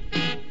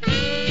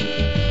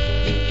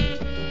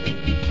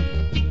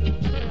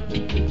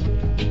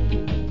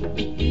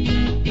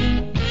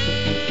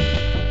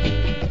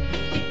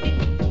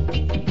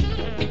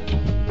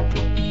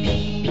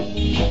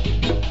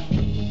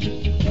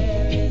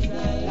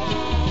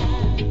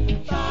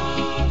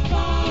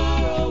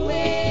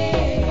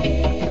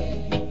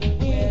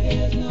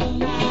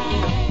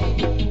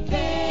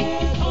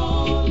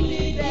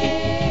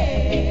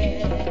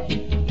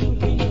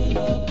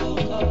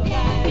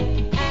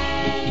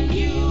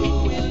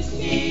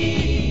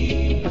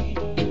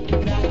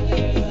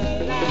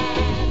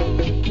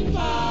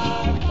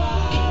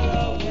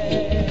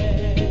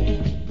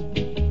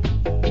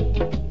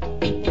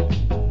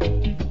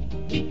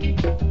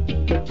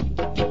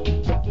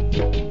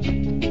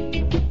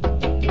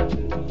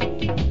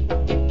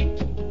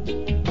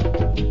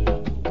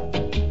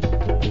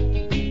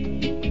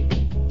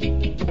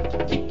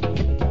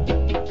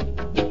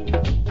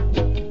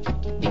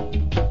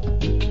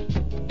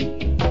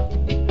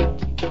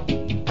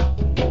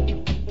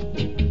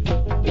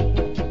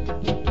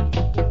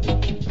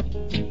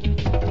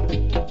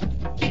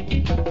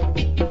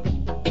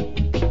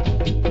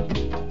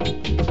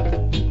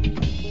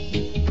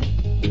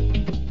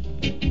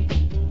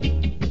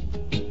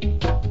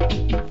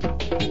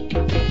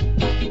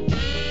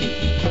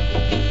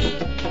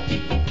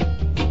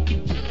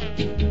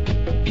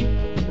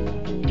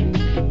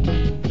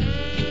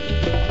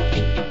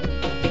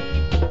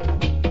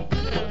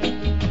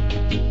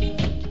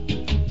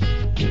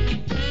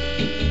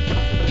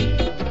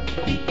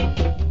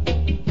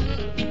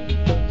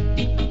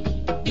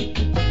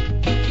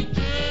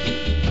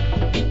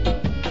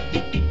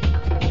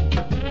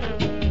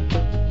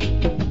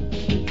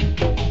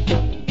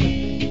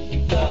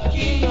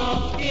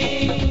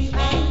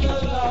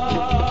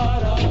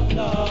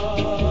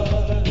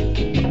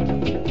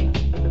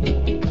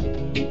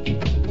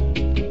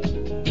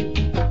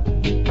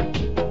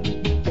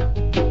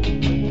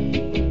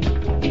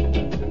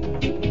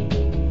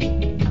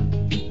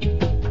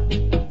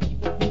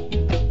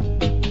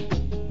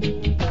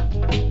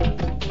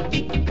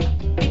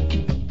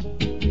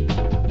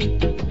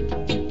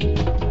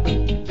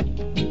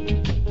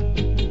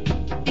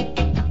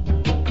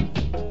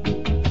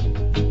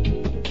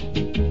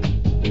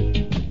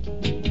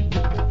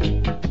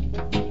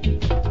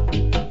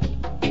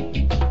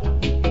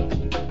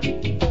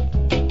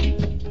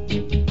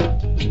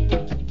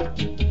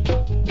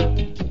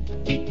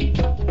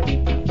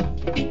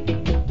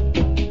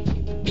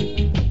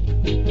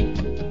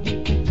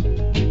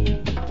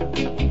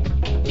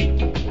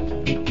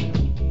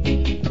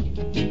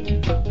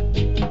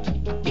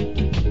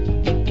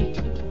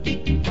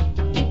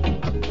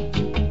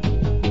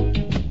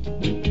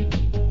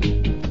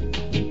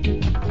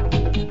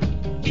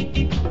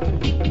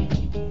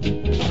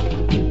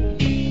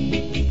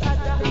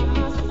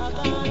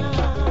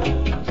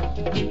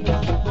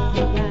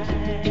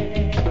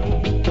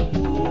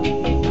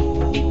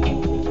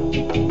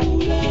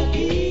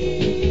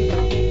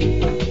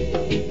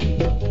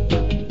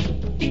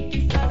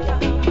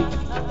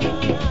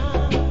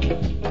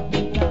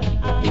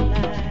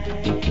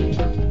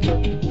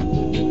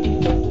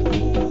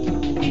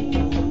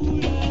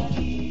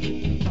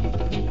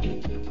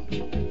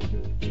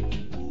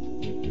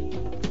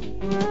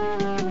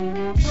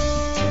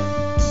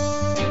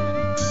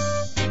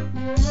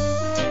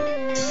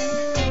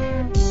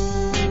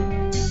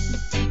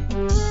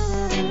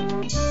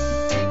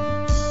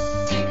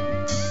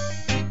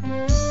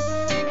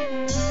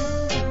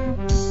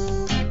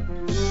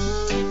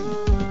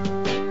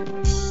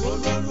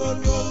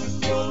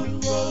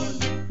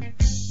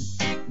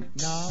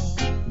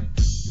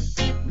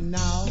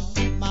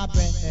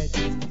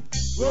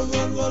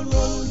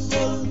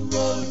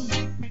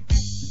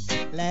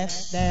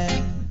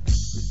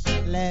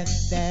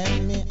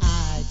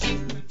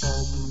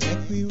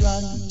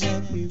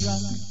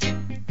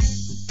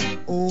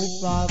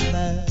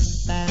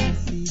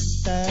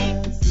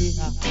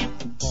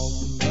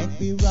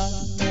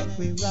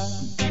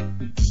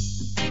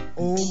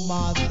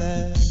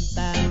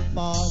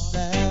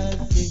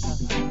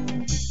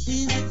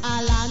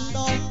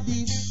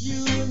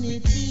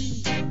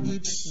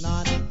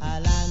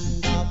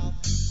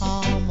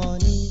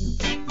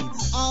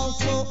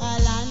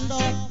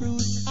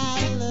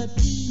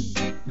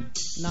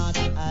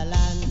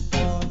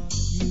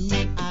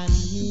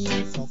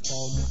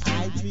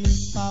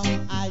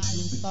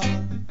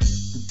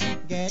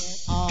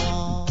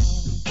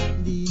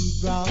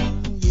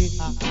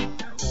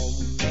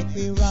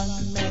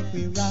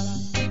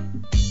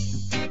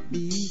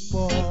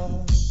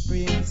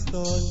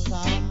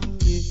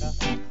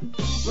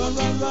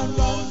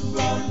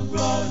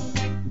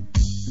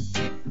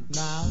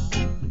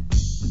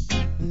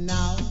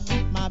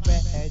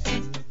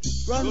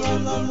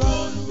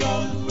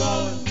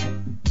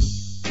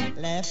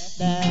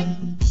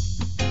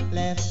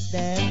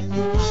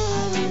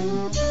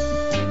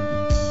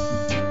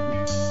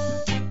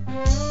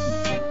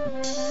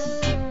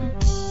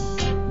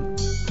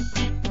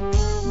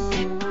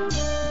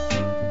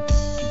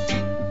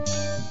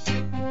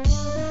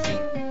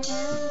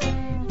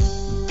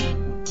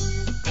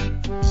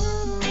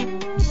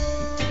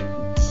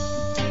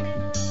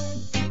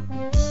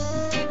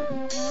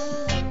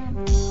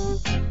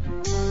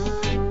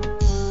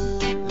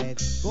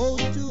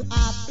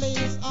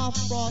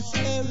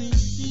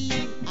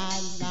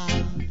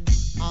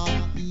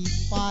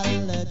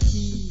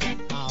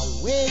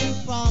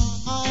 from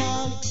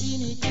all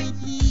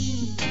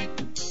iniquity.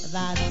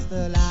 That's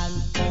the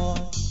land for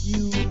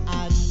you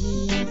and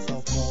me.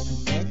 So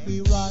come, make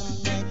we run,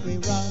 make we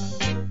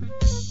run.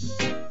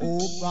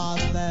 Oh,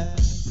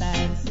 brothers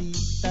and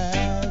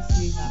sisters,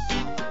 we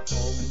have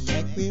come,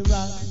 make we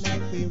run,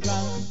 make we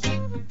run.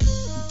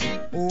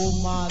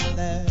 Oh,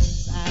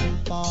 mothers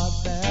and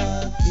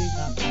fathers, we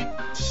have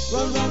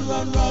run, run,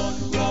 run,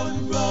 run,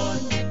 run,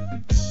 run.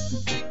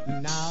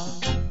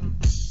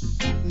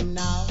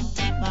 Now,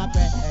 my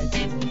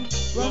brethren,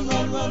 run,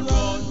 run, run,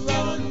 run,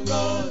 run,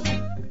 run.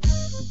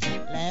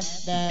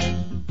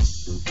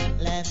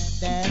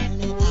 Left them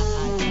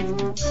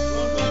behind.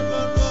 Run, run,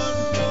 run, run,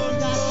 run.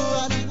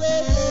 Got to run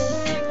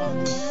away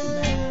from this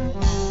man.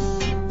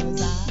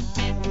 'Cause I'm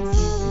sick of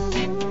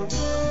it.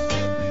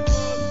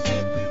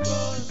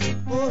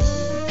 Oh,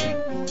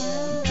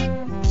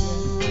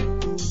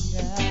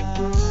 yeah.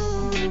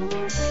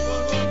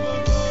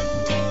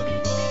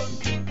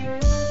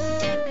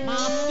 My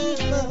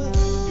people,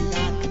 you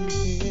got to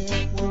hear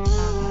what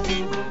I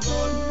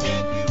run,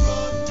 make me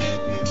run,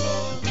 make me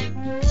run.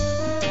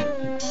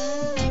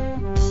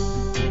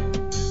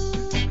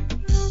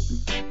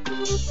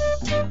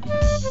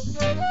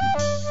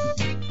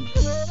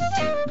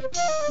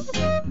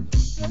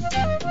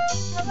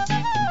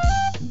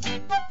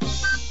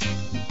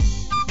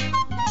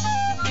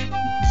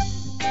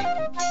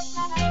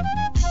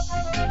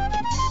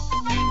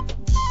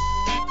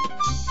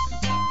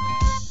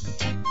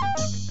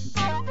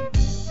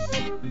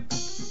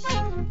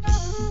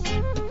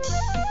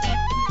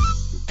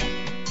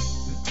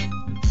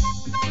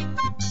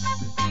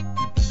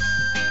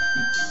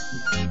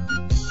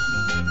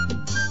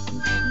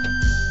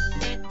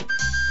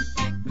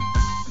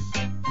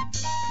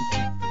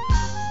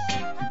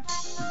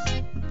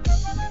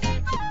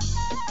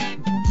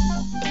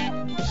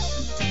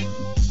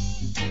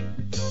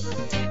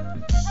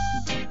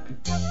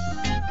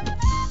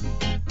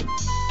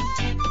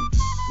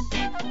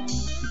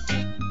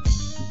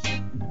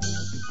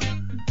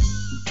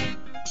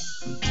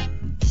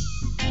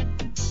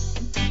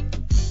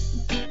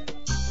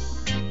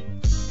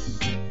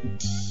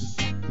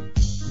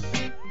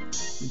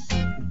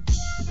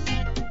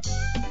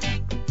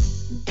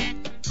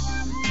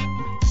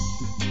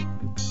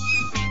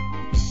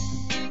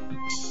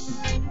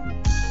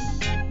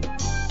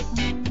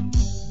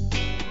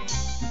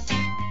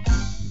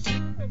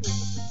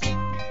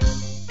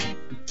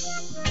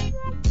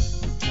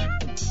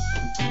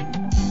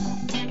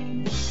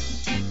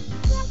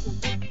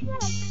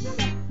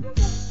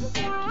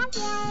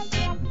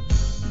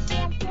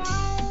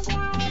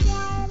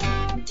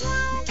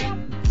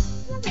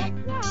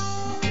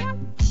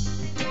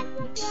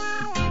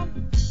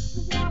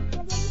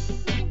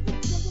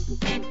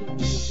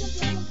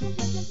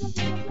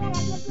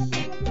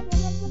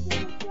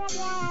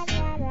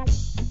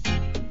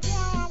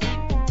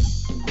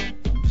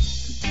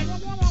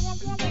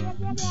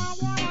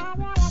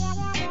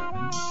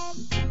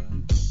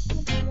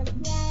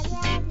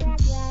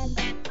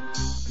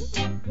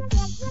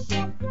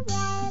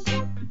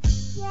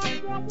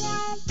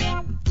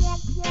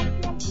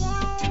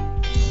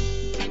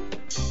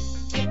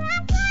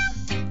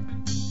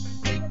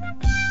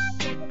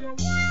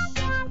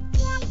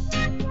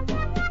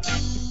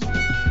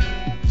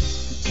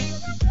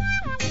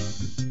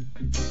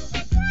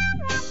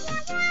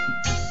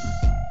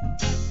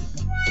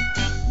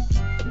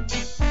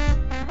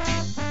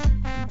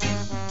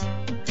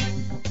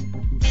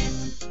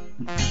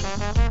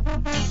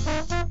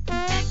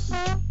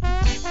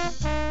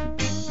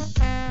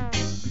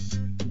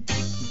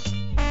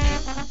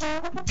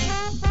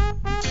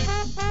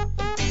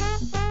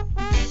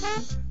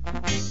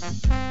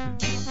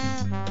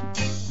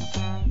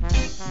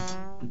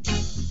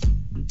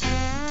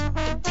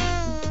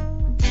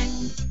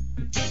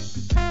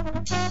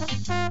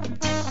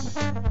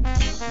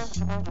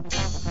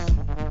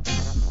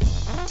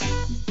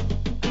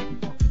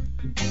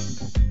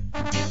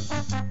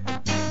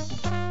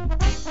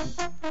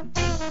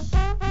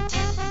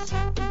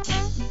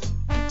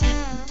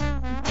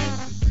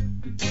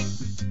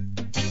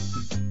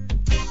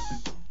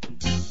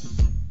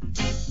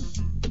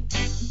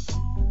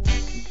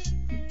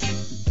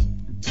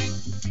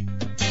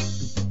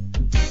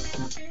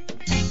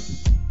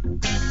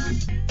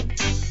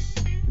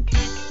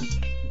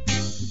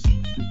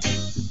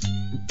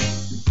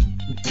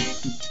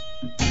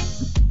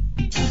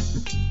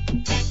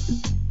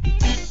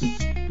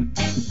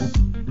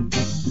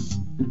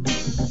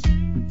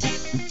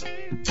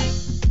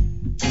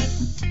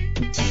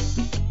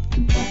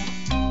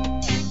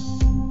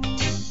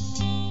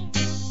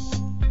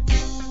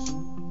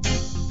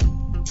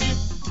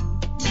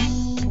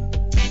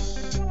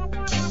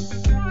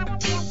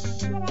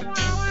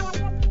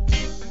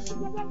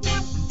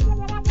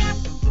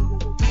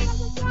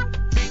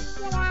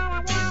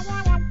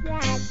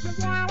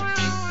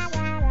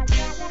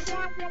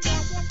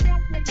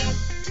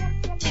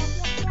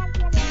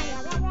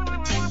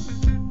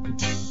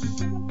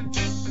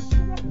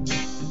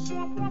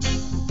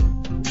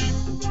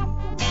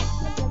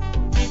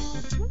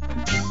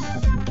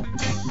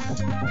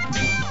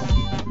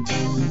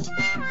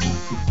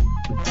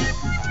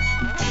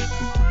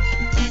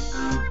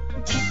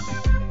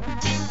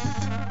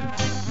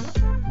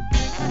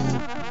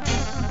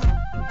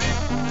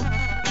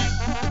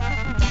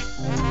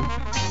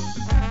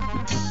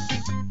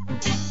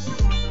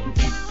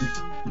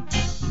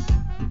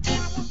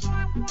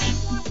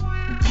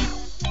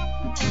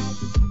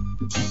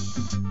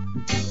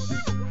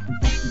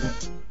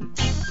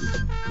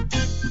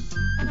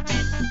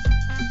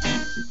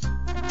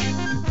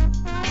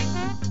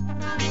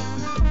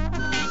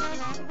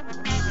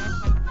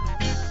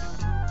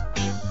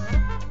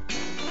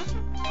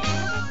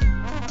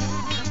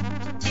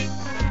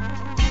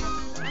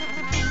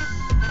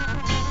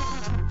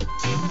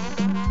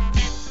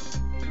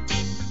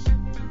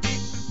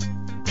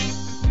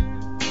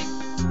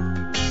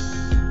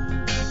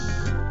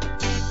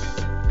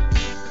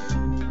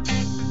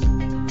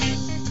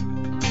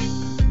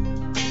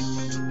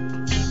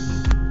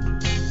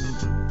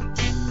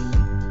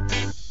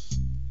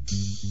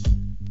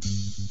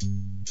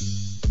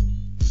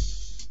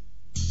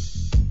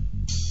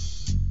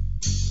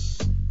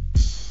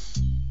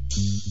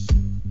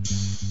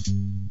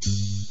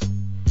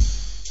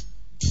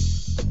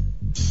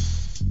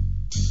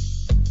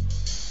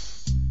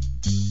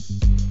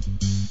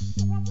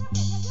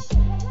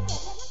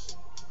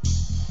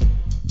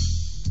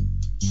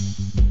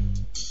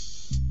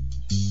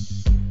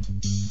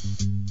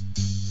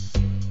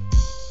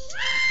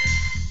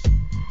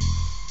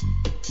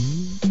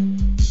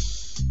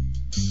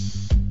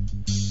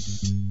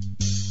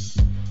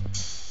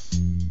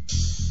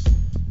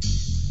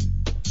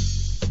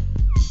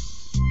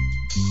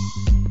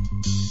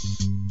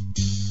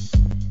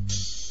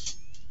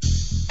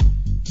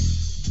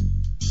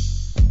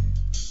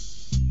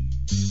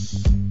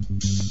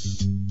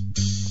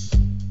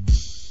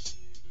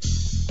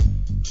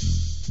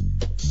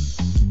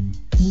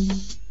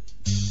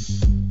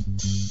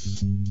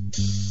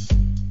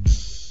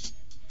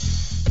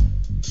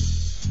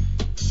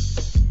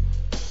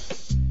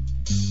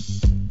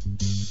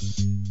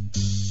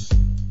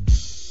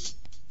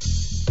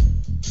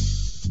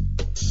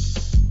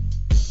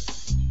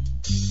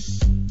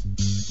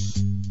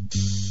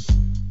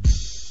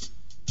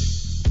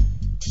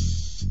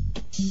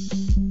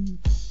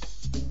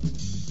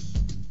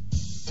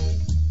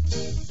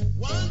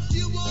 Once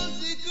you want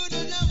it, could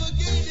have never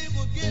get it,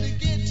 but get it.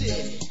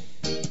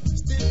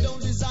 Still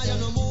don't desire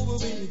no more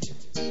of it.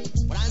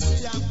 But I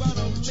say I'm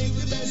gonna make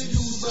the best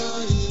use of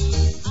it.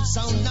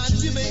 Sound not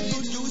to make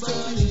good use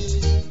of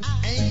it.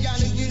 Ain't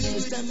gotta get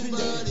it stepping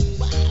there.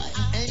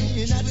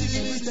 Ain't not to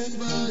get it stepping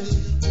there.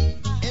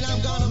 And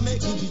I'm gonna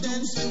make you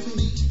dance with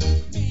me.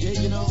 Yeah,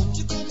 you know. Won't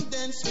you come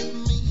dance with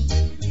me?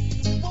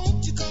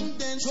 Won't you come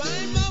dance with me?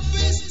 Try my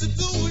best to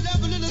do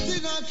whatever little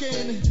thing I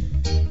can.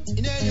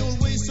 In any old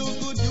way, so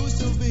good used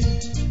to be.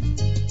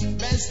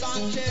 Best I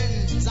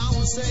can, as I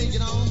would say, you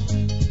know.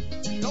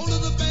 Don't do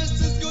the best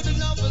is good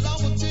enough, as I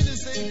would tell you,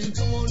 say.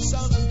 Come on,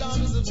 sons and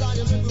daughters of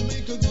Zion, let me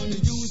make a good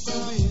used to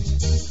be.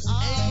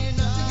 Ain't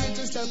nothing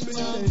to step in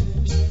there.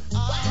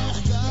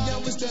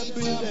 Wow, we step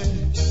in there.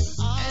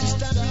 And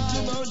step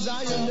into Mount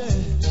Zion there.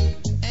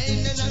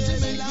 Ain't nothing to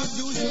make good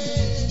used to be.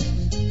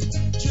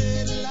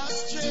 Tread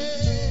last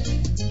tread.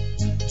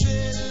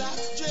 Tread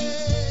last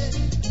tread.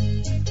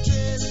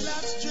 Tread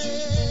last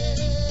tread.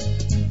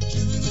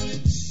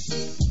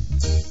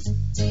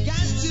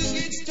 Got to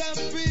get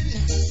stepping.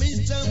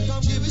 Mister,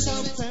 come give me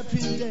some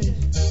stepping there.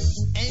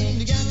 Ain't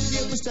you got to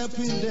give me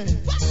stepping there.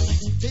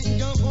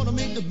 Think I'm gonna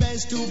make the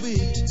best of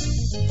it.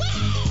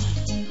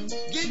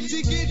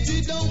 Get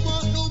it, don't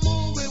want no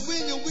more. And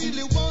when you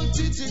really want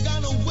it, you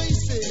gotta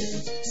waste it.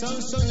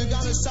 So you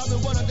gotta stop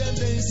it one of them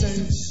days.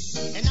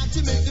 And not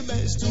to make the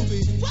best of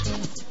it.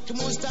 Come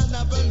on, stand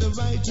up on the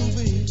right to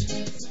it.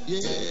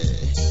 Yeah.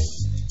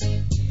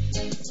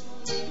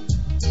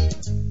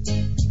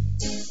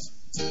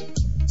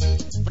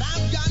 But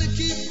I've gotta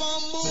keep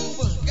on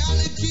moving.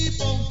 Gotta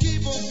keep on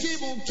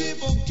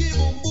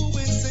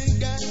moving. Say,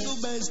 got the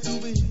best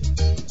of it.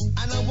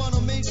 And I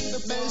wanna make the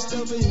best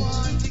of it.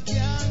 Want it,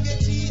 can't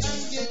get it,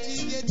 and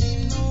get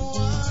it, no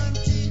want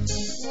it.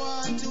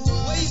 Want to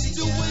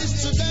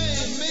waste today.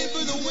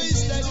 Maybe the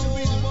waste that you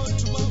really want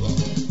tomorrow.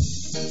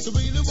 So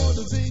really want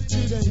to think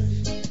today.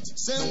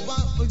 Say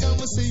what we're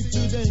gonna say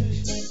today.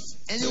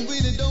 And you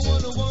really don't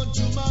wanna want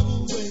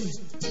tomorrow away.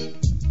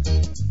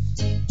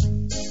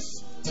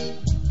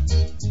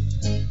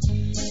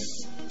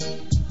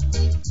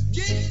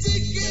 Get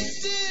it.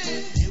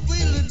 You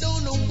really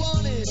don't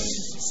want it.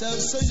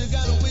 So you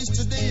gotta waste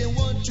today and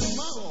want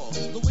tomorrow.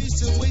 The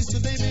waste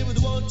today, maybe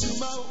the want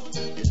tomorrow.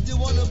 If you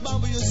wanna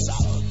bother your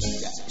sorrow,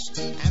 gosh,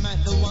 I'm not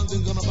the one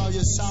that's gonna bother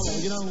your sorrow,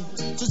 you know.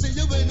 So say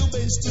you ain't no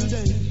best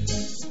today.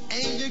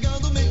 Ain't you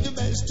gonna make the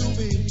best of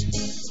it?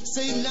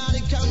 Say now they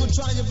come and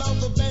try about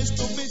the best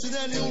of it. And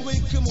anyway,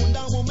 come on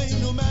down with me,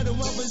 no matter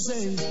what we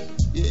say.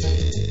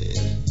 Yeah.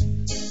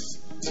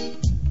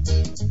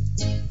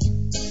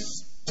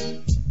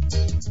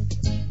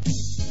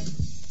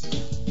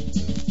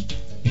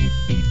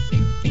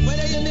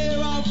 Whether you're near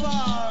or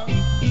far,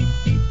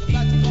 you've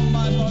got to come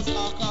by bus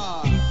or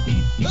car.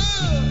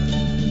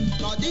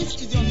 Now this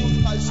is your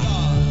musical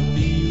star.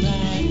 Be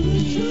right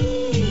with you.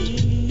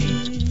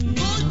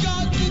 Good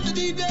God, be the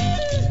DJ.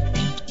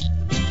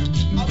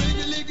 I bring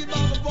the lick it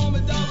back upon me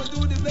down and do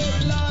the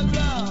very long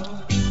round.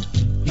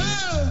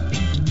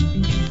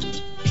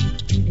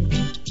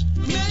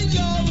 Make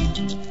up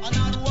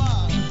another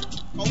one.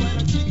 Cause when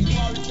I kick it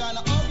for it's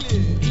kinda ugly.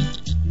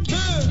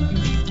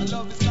 I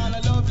love it's kinda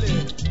lovely.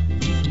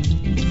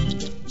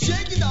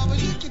 Shake it up,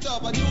 and lift it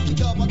up, and juke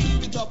it up, and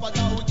keep it up, and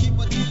now we keep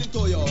on dealing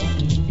to you.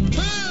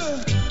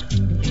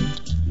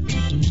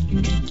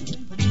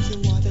 If you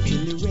want to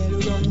feel the well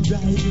run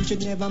dry, you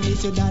should never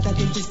miss your daughter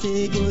till she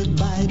say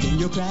goodbye. Then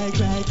you cry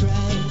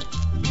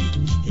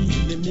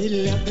in the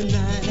middle of the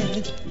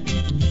night.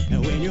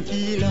 And when you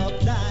feel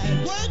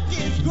uptight, work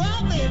is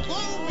grubbing,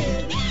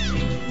 moving.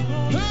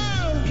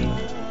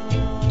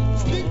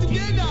 Stick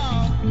together,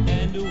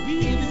 and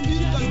we in this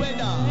musical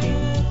weather.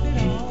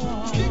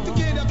 Stick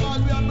together,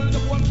 cause we are built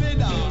up one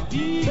feather.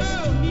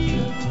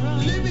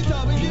 Live it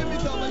up and give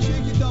it up and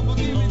shake it up and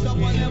give it up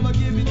and never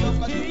give it up,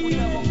 cause you will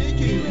never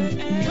make it.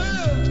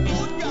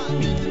 Good God,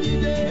 make the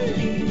DJ.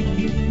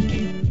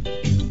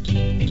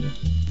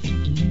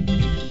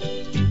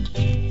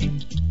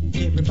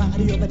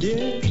 Everybody over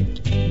there,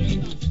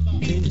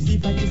 can you see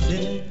what you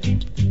say?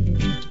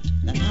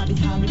 That I'll be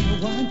having for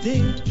one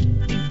thing.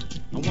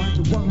 I want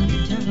to walk the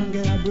town,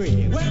 get a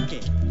break. Work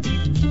it,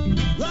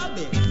 rub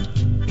it.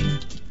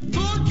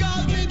 Good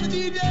God, make the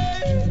DJ.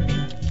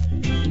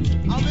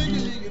 I'm making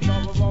it lick it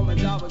from my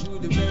job and do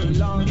the very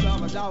long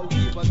time. And I will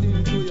keep on doing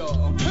it to you.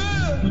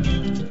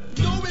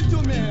 Do it to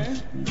me.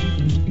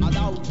 And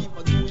I will keep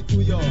on doing it to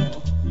you.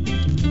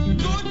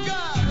 Good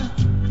God.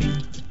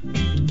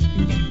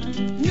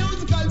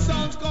 Musical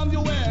sounds come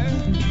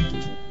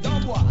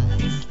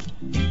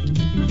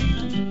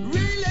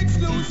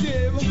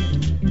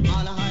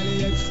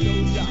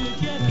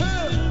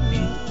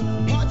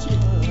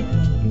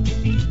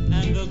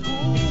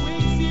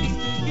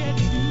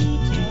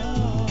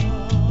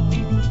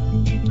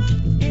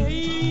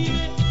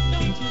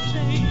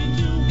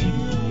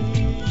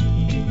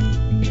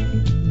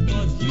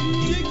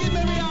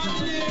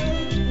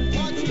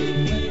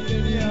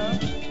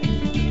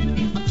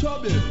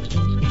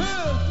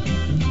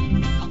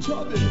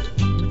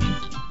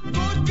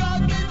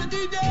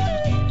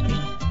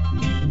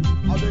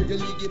You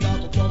lick it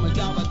up from a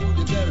job, I do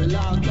the very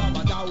long job,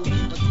 and I will keep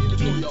a till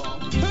to you.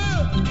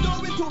 Hey, do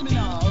it to me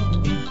now.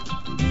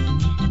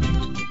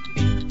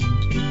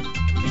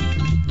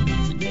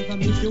 She never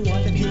miss you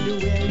water till you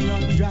well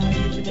run dry.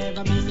 She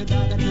never miss your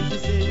daughter till she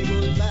say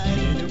goodbye.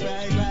 And you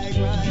cry, cry,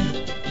 cry.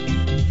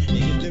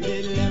 In the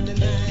middle of the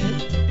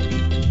night,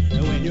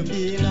 and when you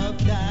feel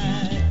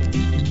uptight.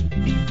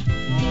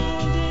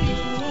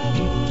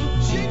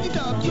 Shake it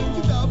up,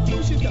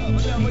 push it up,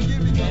 and I'ma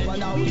give it up,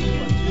 and I will keep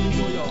a till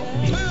to you.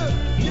 Hey,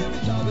 give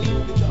it up,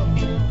 shake it up,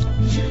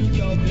 push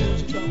it up, and give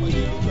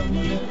it up, and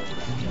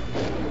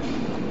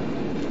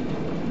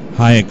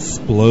High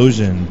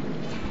Explosion.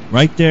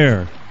 Right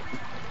there.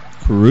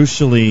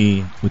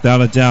 Crucially,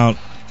 without a doubt,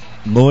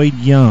 Lloyd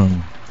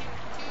Young.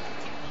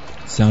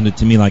 Sounded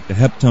to me like the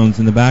Heptones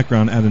in the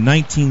background out of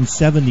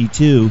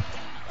 1972.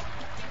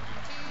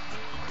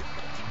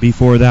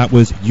 Before that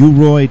was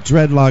U-Roy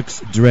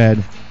Dreadlocks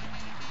Dread.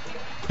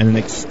 And an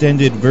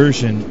extended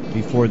version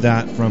before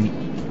that from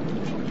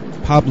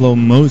Pablo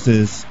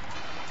Moses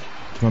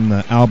from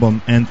the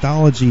album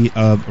Anthology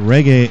of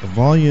Reggae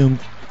Volume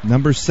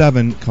Number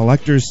 7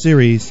 Collector's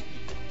Series.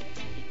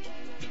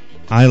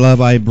 I Love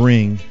I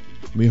Bring.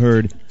 We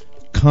heard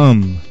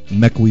Come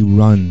Mek We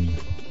Run.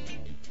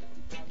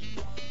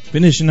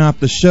 Finishing off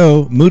the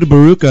show, Muda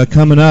Baruka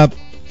coming up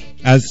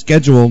as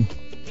scheduled.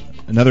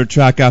 Another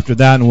track after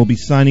that, and we'll be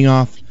signing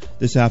off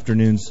this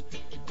afternoon's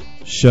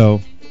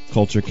show,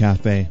 Culture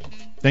Cafe.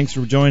 Thanks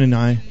for joining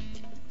and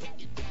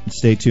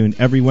stay tuned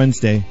every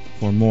Wednesday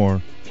for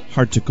more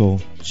Hearticle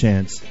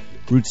Chants,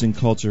 roots and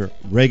culture,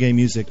 reggae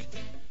music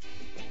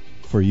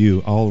for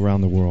you all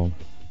around the world.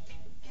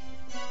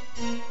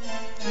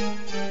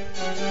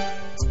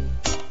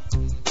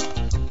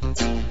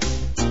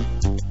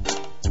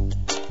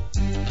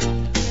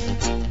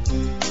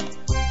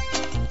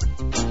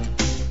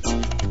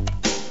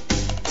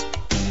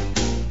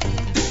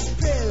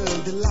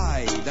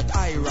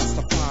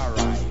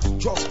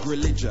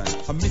 Religion,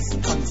 a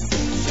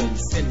misconception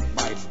sent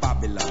by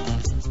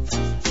Babylon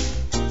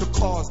to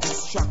cause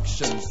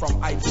distraction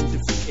from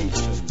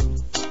identification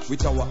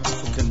with our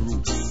African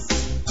roots.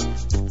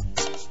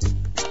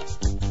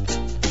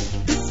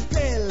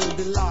 Dispel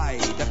the lie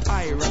that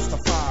I,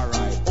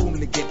 Rastafari,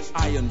 only get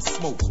iron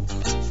smoke,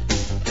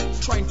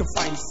 trying to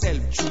find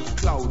self through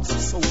clouds of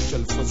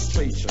social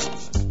frustration.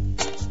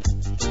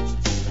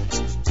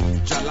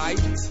 Jah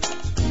light,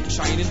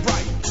 shining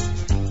bright,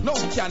 no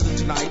candle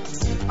tonight.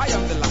 I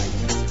am the light,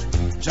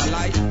 Jah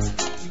light,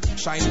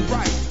 shining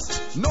bright.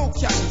 No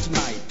candle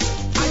tonight.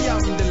 I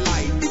am the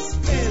light.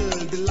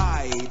 Dispel the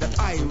lie that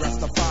I,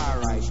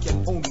 Rastafari,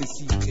 can only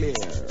see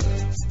clear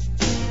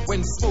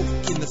when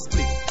smoking a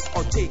split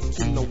or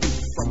taking a whiff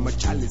from a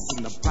chalice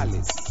in a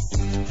palace.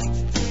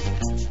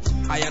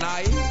 I and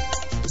I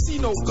see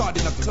no God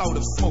in a cloud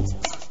of smoke.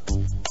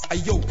 A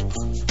yoke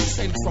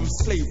sent from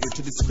slavery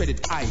to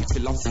discredit I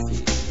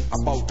philosophy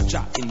about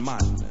Jah in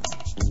man.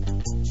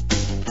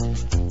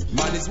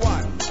 Man is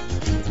one.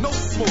 No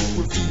smoke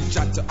reveal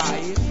Jah to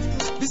I.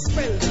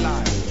 Dispel the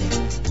lie.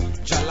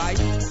 Jah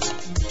light,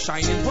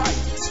 shining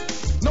bright.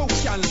 No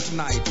candle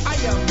tonight. I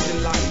am the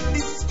light.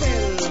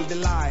 Dispel the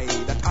lie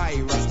that I,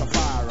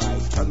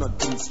 Rastafari, cannot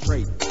think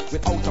straight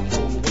without a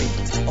pound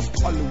weight of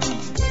color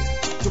weed.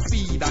 To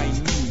feed I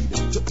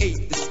need, to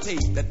aid the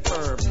state that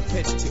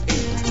perpetuates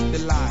the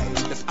lie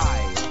that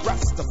I,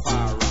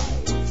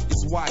 Rastafari,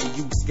 is why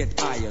youths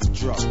get iron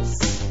drugs.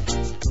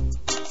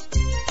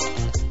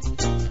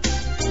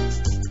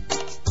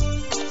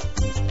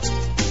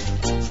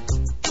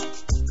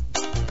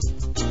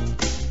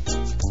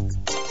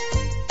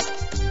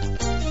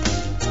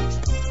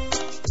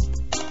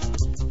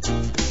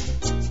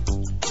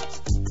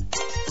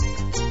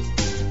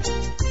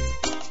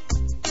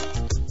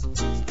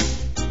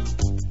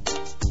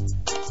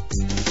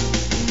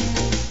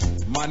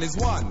 Man is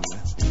one.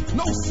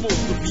 No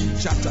smoke reveal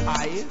Jah to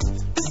I.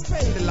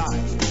 Dispel the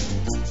lie.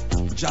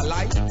 Jah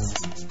light,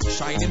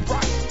 shining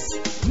bright.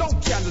 No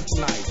candle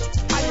tonight.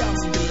 I am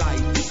the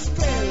light.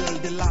 Dispel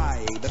the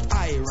lie that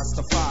I,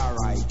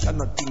 Rastafari,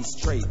 cannot think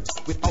straight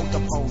without a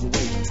pound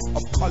weight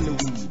of color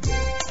weed.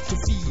 To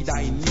feed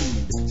I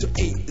need, to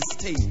aid the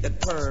state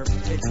that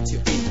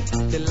perpetuates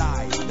the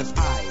lie that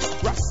I,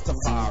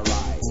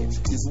 Rastafari,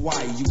 is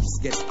why youths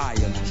get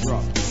iron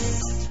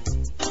drugs.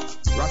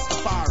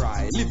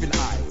 Rastafari, living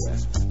I.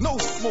 No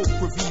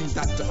smoke reveals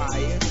that to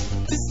I.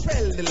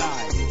 Dispel the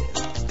lie.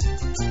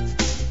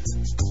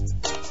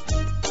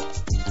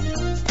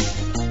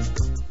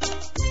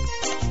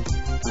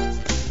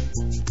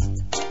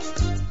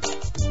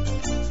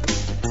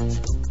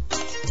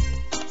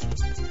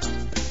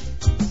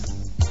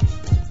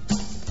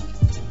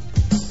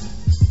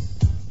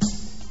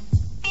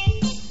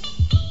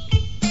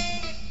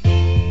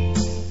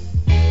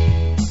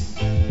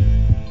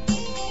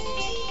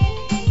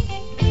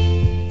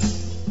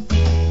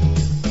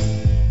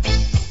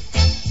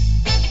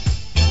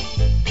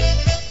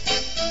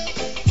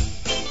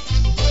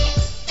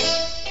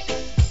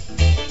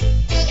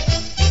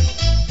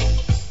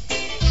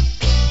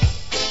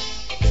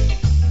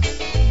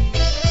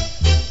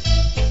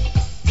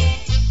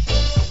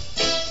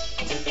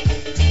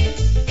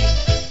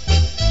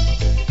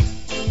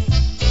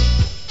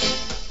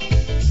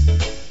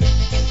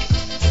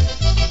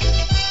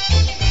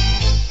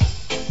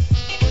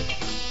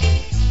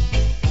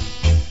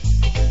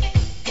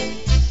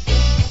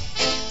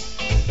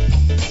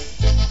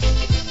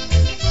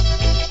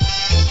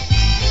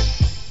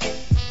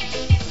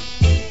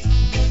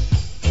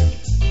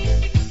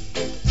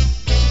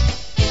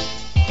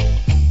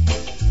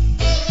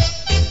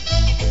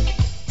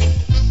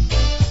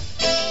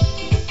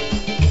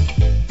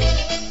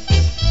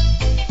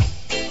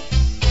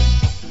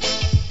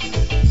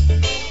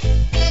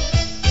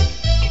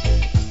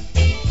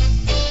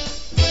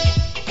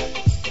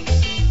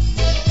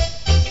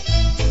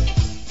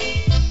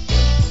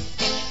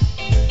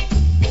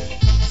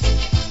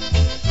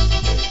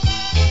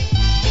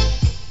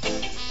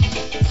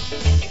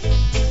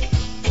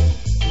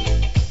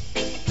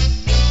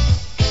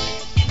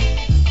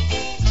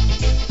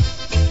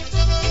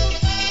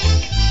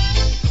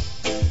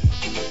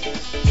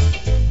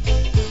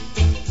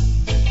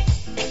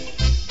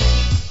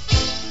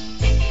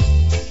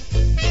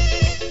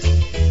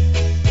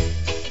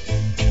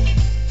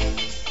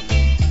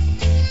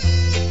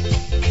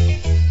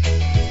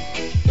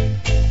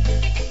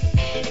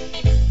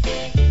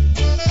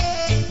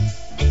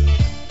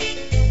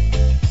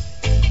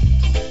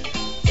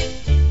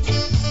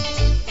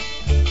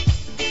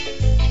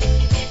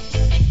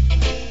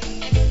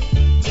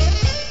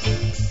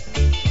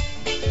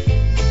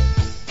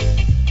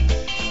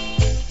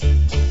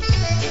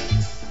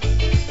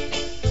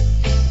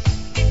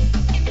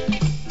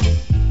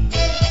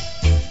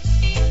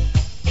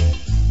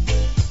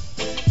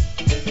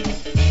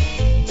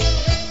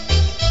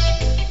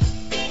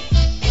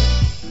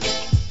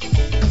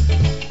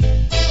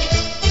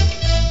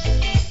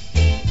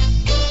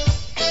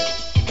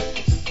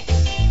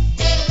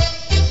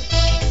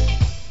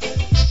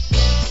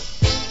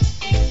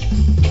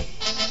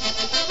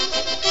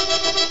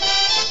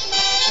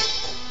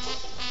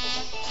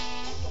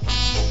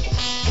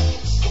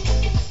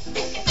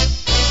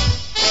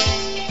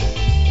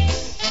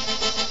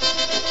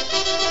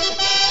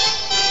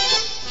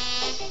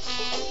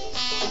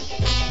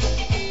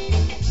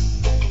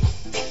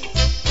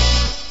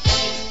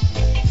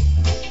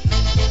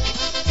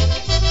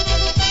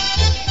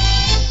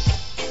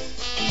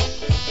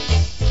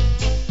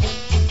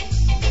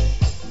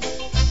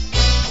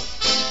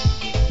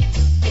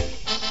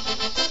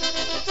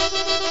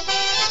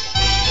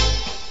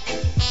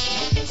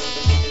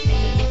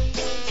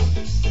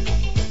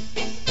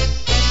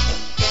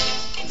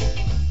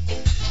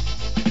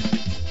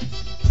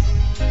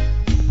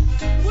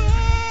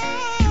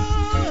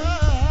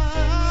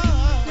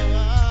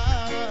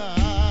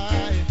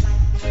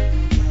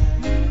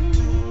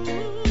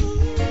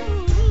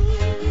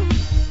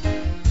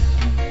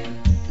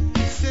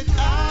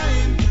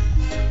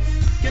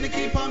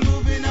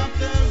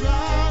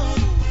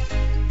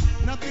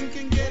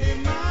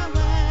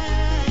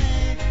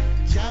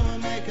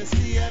 us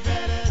see a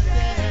better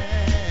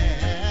day.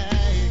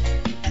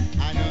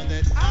 I know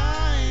that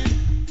I'm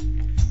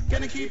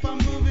gonna keep on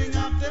moving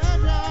up the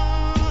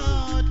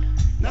road.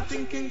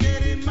 Nothing can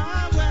get in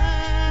my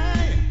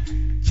way.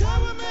 Jah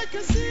will make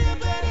us see a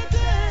better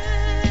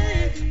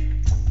day.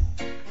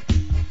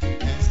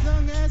 As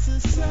long as the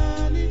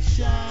sun it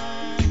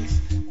shines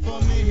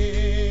for me,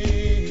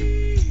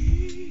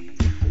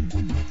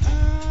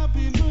 I'll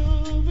be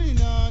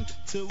moving on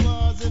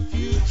towards the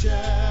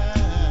future.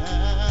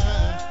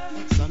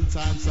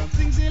 Sometimes some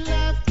things in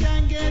life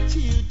can get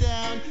you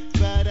down,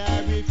 but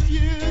I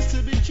refuse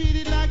to be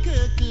treated like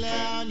a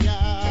clown,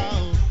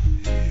 no.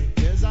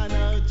 'Cause I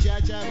know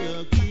Jah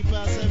will keep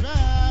us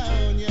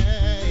around,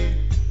 yeah.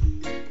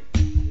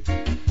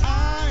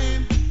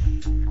 I'm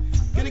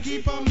gonna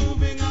keep on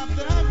moving up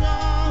the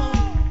road.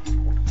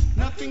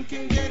 Nothing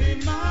can get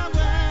in my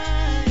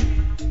way.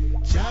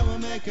 Jah will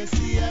make us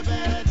see a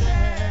better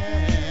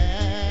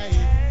day.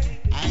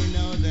 I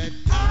know that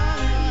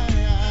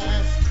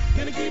I'm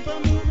gonna keep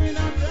on moving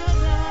up the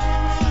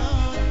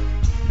road.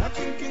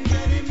 Nothing can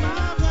get in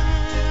my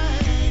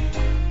way.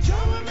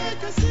 Jah will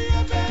make us see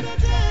a better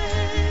day.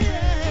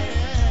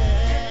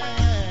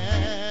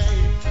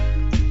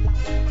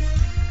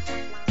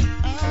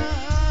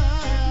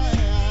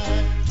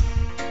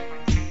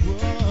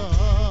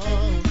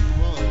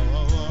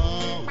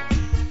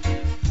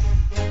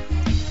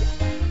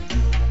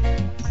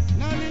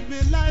 Now live me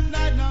life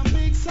like no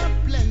mix of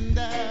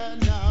blender.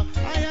 Now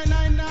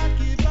I not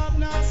give up,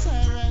 now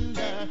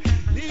surrender.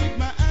 Leave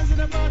my hands in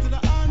the bowl to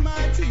the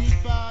Almighty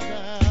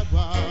Father.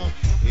 Whoa,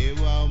 it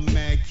won't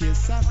make you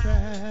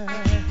suffer.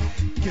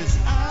 'Cause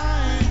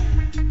I'm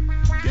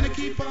gonna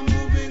keep on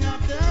moving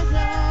up the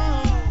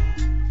road.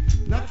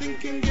 Nothing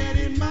can get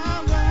in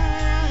my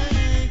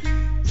way.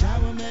 Jah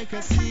will make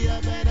us see a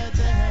better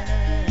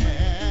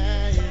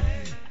day.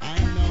 I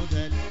know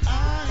that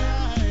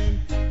I'm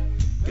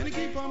gonna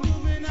keep on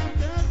moving up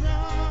the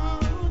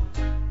road.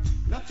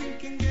 Nothing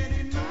can get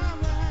in my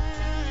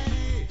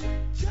way.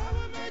 Jah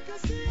will make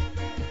us see a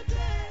better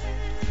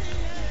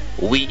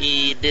day.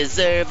 We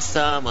deserve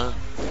summer,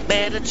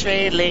 better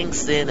trade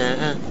links in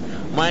a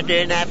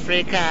modern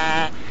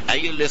Africa. Are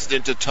you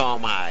listening to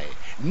Tom-I?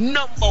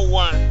 Number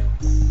one.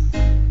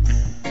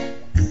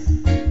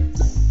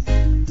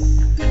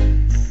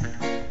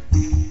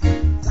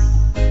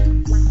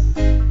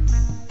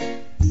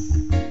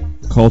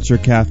 Culture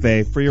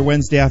Cafe for your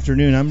Wednesday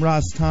afternoon. I'm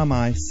RAS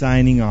TOM-I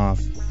signing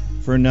off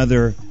for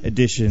another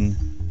edition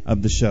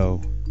of the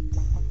show.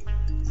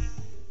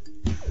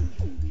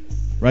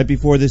 Right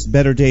before this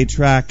Better Day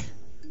track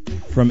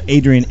from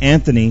Adrian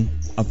Anthony,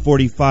 a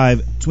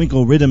 45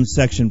 Twinkle Rhythm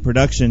section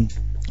production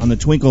on the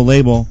Twinkle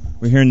label.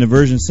 We're hearing the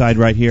version side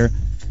right here.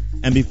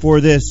 And before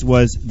this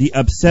was The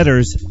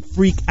Upsetters,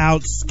 Freak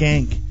Out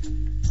Skank.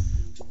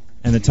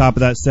 And the top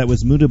of that set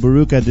was Muda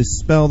Baruka,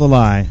 Dispel the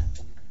Lie.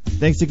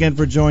 Thanks again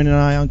for joining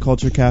I on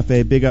Culture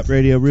Cafe, Big Up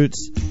Radio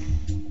Roots.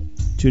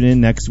 Tune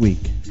in next week,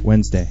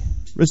 Wednesday.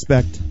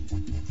 Respect.